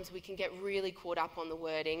 Sometimes we can get really caught up on the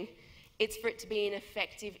wording. It's for it to be an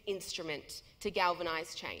effective instrument to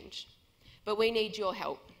galvanise change. But we need your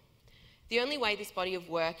help. The only way this body of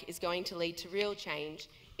work is going to lead to real change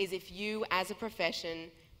is if you, as a profession,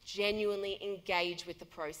 genuinely engage with the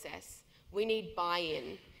process. We need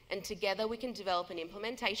buy-in, and together we can develop an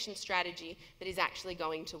implementation strategy that is actually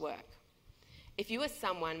going to work. If you are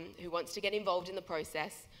someone who wants to get involved in the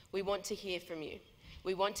process, we want to hear from you.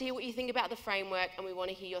 We want to hear what you think about the framework, and we want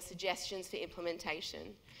to hear your suggestions for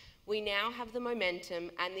implementation. We now have the momentum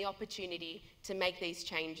and the opportunity to make these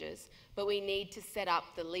changes, but we need to set up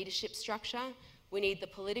the leadership structure. We need the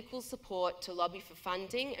political support to lobby for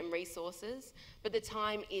funding and resources, but the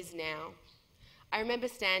time is now. I remember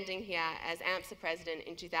standing here as AMSA president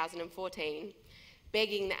in 2014,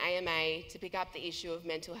 begging the AMA to pick up the issue of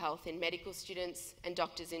mental health in medical students and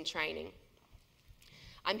doctors in training.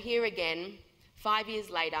 I'm here again, 5 years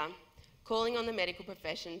later, calling on the medical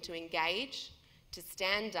profession to engage, to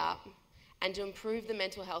stand up, and to improve the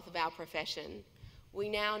mental health of our profession. We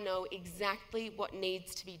now know exactly what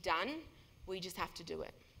needs to be done. We just have to do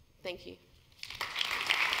it. Thank you.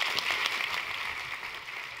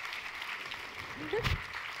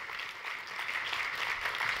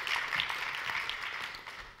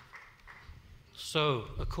 So,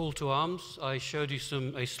 a call to arms. I showed you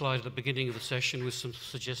a slide at the beginning of the session with some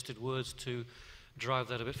suggested words to drive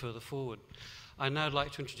that a bit further forward. I'd now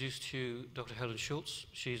like to introduce to you Dr. Helen Schultz.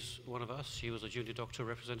 She's one of us. She was a junior doctor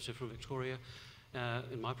representative from Victoria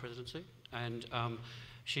in my presidency, and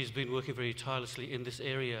she's been working very tirelessly in this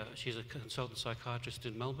area. She's a consultant psychiatrist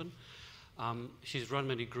in Melbourne. She's run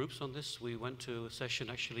many groups on this. We went to a session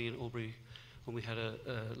actually in Albury when we had a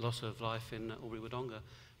loss of life in Albury-Wodonga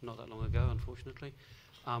not that long ago, unfortunately,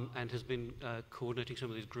 and has been coordinating some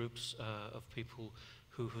of these groups of people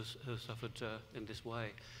who have suffered in this way.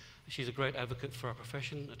 She's a great advocate for our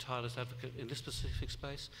profession, a tireless advocate in this specific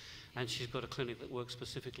space, and she's got a clinic that works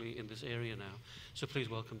specifically in this area now. So please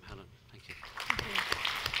welcome Helen. Thank you.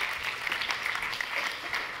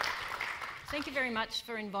 Thank you very much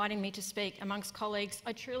for inviting me to speak amongst colleagues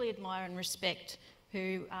I truly admire and respect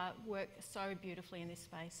who work so beautifully in this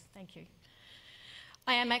space. Thank you.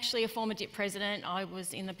 I am actually a former DIP president. I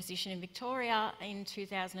was in the position in Victoria in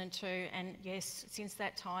 2002, and yes, since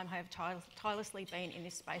that time I have tirelessly been in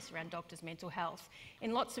this space around doctors' mental health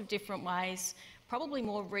in lots of different ways, probably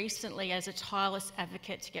more recently as a tireless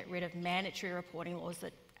advocate to get rid of mandatory reporting laws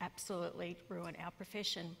that absolutely ruin our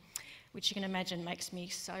profession, which you can imagine makes me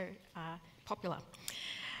so popular.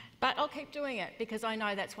 But I'll keep doing it because I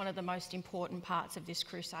know that's one of the most important parts of this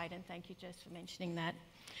crusade, and thank you, Jess, for mentioning that.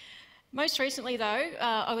 Most recently, though,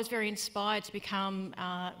 I was very inspired to become,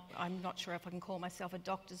 I'm not sure if I can call myself a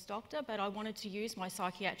doctor's doctor, but I wanted to use my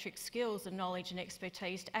psychiatric skills and knowledge and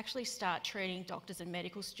expertise to actually start treating doctors and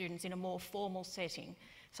medical students in a more formal setting.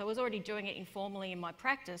 So I was already doing it informally in my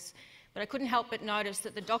practice, but I couldn't help but notice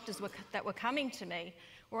that the doctors that were coming to me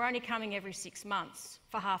were only coming every 6 months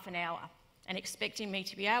for half an hour and expecting me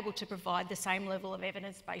to be able to provide the same level of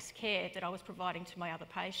evidence-based care that I was providing to my other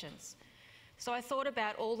patients. So I thought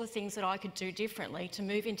about all the things that I could do differently to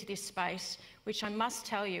move into this space, which I must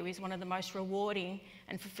tell you is one of the most rewarding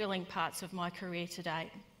and fulfilling parts of my career to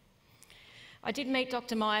date. I did meet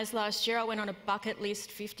Dr. Myers last year. I went on a bucket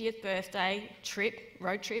list 50th birthday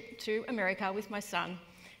road trip to America with my son,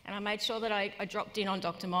 and I made sure that I dropped in on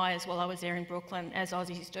Dr. Myers while I was there in Brooklyn, as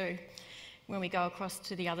Aussies do when we go across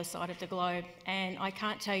to the other side of the globe. And I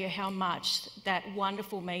can't tell you how much that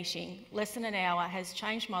wonderful meeting, less than an hour, has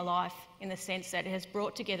changed my life in the sense that it has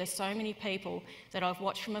brought together so many people that I've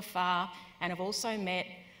watched from afar and have also met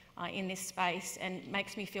in this space, and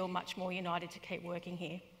makes me feel much more united to keep working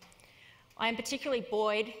here. I am particularly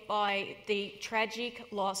buoyed by the tragic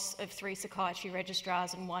loss of 3 psychiatry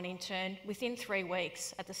registrars and 1 intern within 3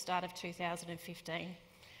 weeks at the start of 2015.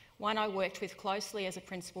 One I worked with closely as a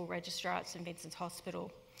principal registrar at St Vincent's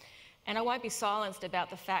Hospital. And I won't be silenced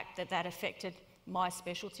about the fact that that affected my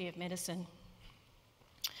specialty of medicine.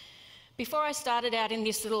 Before I started out in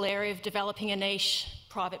this little area of developing a niche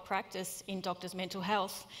private practice in doctors' mental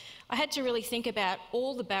health, I had to really think about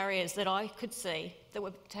all the barriers that I could see that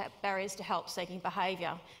were barriers to help seeking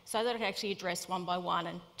behaviour, so that I could actually address one by one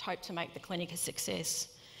and hope to make the clinic a success.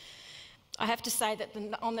 I have to say that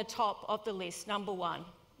on the top of the list, number 1,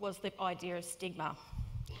 was the idea of stigma.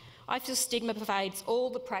 I feel stigma pervades all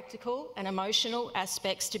the practical and emotional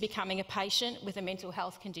aspects to becoming a patient with a mental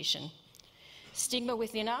health condition. Stigma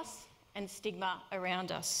within us and stigma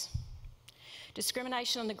around us.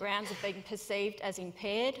 Discrimination on the grounds of being perceived as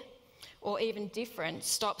impaired or even different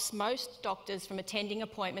stops most doctors from attending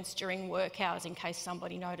appointments during work hours in case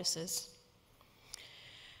somebody notices.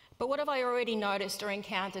 But what have I already noticed or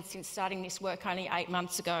encountered since starting this work only 8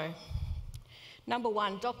 months ago? Number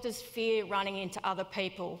one, doctors fear running into other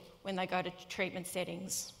people when they go to treatment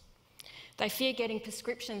settings. They fear getting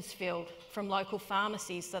prescriptions filled from local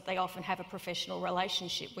pharmacies that they often have a professional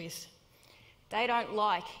relationship with. They don't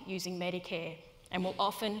like using Medicare and will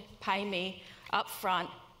often pay me up front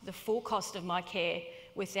the full cost of my care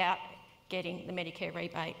without getting the Medicare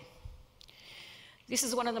rebate. This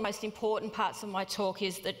is one of the most important parts of my talk,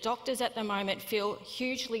 is that doctors at the moment feel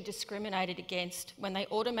hugely discriminated against when they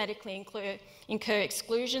automatically incur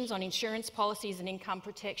exclusions on insurance policies and income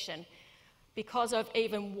protection because of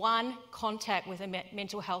even one contact with a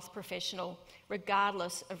mental health professional,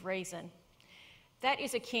 regardless of reason. That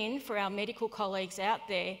is akin for our medical colleagues out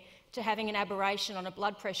there to having an aberration on a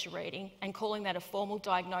blood pressure reading and calling that a formal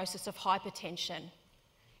diagnosis of hypertension.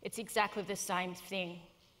 It's exactly the same thing.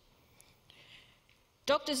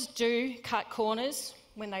 Doctors do cut corners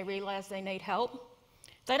when they realise they need help.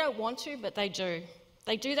 They don't want to, but they do.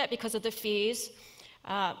 They do that because of the fears,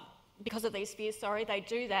 they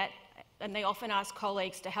do that, and they often ask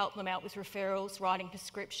colleagues to help them out with referrals, writing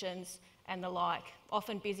prescriptions and the like.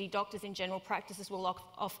 Often busy doctors in general practices will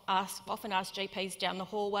often ask GPs down the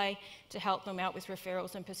hallway to help them out with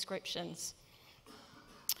referrals and prescriptions.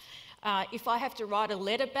 If I have to write a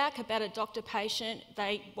letter back about a doctor-patient,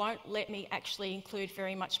 they won't let me actually include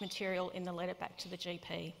very much material in the letter back to the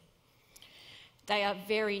GP. They are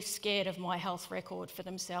very scared of my health record for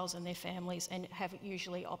themselves and their families and have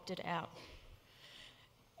usually opted out.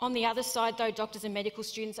 On the other side, though, doctors and medical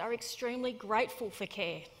students are extremely grateful for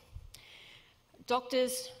care.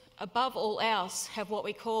 Doctors, above all else, have what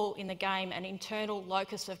we call in the game an internal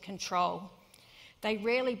locus of control. They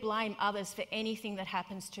rarely blame others for anything that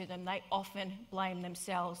happens to them. They often blame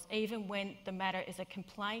themselves. Even when the matter is a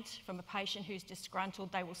complaint from a patient who's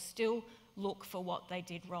disgruntled, they will still look for what they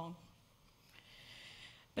did wrong.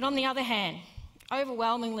 But on the other hand,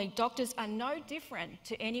 overwhelmingly, doctors are no different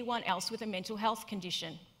to anyone else with a mental health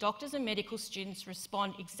condition. Doctors and medical students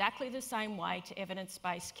respond exactly the same way to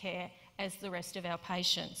evidence-based care as the rest of our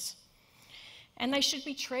patients. And they should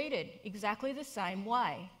be treated exactly the same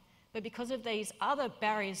way. But because of these other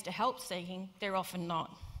barriers to help seeking, they're often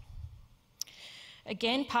not.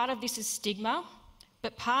 Again, part of this is stigma,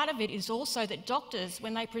 but part of it is also that doctors,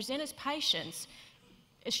 when they present as patients,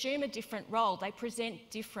 assume a different role. They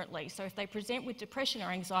present differently. So if they present with depression or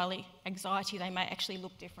anxiety, they may actually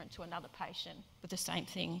look different to another patient with the same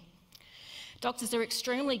thing. Doctors are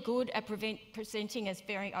extremely good at presenting as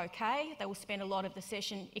very okay. They will spend a lot of the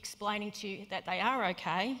session explaining to you that they are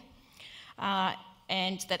okay,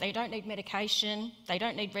 and that they don't need medication, they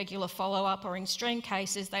don't need regular follow-up, or in extreme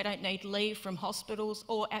cases, they don't need leave from hospitals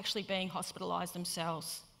or actually being hospitalised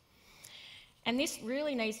themselves. And this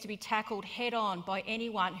really needs to be tackled head-on by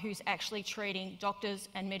anyone who's actually treating doctors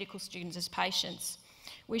and medical students as patients.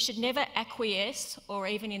 We should never acquiesce or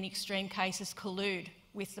even in extreme cases collude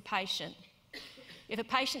with the patient. If a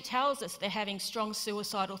patient tells us they're having strong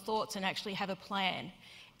suicidal thoughts and actually have a plan,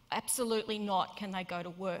 absolutely not can they go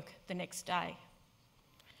to work the next day.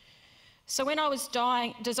 So when I was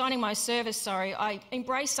designing my service, I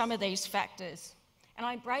embraced some of these factors, and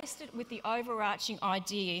I embraced it with the overarching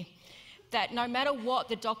idea that no matter what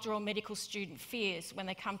the doctor or medical student fears when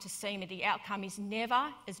they come to see me, the outcome is never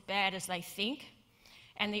as bad as they think,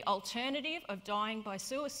 and the alternative of dying by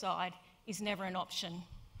suicide is never an option.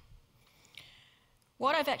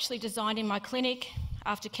 What I've actually designed in my clinic,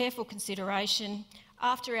 after careful consideration,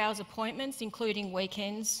 after-hours appointments, including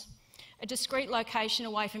weekends, a discreet location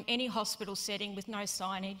away from any hospital setting with no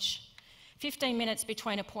signage, 15 minutes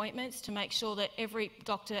between appointments to make sure that every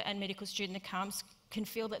doctor and medical student that comes can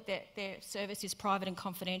feel that their service is private and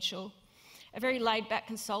confidential, a very laid-back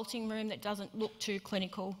consulting room that doesn't look too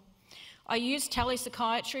clinical. I use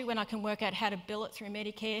telepsychiatry when I can work out how to bill it through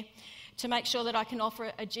Medicare to make sure that I can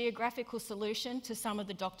offer a geographical solution to some of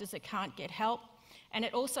the doctors that can't get help. And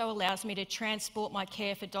it also allows me to transport my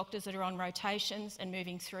care for doctors that are on rotations and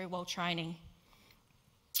moving through while training.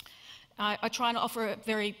 I try and offer a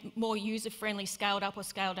very more user-friendly scaled up or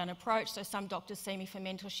scaled down approach, so some doctors see me for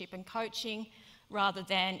mentorship and coaching, rather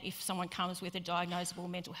than if someone comes with a diagnosable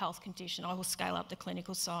mental health condition, I will scale up the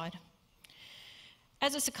clinical side.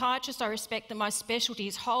 As a psychiatrist, I respect that my specialty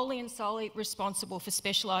is wholly and solely responsible for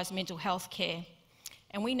specialised mental health care.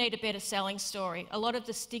 And we need a better selling story. A lot of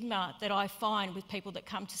the stigma that I find with people that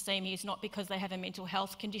come to see me is not because they have a mental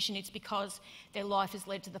health condition, it's because their life has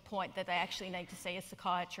led to the point that they actually need to see a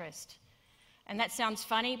psychiatrist. And that sounds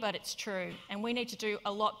funny, but it's true. And we need to do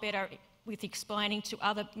a lot better with explaining to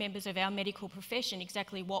other members of our medical profession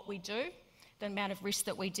exactly what we do, the amount of risk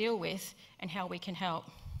that we deal with, and how we can help.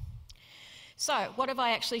 So, what have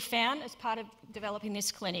I actually found as part of developing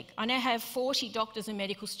this clinic? I now have 40 doctors and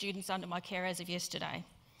medical students under my care as of yesterday.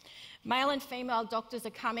 Male and female doctors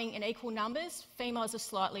are coming in equal numbers. Females are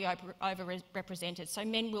slightly overrepresented, so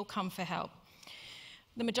men will come for help.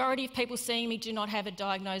 The majority of people seeing me do not have a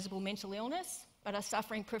diagnosable mental illness, but are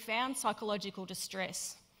suffering profound psychological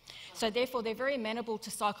distress. So therefore, they're very amenable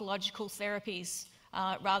to psychological therapies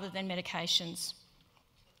rather than medications.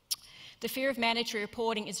 The fear of mandatory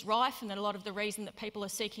reporting is rife, and a lot of the reason that people are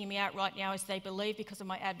seeking me out right now is they believe, because of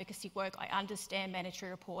my advocacy work, I understand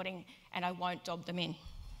mandatory reporting and I won't dob them in.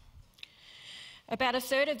 About a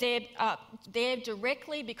third of there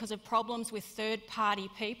directly because of problems with third-party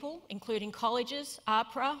people, including colleges,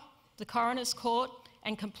 APRA, the Coroner's Court,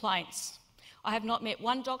 and complaints. I have not met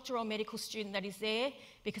one doctor or medical student that is there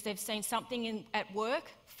because they've seen something at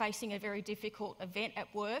work, facing a very difficult event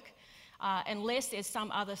at work, unless there's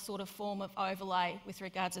some other sort of form of overlay with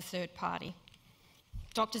regards to third party.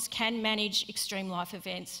 Doctors can manage extreme life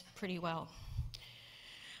events pretty well.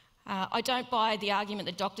 I don't buy the argument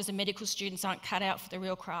that doctors and medical students aren't cut out for the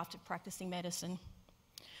real craft of practicing medicine.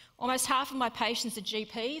 Almost half of my patients are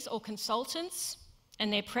GPs or consultants,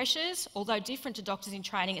 and their pressures, although different to doctors in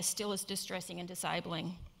training, are still as distressing and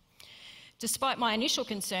disabling. Despite my initial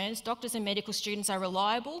concerns, doctors and medical students are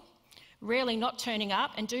reliable, rarely not turning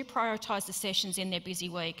up, and do prioritise the sessions in their busy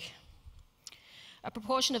week. A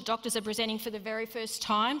proportion of doctors are presenting for the very first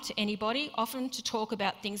time to anybody, often to talk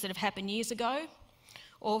about things that have happened years ago,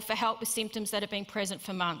 or for help with symptoms that have been present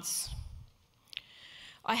for months.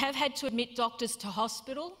 I have had to admit doctors to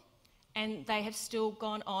hospital, and they have still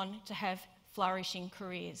gone on to have flourishing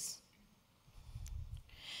careers.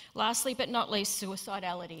 Lastly, but not least,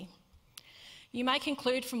 suicidality. You may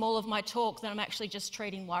conclude from all of my talk that I'm actually just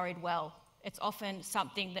treating worried well. It's often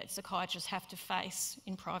something that psychiatrists have to face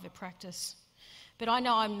in private practice. But I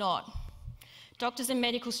know I'm not. Doctors and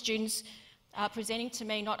medical students are presenting to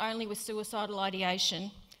me not only with suicidal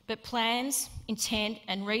ideation, but plans, intent,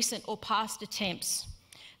 and recent or past attempts.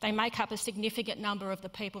 They make up a significant number of the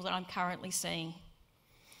people that I'm currently seeing.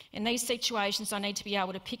 In these situations, I need to be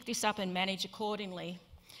able to pick this up and manage accordingly,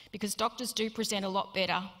 because doctors do present a lot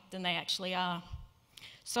better than they actually are.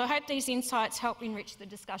 So I hope these insights help enrich the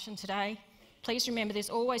discussion today. Please remember there's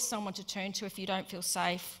always someone to turn to if you don't feel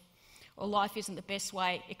safe, or life isn't the best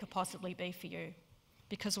way it could possibly be for you,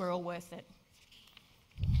 because we're all worth it.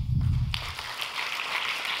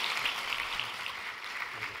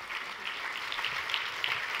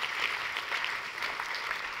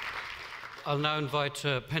 I'll now invite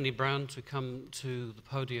Penny Brown to come to the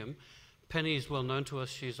podium. Penny is well known to us.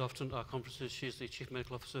 She's often at our conferences. She's the Chief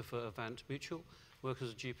Medical Officer for Avant Mutual, works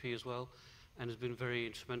as a GP as well, and has been very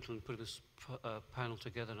instrumental in putting this panel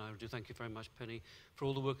together. And I do thank you very much, Penny, for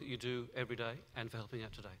all the work that you do every day and for helping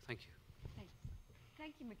out today. Thank you.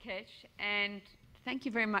 Thank you, Mukesh, and thank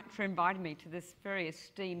you very much for inviting me to this very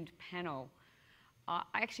esteemed panel. I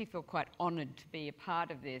actually feel quite honoured to be a part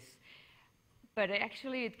of this. But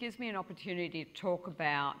actually it gives me an opportunity to talk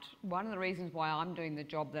about one of the reasons why I'm doing the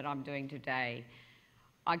job that I'm doing today.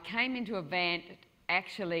 I came into Avant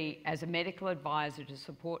actually as a medical advisor to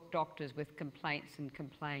support doctors with complaints and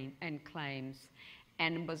claims,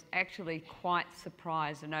 and was actually quite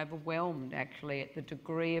surprised and overwhelmed actually at the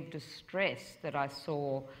degree of distress that I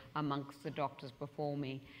saw amongst the doctors before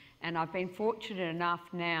me. And I've been fortunate enough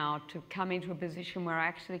now to come into a position where I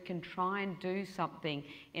actually can try and do something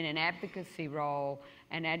in an advocacy role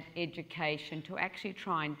and education to actually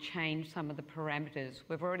try and change some of the parameters.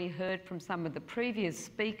 We've already heard from some of the previous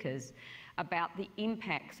speakers about the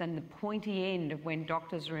impacts and the pointy end of when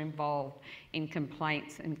doctors are involved in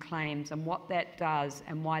complaints and claims, and what that does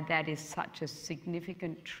and why that is such a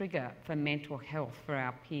significant trigger for mental health for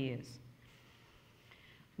our peers.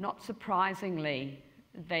 Not surprisingly,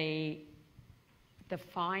 the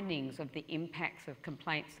findings of the impacts of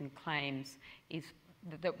complaints and claims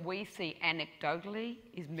that we see anecdotally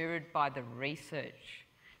is mirrored by the research.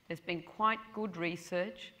 There's been quite good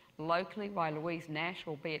research locally by Louise Nash,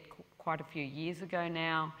 albeit quite a few years ago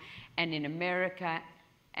now, and in America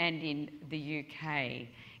and in the UK.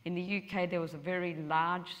 In the UK, there was a very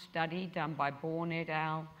large study done by Bourne et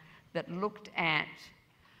al. That looked at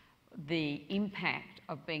the impact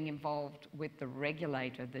of being involved with the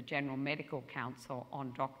regulator, the General Medical Council,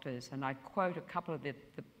 on doctors. And I quote a couple of the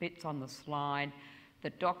bits on the slide. The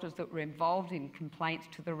doctors that were involved in complaints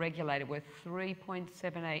to the regulator were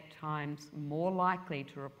 3.78 times more likely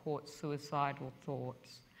to report suicidal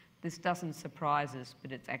thoughts. This doesn't surprise us,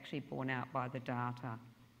 but it's actually borne out by the data.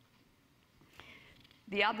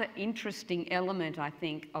 The other interesting element, I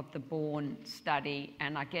think, of the Bourne study,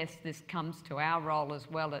 and I guess this comes to our role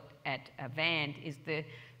as well at Avant, is the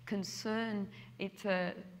concern. It's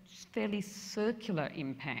a fairly circular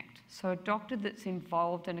impact. So a doctor that's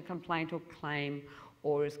involved in a complaint or claim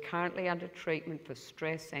or is currently under treatment for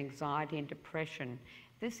stress, anxiety and depression,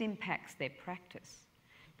 this impacts their practice.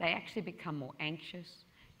 They actually become more anxious.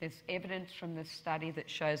 There's evidence from the study that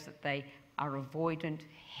shows that they are avoidant,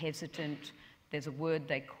 hesitant. There's a word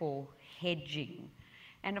they call hedging.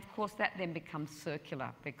 And of course that then becomes circular,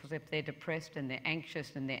 because if they're depressed and they're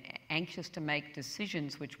anxious to make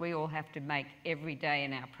decisions, which we all have to make every day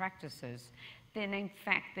in our practices, then in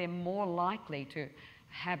fact they're more likely to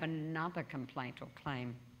have another complaint or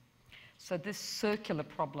claim. So this circular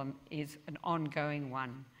problem is an ongoing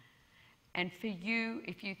one. And for you,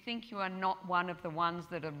 if you think you are not one of the ones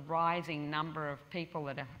that a rising number of people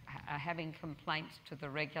that are having complaints to the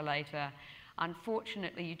regulator,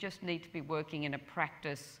 unfortunately you just need to be working in a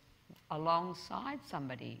practice alongside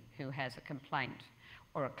somebody who has a complaint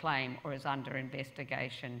or a claim or is under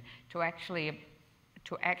investigation to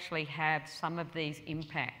actually have some of these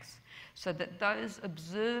impacts, so that those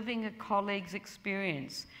observing a colleague's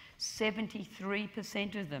experience,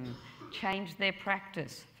 73% of them changed their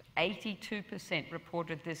practice, 82%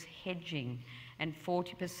 reported this hedging, and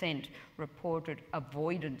 40% reported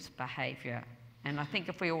avoidance behaviour. And I think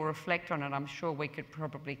if we all reflect on it, I'm sure we could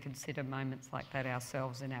probably consider moments like that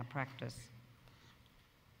ourselves in our practice.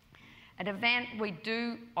 At Avant, we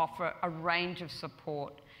do offer a range of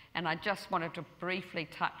support, and I just wanted to briefly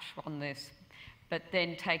touch on this, but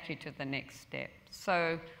then take you to the next step.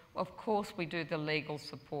 So, of course, we do the legal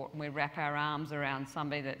support, and we wrap our arms around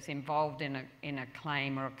somebody that's involved in a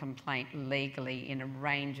claim or a complaint legally in a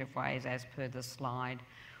range of ways as per the slide.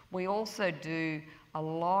 We also do a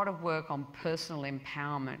lot of work on personal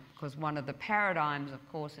empowerment, because one of the paradigms, of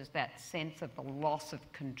course, is that sense of the loss of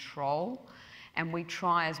control. And we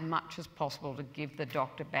try as much as possible to give the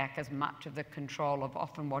doctor back as much of the control of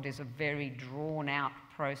often what is a very drawn-out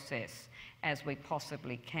process as we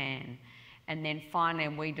possibly can. And then finally,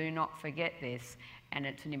 and we do not forget this, and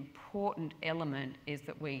it's an important element, is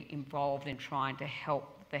that we involved in trying to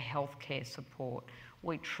help the healthcare support.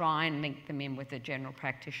 We try and link them in with a general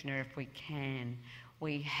practitioner if we can.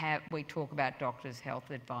 We talk about Doctors' Health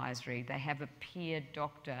Advisory. They have a peer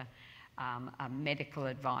doctor, a medical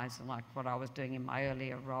advisor, like what I was doing in my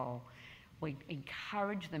earlier role. We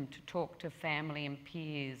encourage them to talk to family and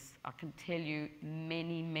peers. I can tell you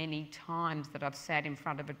many, many times that I've sat in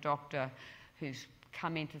front of a doctor who's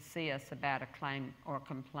come in to see us about a claim or a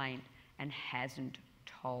complaint and hasn't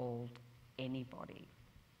told anybody.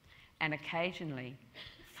 And occasionally,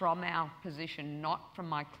 from our position, not from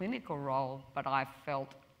my clinical role, but I've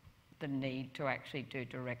felt the need to actually do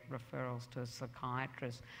direct referrals to a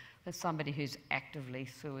psychiatrist for somebody who's actively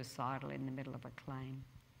suicidal in the middle of a claim.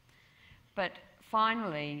 But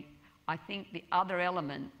finally, I think the other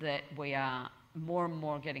element that we are more and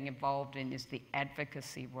more getting involved in is the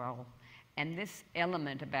advocacy role. And this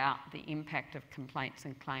element about the impact of complaints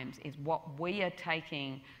and claims is what we are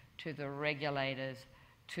taking to the regulators,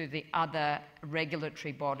 to the other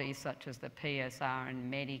regulatory bodies such as the PSR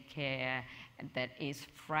and Medicare, that is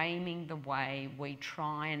framing the way we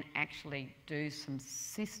try and actually do some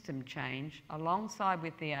system change alongside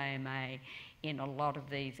with the AMA in a lot of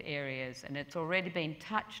these areas. And it's already been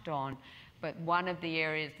touched on, but one of the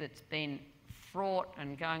areas that's been fraught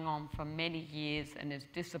and going on for many years and is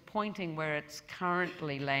disappointing where it's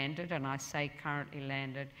currently landed, and I say currently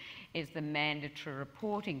landed, is the mandatory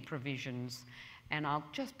reporting provisions. And I'll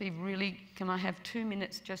just be really, can I have 2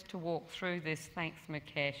 minutes just to walk through this? Thanks,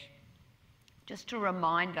 Mukesh. Just to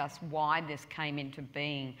remind us why this came into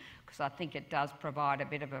being, because I think it does provide a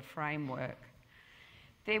bit of a framework.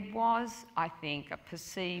 There was, I think, a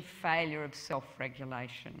perceived failure of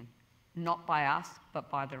self-regulation, not by us, but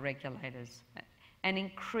by the regulators, and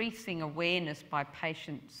increasing awareness by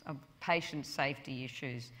patients of patient safety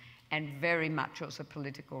issues, and very much also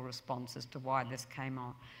political response as to why this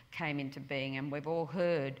came into being. And we've all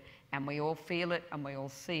heard, and we all feel it, and we all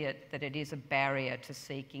see it, that it is a barrier to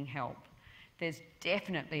seeking help. There's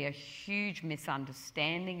definitely a huge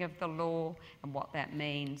misunderstanding of the law and what that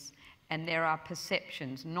means, and there are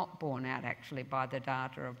perceptions, not borne out actually by the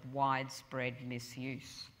data, of widespread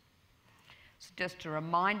misuse. So just to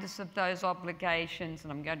remind us of those obligations,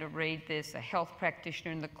 and I'm going to read this, a health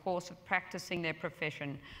practitioner in the course of practicing their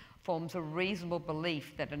profession forms a reasonable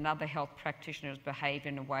belief that another health practitioner has behaved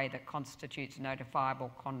in a way that constitutes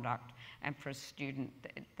notifiable conduct and for a student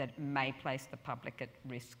that may place the public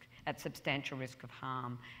at substantial risk of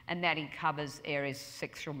harm. And that covers areas of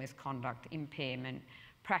sexual misconduct, impairment,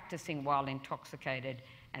 practicing while intoxicated,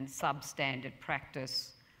 and substandard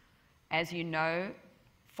practice. As you know,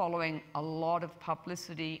 following a lot of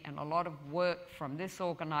publicity and a lot of work from this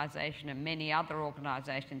organisation and many other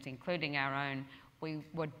organisations, including our own, we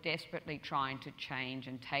were desperately trying to change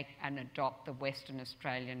and take and adopt the Western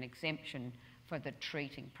Australian exemption for the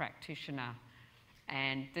treating practitioner.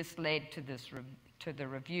 And this led to the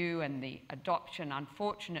review and the adoption,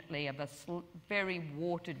 unfortunately, of a very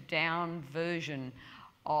watered down version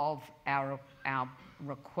of our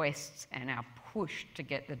requests and our push to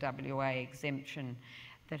get the WA exemption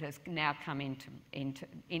that has now come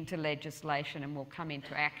into legislation and will come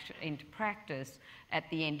into practice at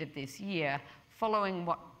the end of this year, following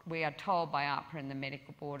what we are told by AHPRA and the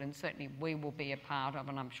Medical Board, and certainly we will be a part of,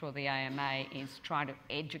 and I'm sure the AMA is trying to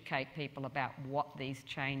educate people about what these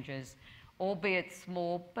changes, albeit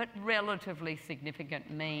small but relatively significant,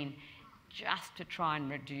 mean, just to try and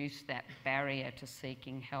reduce that barrier to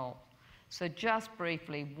seeking help. So just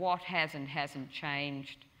briefly, what has and hasn't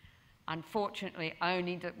changed? Unfortunately,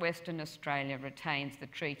 only that Western Australia retains the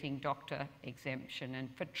treating doctor exemption. And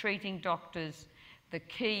for treating doctors, the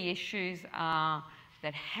key issues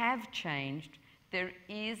that have changed. There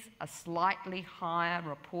is a slightly higher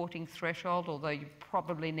reporting threshold, although you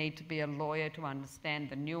probably need to be a lawyer to understand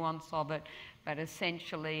the nuance of it. But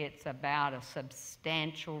essentially, it's about a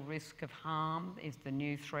substantial risk of harm is the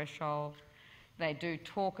new threshold. They do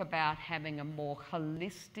talk about having a more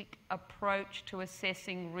holistic approach to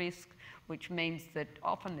assessing risk, which means that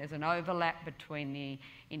often there's an overlap between the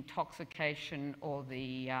intoxication or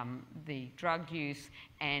the drug use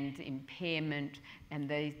and impairment, and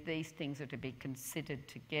these things are to be considered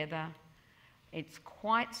together. It's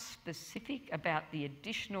quite specific about the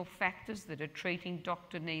additional factors that a treating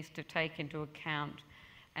doctor needs to take into account.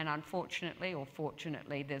 And unfortunately, or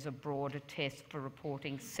fortunately, there's a broader test for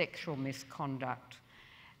reporting sexual misconduct.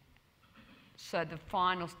 So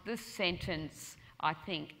this sentence, I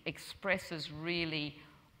think, expresses really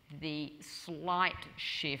the slight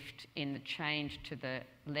shift in the change to the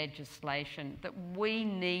legislation, that we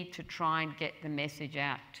need to try and get the message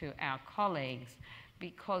out to our colleagues,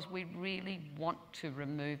 because we really want to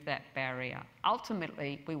remove that barrier.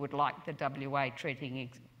 Ultimately, we would like the WA treating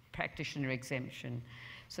practitioner exemption.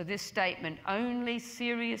 So this statement, only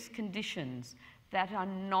serious conditions that are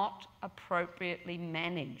not appropriately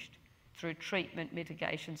managed through treatment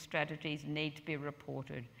mitigation strategies need to be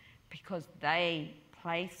reported, because they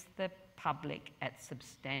place the public at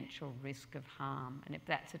substantial risk of harm. And if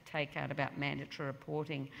that's a takeout about mandatory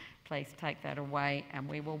reporting, please take that away, and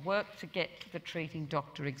we will work to get the treating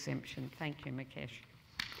doctor exemption. Thank you, Mukesh.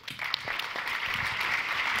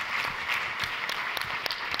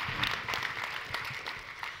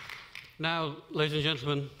 Now, ladies and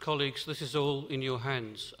gentlemen, colleagues, this is all in your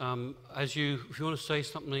hands. If you want to say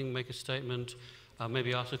something, make a statement,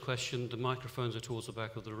 maybe ask a question, the microphones are towards the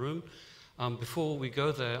back of the room. Before we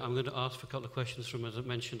go there, I'm going to ask for a couple of questions from, as I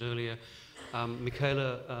mentioned earlier,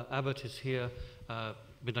 Michaela Abbott is here,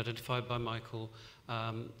 been identified by Michael,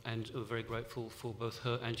 and we're very grateful for both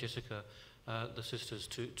her and Jessica, the sisters,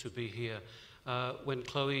 to be here. When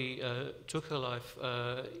Chloe took her life,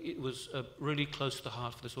 it was really close to the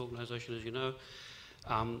heart for this organisation, as you know,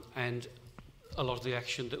 and a lot of the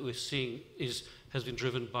action that we're seeing has been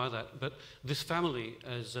driven by that. But this family,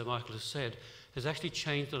 as Michael has said, has actually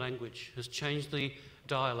changed the language, has changed the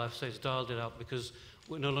dial. I've said it's dialed it up, because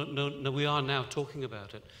we are now talking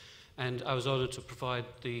about it. And I was honoured to provide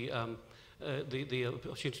the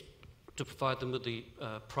opportunity to provide them with the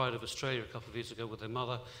Pride of Australia a couple of years ago with their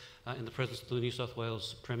mother, in the presence of the New South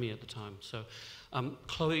Wales Premier at the time. So,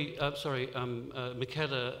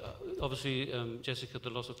 Michaela, obviously, Jessica,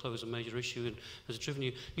 the loss of Chloe is a major issue and has driven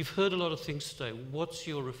you. You've heard a lot of things today. What's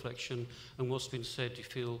your reflection and what's been said? Do you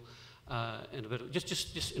feel in a bit?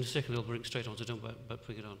 Just in a second, I'll bring it straight on, so don't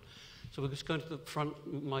bring it on. So we're just going to the front,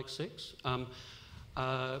 mic 6.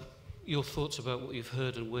 Your thoughts about what you've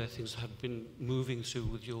heard and where things have been moving through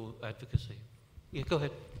with your advocacy. Yeah, go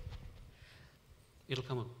ahead. It'll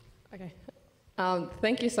come on. Okay.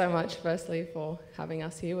 Thank you so much, firstly, for having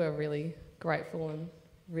us here. We're really grateful and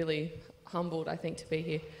really humbled, I think, to be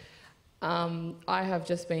here. I have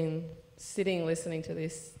just been sitting, listening to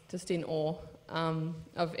this, just in awe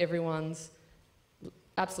of everyone's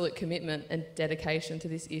absolute commitment and dedication to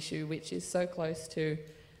this issue, which is so close to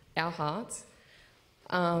our hearts.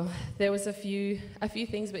 There was a few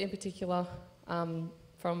things, but in particular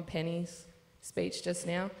from Penny's speech just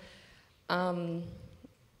now.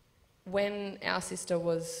 When our sister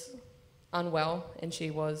was unwell and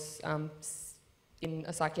she was in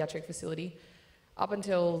a psychiatric facility, up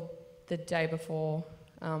until the day before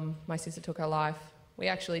my sister took her life, we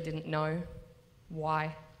actually didn't know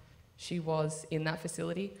why she was in that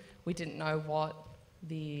facility. We didn't know what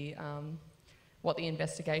the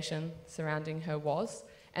investigation surrounding her was,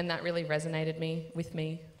 and that really resonated with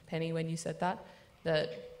me, Penny, when you said that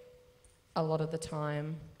a lot of the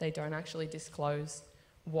time they don't actually disclose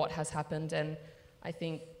what has happened, and I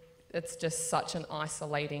think it's just such an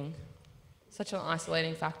isolating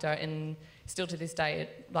factor, and still to this day it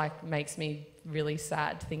makes me really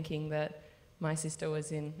sad thinking that our sister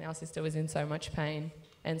was in so much pain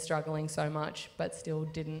and struggling so much, but still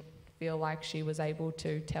didn't feel like she was able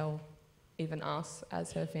to tell even us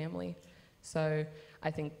as her family. So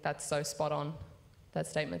I think that's so spot on, that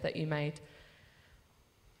statement that you made.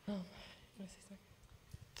 Oh, you want to say something?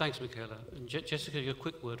 Thanks, Michaela. And Jessica, your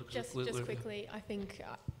quick word. Just quickly, I think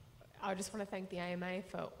I just want to thank the AMA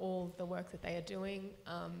for all the work that they are doing,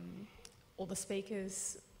 all the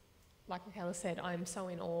speakers. Like Michaela said, I'm so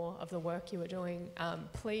in awe of the work you are doing.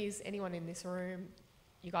 Please, anyone in this room,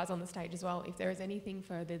 you guys on the stage as well, if there is anything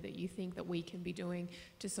further that you think that we can be doing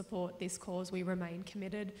to support this cause, we remain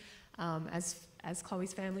committed as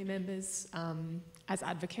Chloe's family members, as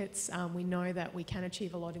advocates. We know that we can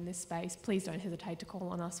achieve a lot in this space. Please don't hesitate to call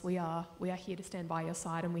on us. We are here to stand by your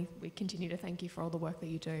side, and we continue to thank you for all the work that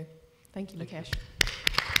you do. Thank you, Mukesh.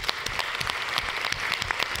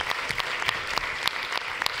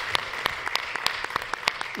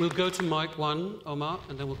 We'll go to mic 1, Omar,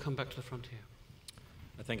 and then we'll come back to the front here.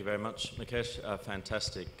 Thank you very much, Mukesh.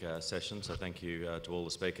 Fantastic session, so thank you to all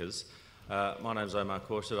the speakers. My name's Omar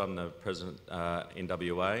Khorshid. I'm the president in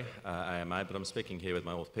WA, AMA, but I'm speaking here with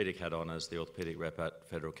my orthopaedic hat on as the orthopaedic rep at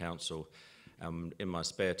Federal Council. In my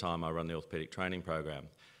spare time, I run the orthopaedic training program.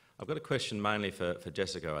 I've got a question mainly for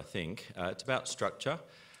Jessica, I think. It's about structure.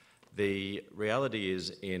 The reality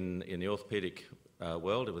is in the orthopaedic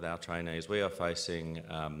world with our trainees, we are facing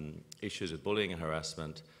issues with bullying and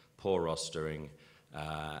harassment, poor rostering,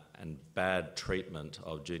 and bad treatment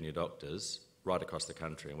of junior doctors right across the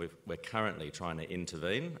country. And we're currently trying to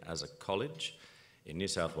intervene as a college in New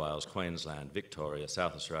South Wales, Queensland, Victoria,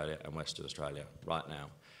 South Australia and Western Australia right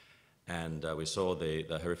now. And we saw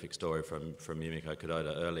the horrific story from Yumiko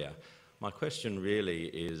Kudoda earlier. My question really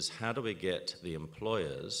is, how do we get the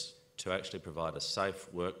employers to actually provide a safe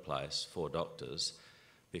workplace for doctors?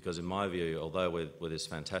 Because in my view, although we're this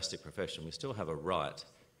fantastic profession, we still have a right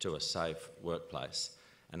to a safe workplace.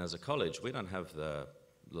 And as a college, we don't have the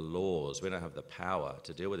laws, we don't have the power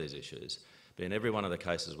to deal with these issues. But in every one of the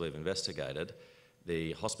cases we've investigated,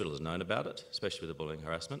 the hospital has known about it, especially with the bullying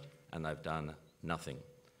harassment, and they've done nothing.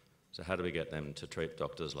 So how do we get them to treat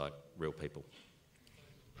doctors like real people?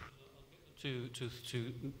 To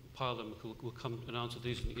pile them, we'll come and answer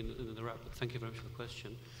these in the wrap, but thank you very much for the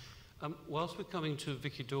question. Whilst we're coming to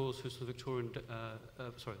Vicky Dawes, who's the Victorian,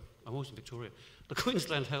 sorry, I'm always in Victoria, the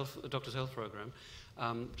Queensland Doctors' Health Programme,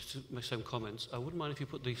 just to make some comments, I wouldn't mind if you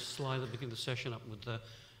put the slide at the beginning of the session up with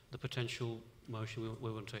the potential motion we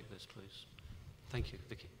want to take this, please. Thank you,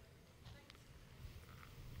 Vicky.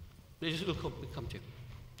 It'll come to you.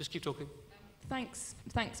 Just keep talking. Thanks,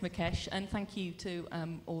 Mukesh, and thank you to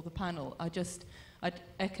all the panel. I'd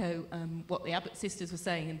echo what the Abbott sisters were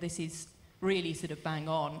saying, and this is really sort of bang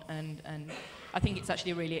on, and I think it's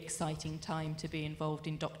actually a really exciting time to be involved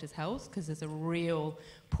in doctors' health, because there's a real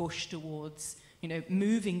push towards,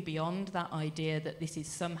 moving beyond that idea that this is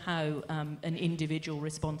somehow an individual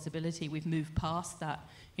responsibility. We've moved past that,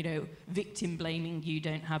 victim blaming, you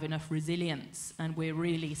don't have enough resilience, and we're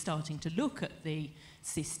really starting to look at the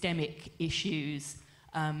systemic issues.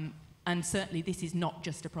 And certainly this is not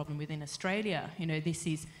just a problem within Australia. This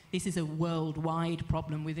is a worldwide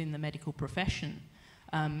problem within the medical profession.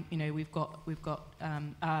 We've got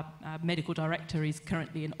our medical director is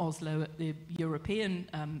currently in Oslo at the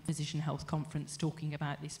European Physician Health Conference talking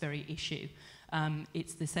about this very issue.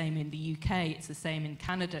 It's the same in the UK, it's the same in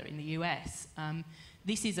Canada, in the US.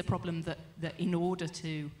 This is a problem that in order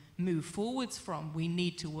to move forwards from, we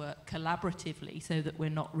need to work collaboratively so that we're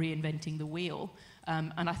not reinventing the wheel.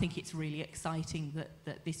 And I think it's really exciting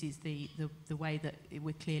that this is the way that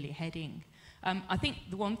we're clearly heading. I think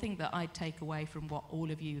the one thing that I'd take away from what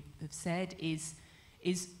all of you have said is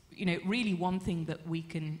really one thing that we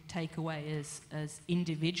can take away as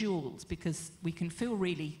individuals, because we can feel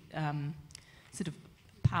really sort of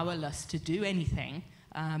powerless to do anything,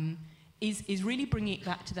 is really bringing it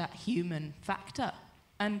back to that human factor.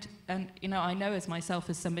 And you know, I know as myself,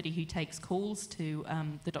 as somebody who takes calls to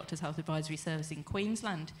the Doctors' Health Advisory Service in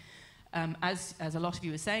Queensland, as a lot of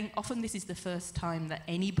you were saying, often this is the first time that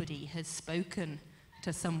anybody has spoken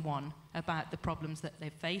to someone about the problems that they're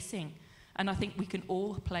facing. And I think we can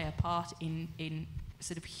all play a part in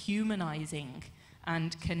sort of humanising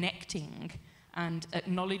and connecting and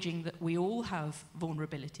acknowledging that we all have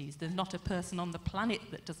vulnerabilities. There's not a person on the planet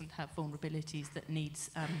that doesn't have vulnerabilities that needs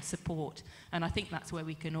support. And I think that's where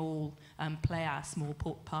we can all play our small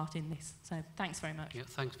part in this. So thanks very much. Yeah,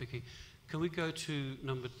 thanks, Vicky. Can we go to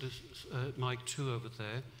mic 2 over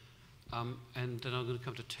there? And then I'm going to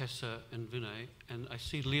come to Tessa and Vinay. And I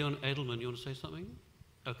see Leon Edelman. You want to say something?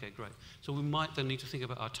 Okay, great. So we might then need to think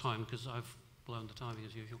about our time, because I've blown the timing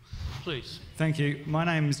as usual. Please. Thank you. My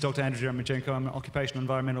name is Dr. Andrew Jeremchenko. I'm an occupational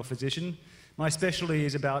environmental physician. My specialty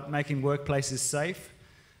is about making workplaces safe.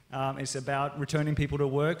 It's about returning people to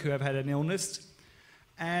work who have had an illness.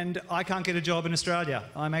 And I can't get a job in Australia.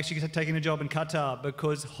 I'm actually taking a job in Qatar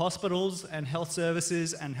because hospitals and health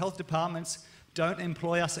services and health departments don't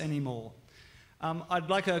employ us anymore. I'd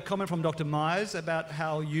like a comment from Dr. Myers about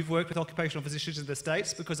how you've worked with occupational physicians in the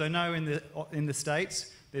States, because I know in the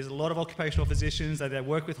States there's a lot of occupational physicians that they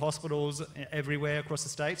work with hospitals everywhere across the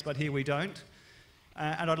States, but here we don't.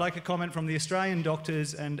 And I'd like a comment from the Australian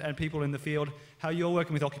doctors and people in the field how you're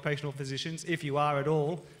working with occupational physicians, if you are at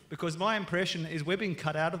all, because my impression is we're being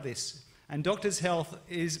cut out of this. And doctors' health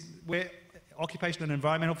is where occupational and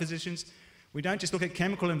environmental physicians, we don't just look at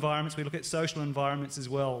chemical environments, we look at social environments as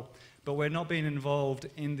well. But we're not being involved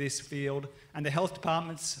in this field. And the health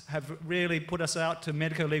departments have really put us out to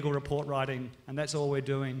medico-legal report writing, and that's all we're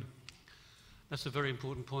doing. That's a very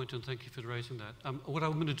important point, and thank you for raising that. What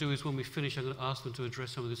I'm going to do is, when we finish, I'm going to ask them to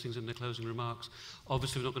address some of these things in their closing remarks.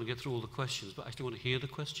 Obviously, we're not going to get through all the questions, but I actually want to hear the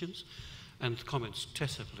questions and the comments.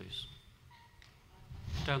 Tessa, please.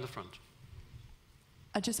 Down the front.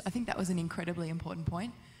 I think that was an incredibly important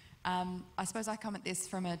point. I suppose I come at this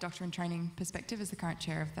from a doctor in training perspective as the current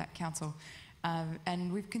chair of that council.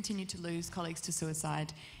 And we've continued to lose colleagues to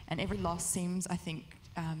suicide. And every loss seems, I think,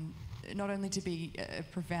 not only to be a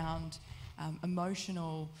profound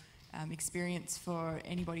emotional experience for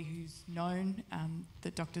anybody who's known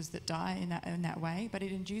the doctors that die in that way, but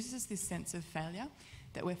it induces this sense of failure,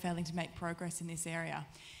 that we're failing to make progress in this area.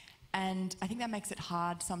 And I think that makes it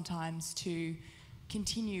hard sometimes to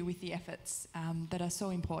continue with the efforts that are so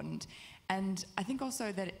important. And I think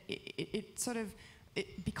also that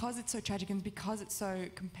because it's so tragic and because it's so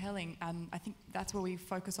compelling, I think that's where we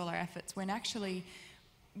focus all our efforts, when actually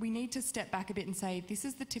we need to step back a bit and say, this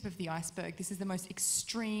is the tip of the iceberg, this is the most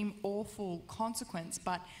extreme, awful consequence,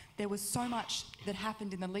 but there was so much that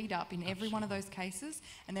happened in the lead up in every one of those cases,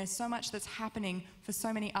 and there's so much that's happening for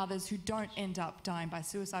so many others who don't end up dying by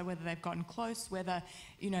suicide, whether they've gotten close, whether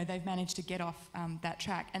they've managed to get off that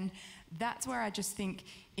track. And that's where I just think,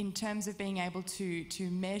 in terms of being able to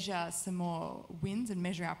measure some more wins and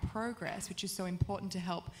measure our progress, which is so important to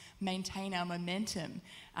help maintain our momentum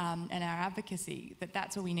and our advocacy,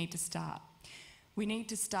 that's where we need to start. We need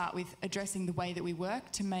to start with addressing the way that we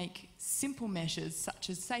work to make simple measures such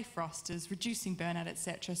as safe rosters, reducing burnout,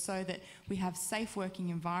 etc., so that we have safe working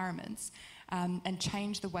environments and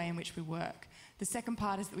change the way in which we work. The second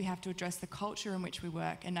part is that we have to address the culture in which we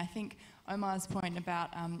work. And I think Omar's point about,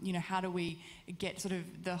 how do we get sort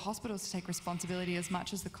of the hospitals to take responsibility as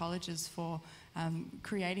much as the colleges for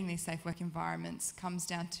creating these safe work environments comes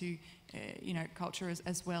down to, culture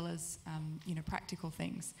as well as, practical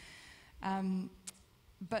things.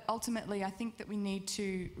 But ultimately, I think that we need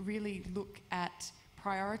to really look at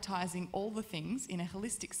prioritising all the things in a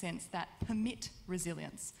holistic sense that permit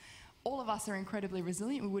resilience. All of us are incredibly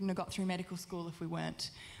resilient. We wouldn't have got through medical school if we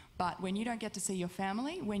weren't. But when you don't get to see your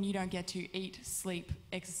family, when you don't get to eat, sleep,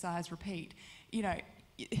 exercise, repeat,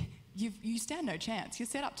 you stand no chance. You're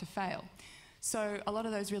set up to fail. So a lot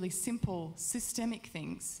of those really simple systemic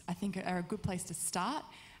things, I think, are a good place to start.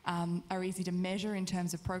 Are easy to measure in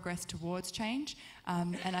terms of progress towards change,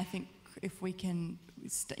 and I think if we can,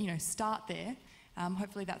 start there,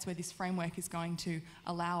 hopefully that's where this framework is going to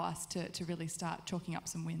allow us to really start chalking up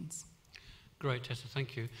some wins. Great, Tessa,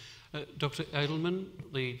 thank you. Dr. Edelman,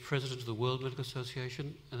 the President of the World Medical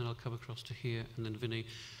Association, and then I'll come across to here, and then Vinny.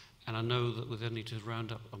 And I know that we then need to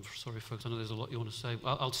round up. I'm sorry, folks, I know there's a lot you want to say.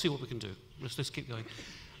 I'll see what we can do. Let's keep going.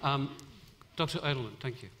 Dr. Edelman,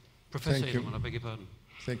 thank you. Professor Edelman, I beg your pardon.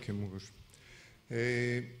 Thank you,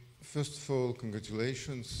 Mugush. First of all,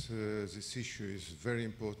 congratulations. This issue is very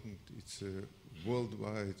important. It's a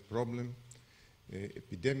worldwide problem,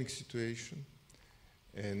 epidemic situation.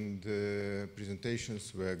 and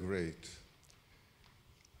presentations were great.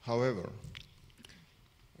 However,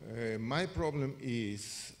 my problem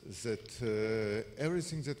is that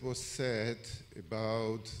everything that was said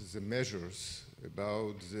about the measures,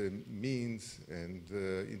 about the means and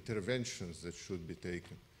interventions that should be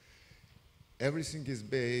taken, everything is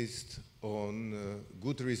based on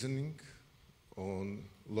good reasoning, on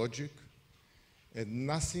logic, and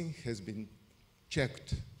nothing has been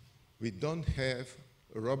checked. We don't have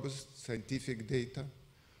robust scientific data.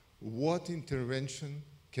 What intervention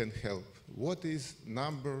can help? What is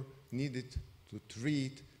number needed to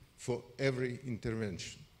treat for every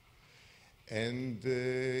intervention? And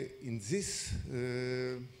in this,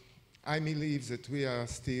 I believe that we are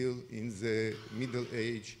still in the middle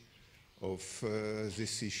age of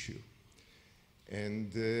this issue.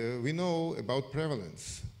 And we know about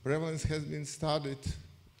prevalence. Prevalence has been studied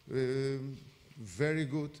very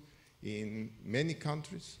good in many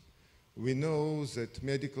countries. We know that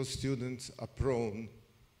medical students are prone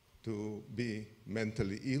to be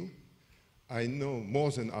mentally ill. I know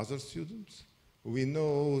more than other students. We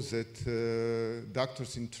know that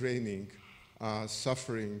doctors in training are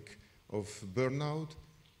suffering of burnout,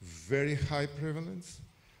 very high prevalence.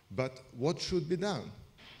 But what should be done?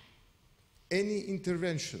 Any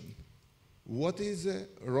intervention, what is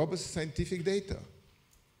robust scientific data?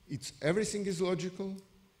 Everything is logical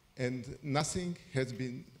and nothing has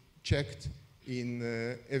been checked in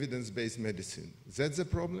evidence-based medicine. That's the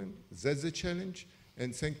problem, that's the challenge,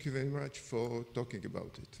 and thank you very much for talking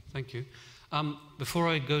about it. Thank you. Before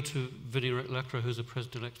I go to Vinny Lectra, who's the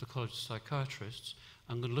President-elect of the College of Psychiatrists,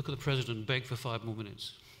 I'm going to look at the President and beg for 5 more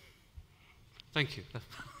minutes. Thank you.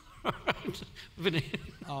 Vinny.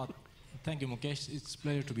 Thank you, Mukesh. It's a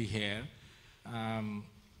pleasure to be here.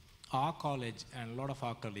 Our college and a lot of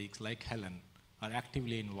our colleagues, like Helen, are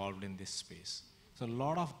actively involved in this space. So a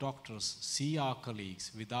lot of doctors see our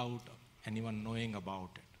colleagues without anyone knowing about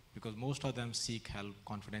it, because most of them seek help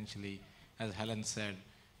confidentially. As Helen said,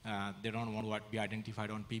 they don't want to be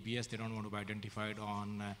identified on PBS, they don't want to be identified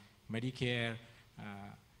on Medicare,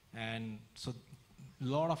 and so a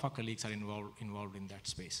lot of our colleagues are involved in that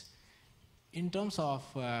space. In terms of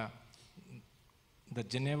the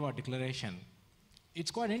Geneva Declaration,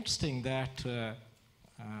 it's quite interesting that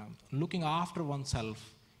looking after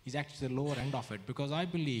oneself is actually the lower end of it, because I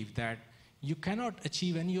believe that you cannot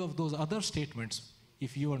achieve any of those other statements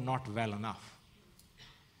if you are not well enough.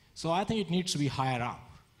 So I think it needs to be higher up.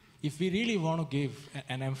 If we really want to give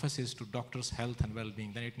an emphasis to doctors' health and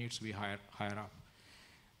well-being, then it needs to be higher up.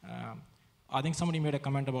 I think somebody made a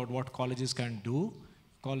comment about what colleges can do.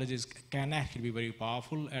 Colleges can actually be very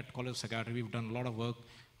powerful. At College of Psychiatry, we've done a lot of work,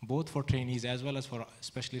 both for trainees as well as for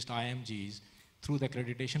specialist IMGs, through the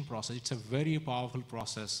accreditation process. It's a very powerful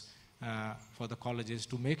process for the colleges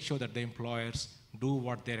to make sure that the employers do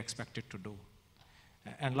what they're expected to do.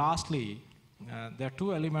 And lastly, there are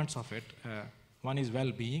two elements of it. One is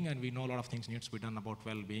well-being, and we know a lot of things need to be done about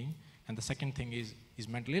well-being. And the second thing is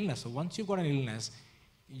mental illness. So once you've got an illness,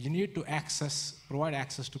 you need to provide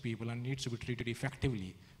access to people, and needs to be treated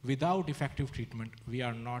effectively. Without effective treatment, we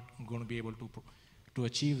are not going to be able to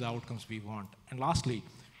achieve the outcomes we want. And lastly,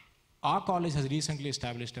 our college has recently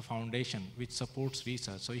established a foundation which supports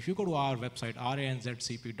research. So if you go to our website,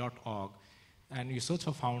 ranzcp.org, and you search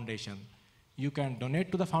for foundation, you can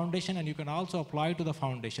donate to the foundation, and you can also apply to the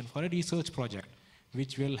foundation for a research project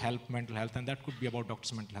which will help mental health, and that could be about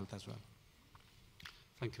doctors' mental health as well.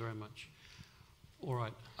 Thank you very much. All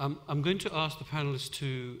right. I'm going to ask the panelists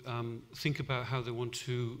to think about how they want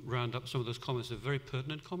to round up some of those comments. They're very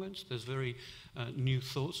pertinent comments. There's very new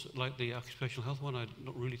thoughts, like the occupational health one. I'd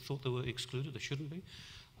not really thought they were excluded. They shouldn't be.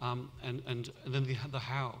 And then the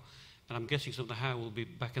how. And I'm guessing some of the how will be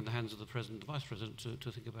back in the hands of the President and the Vice President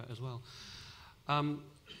to think about as well.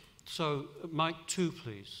 So, Mike 2,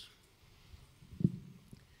 please.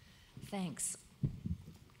 Thanks.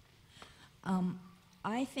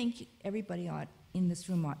 I think everybody in this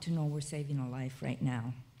room ought to know we're saving a life right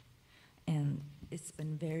now. And it's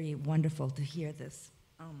been very wonderful to hear this.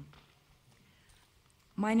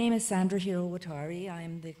 My name is Sandra Hiro-Watari. I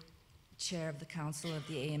am the chair of the council of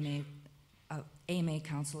the AMA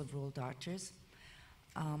Council of Rural Doctors.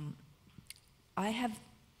 I have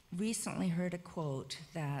recently heard a quote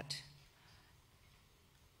that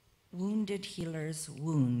wounded healers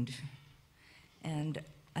wound. And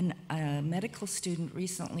a medical student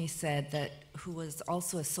recently said that, who was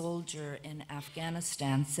also a soldier in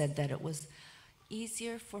Afghanistan, said that it was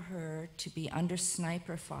easier for her to be under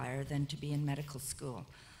sniper fire than to be in medical school.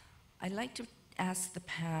 I'd like to ask the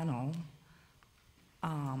panel,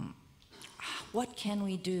 what can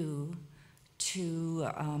we do to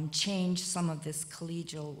change some of this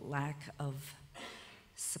collegial lack of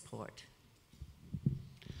support?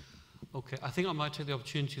 Okay, I think I might take the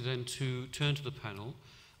opportunity then to turn to the panel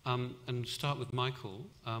and start with Michael.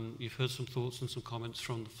 You've heard some thoughts and some comments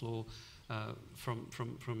from the floor, from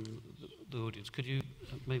the audience. Could you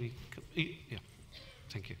maybe, yeah,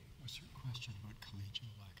 thank you. What's your question about collegial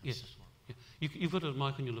lack of yes. support? Yeah. You've got a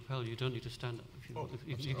mic on your lapel, you don't need to stand up. If you, Oh,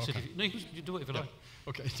 you can sit okay. no, you do it if you like.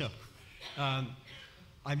 Okay, no.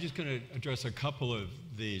 I'm just going to address a couple of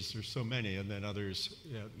these. There's so many, and then others,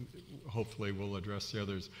 hopefully, will address the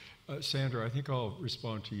others. Sandra, I think I'll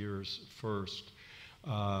respond to yours first.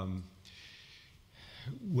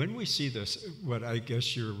 When we see this, what I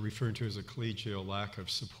guess you're referring to as a collegial lack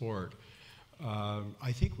of support,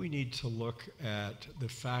 I think we need to look at the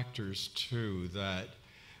factors, too, that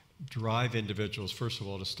drive individuals, first of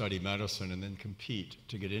all, to study medicine and then compete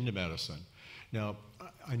to get into medicine. Now,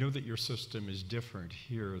 I know that your system is different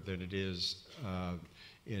here than it is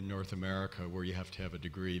in North America, where you have to have a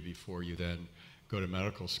degree before you then go to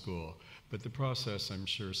medical school. But the process, I'm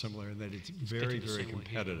sure, is similar in that it's very, very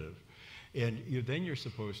competitive. And then you're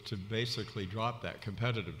supposed to basically drop that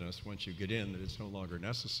competitiveness once you get in, that it's no longer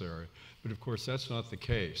necessary. But of course, that's not the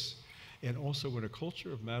case. And also, when a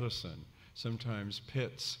culture of medicine sometimes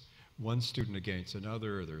pits one student against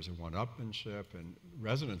another, there's a one-upmanship, and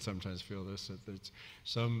residents sometimes feel this, that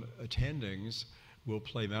some attendings will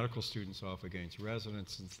play medical students off against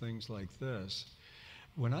residents and things like this.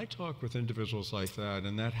 When I talk with individuals like that,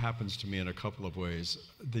 and that happens to me in a couple of ways,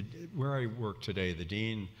 where I work today, the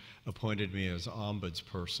dean appointed me as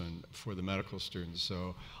ombudsperson for the medical students,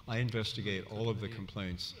 so I investigate all of the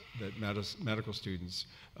complaints that medical students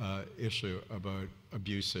issue about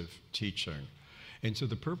abusive teaching. And so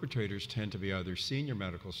the perpetrators tend to be either senior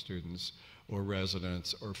medical students or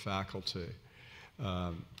residents or faculty.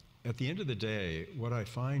 At the end of the day, what I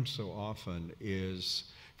find so often is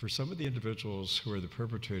for some of the individuals who are the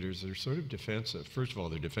perpetrators, they're sort of defensive. First of all,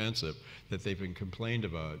 they're defensive that they've been complained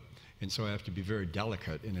about, and so I have to be very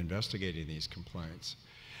delicate in investigating these complaints.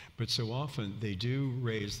 But so often they do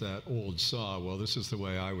raise that old saw, well, this is the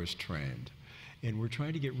way I was trained. And we're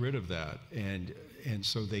trying to get rid of that, and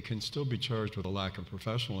so they can still be charged with a lack of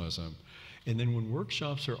professionalism. And then when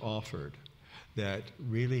workshops are offered that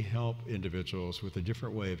really help individuals with a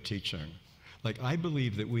different way of teaching, like I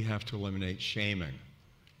believe that we have to eliminate shaming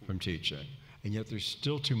from teaching, and yet there's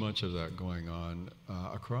still too much of that going on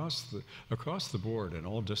across the board in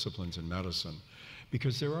all disciplines in medicine,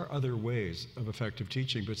 because there are other ways of effective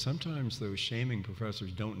teaching, but sometimes those shaming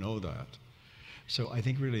professors don't know that. So I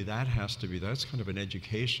think really that's kind of an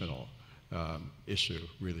educational issue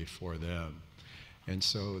really for them. And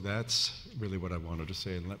so that's really what I wanted to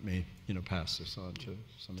say, and let me pass this on to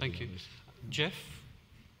some of the others. Thank you. Jeff?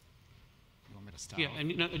 You want me to start? Yeah,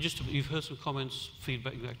 and you've heard some comments,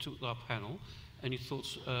 feedback back to our panel. Any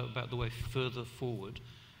thoughts about the way further forward?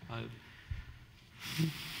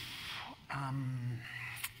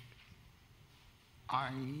 I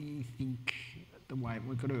think the way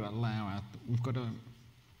we've got to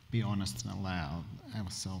be honest and allow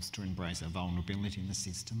ourselves to embrace our vulnerability in the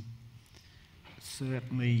system.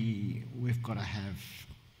 Certainly, we've got to have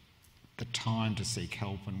the time to seek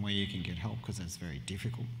help and where you can get help, because that's very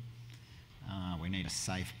difficult. We need a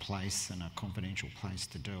safe place and a confidential place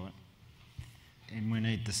to do it. And we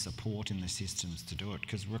need the support in the systems to do it,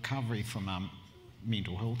 because recovery from a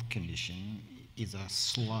mental health condition is a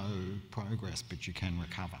slow progress, but you can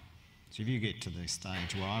recover. So if you get to the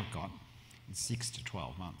stage where I've got, it's 6 to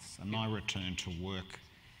 12 months. And my return to work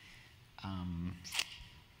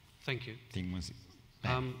Thank you. thing was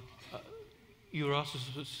you were asked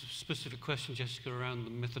a specific question, Jessica, around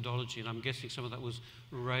the methodology, and I'm guessing some of that was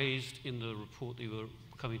raised in the report that you were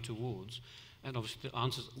coming towards. And obviously the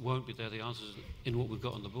answers won't be there, the answers in what we've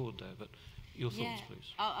got on the board there, but your thoughts,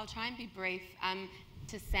 please. I'll try and be brief.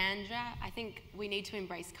 To Sandra, I think we need to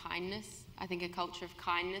embrace kindness. I think a culture of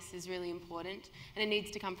kindness is really important, and it needs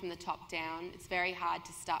to come from the top down. It's very hard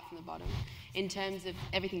to start from the bottom. In terms of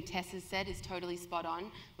everything Tess has said is totally spot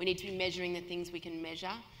on. We need to be measuring the things we can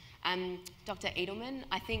measure. Dr. Edelman,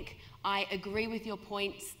 I think I agree with your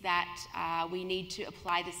points that we need to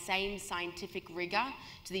apply the same scientific rigour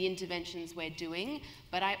to the interventions we're doing,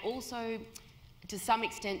 but I also, to some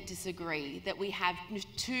extent, disagree that we have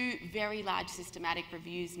 2 very large systematic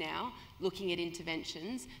reviews now looking at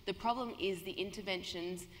interventions. The problem is the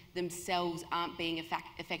interventions themselves aren't being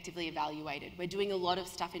effectively evaluated. We're doing a lot of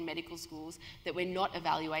stuff in medical schools that we're not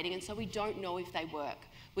evaluating, and so we don't know if they work.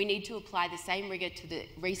 We need to apply the same rigour to the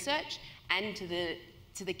research and to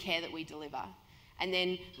the care that we deliver. And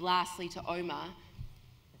then lastly, to Omar,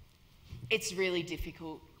 It's really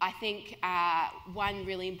difficult. I think one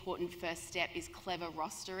really important first step is clever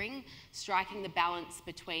rostering. Striking the balance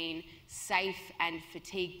between safe and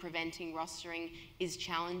fatigue-preventing rostering is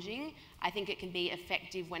challenging. I think it can be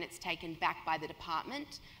effective when it's taken back by the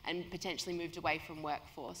department and potentially moved away from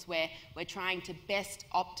workforce, where we're trying to best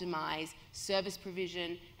optimise service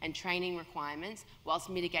provision and training requirements whilst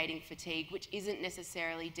mitigating fatigue, which isn't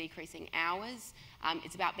necessarily decreasing hours.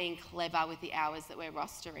 It's about being clever with the hours that we're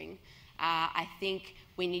rostering. I think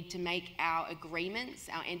we need to make our agreements,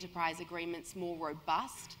 our enterprise agreements, more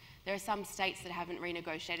robust. There are some states that haven't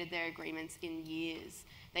renegotiated their agreements in years.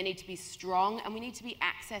 They need to be strong, and we need to be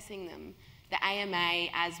accessing them. The AMA,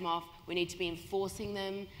 ASMOF, we need to be enforcing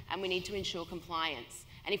them, and we need to ensure compliance.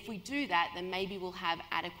 And if we do that, then maybe we'll have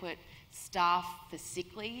adequate staff for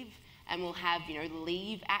sick leave, and we'll have,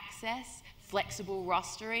 leave access, flexible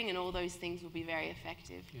rostering, and all those things will be very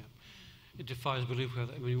effective. Yeah. It defies belief we have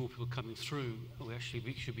that many more people coming through. We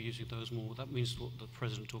should be using those more. That means what the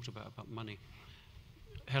President talked about money.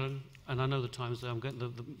 Helen, and I know the time's there, I'm getting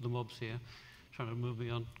the mobs here, trying to move me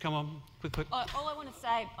on. Come on, quick. All I want to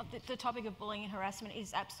say, the topic of bullying and harassment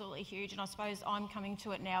is absolutely huge, and I suppose I'm coming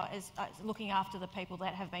to it now as looking after the people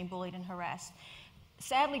that have been bullied and harassed.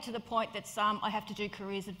 Sadly, to the point that I have to do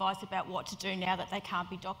careers advice about what to do now that they can't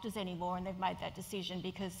be doctors anymore, and they've made that decision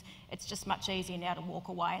because it's just much easier now to walk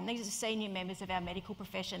away. And these are senior members of our medical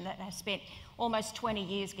profession that have spent almost 20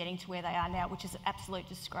 years getting to where they are now, which is an absolute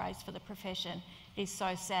disgrace for the profession. It is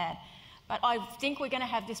so sad. But I think we're going to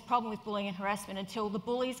have this problem with bullying and harassment until the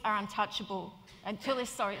bullies are untouchable, until they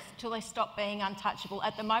stop being untouchable.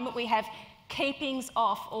 At the moment, we have keepings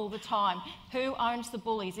off all the time. Who owns the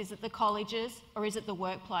bullies? Is it the colleges or is it the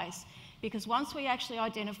workplace? Because once we actually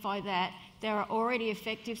identify that, there are already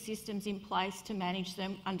effective systems in place to manage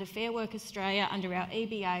them under Fair Work Australia, under our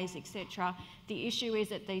EBAs, etc. The issue is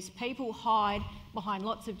that these people hide behind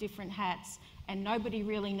lots of different hats and nobody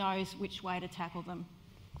really knows which way to tackle them.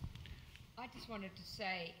 I just wanted to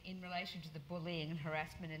say, in relation to the bullying and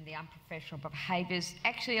harassment and the unprofessional behaviours,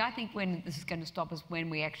 actually I think when this is going to stop is when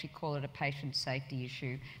we actually call it a patient safety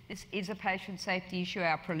issue. This is a patient safety issue.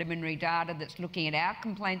 Our preliminary data that's looking at our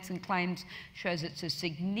complaints and claims shows it's a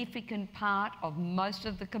significant part of most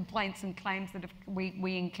of the complaints and claims that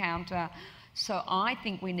we encounter. So I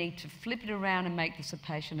think we need to flip it around and make this a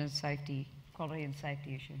patient and safety, quality and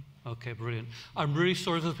safety issue. Okay, brilliant. I'm really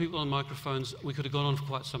sorry for the people on microphones. We could have gone on for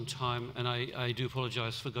quite some time, and I do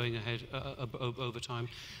apologise for going ahead over time.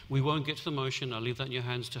 We won't get to the motion. I'll leave that in your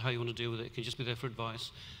hands to how you want to deal with it. It can just be there for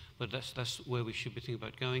advice, but that's where we should be thinking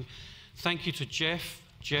about going. Thank you to Jeff,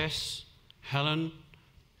 Jess, Helen,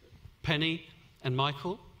 Penny, and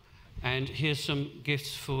Michael. And here's some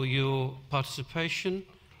gifts for your participation.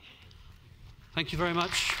 Thank you very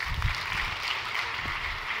much.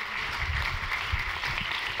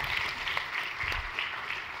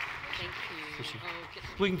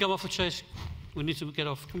 We can come off the chase. We need to get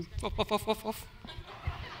off. Off.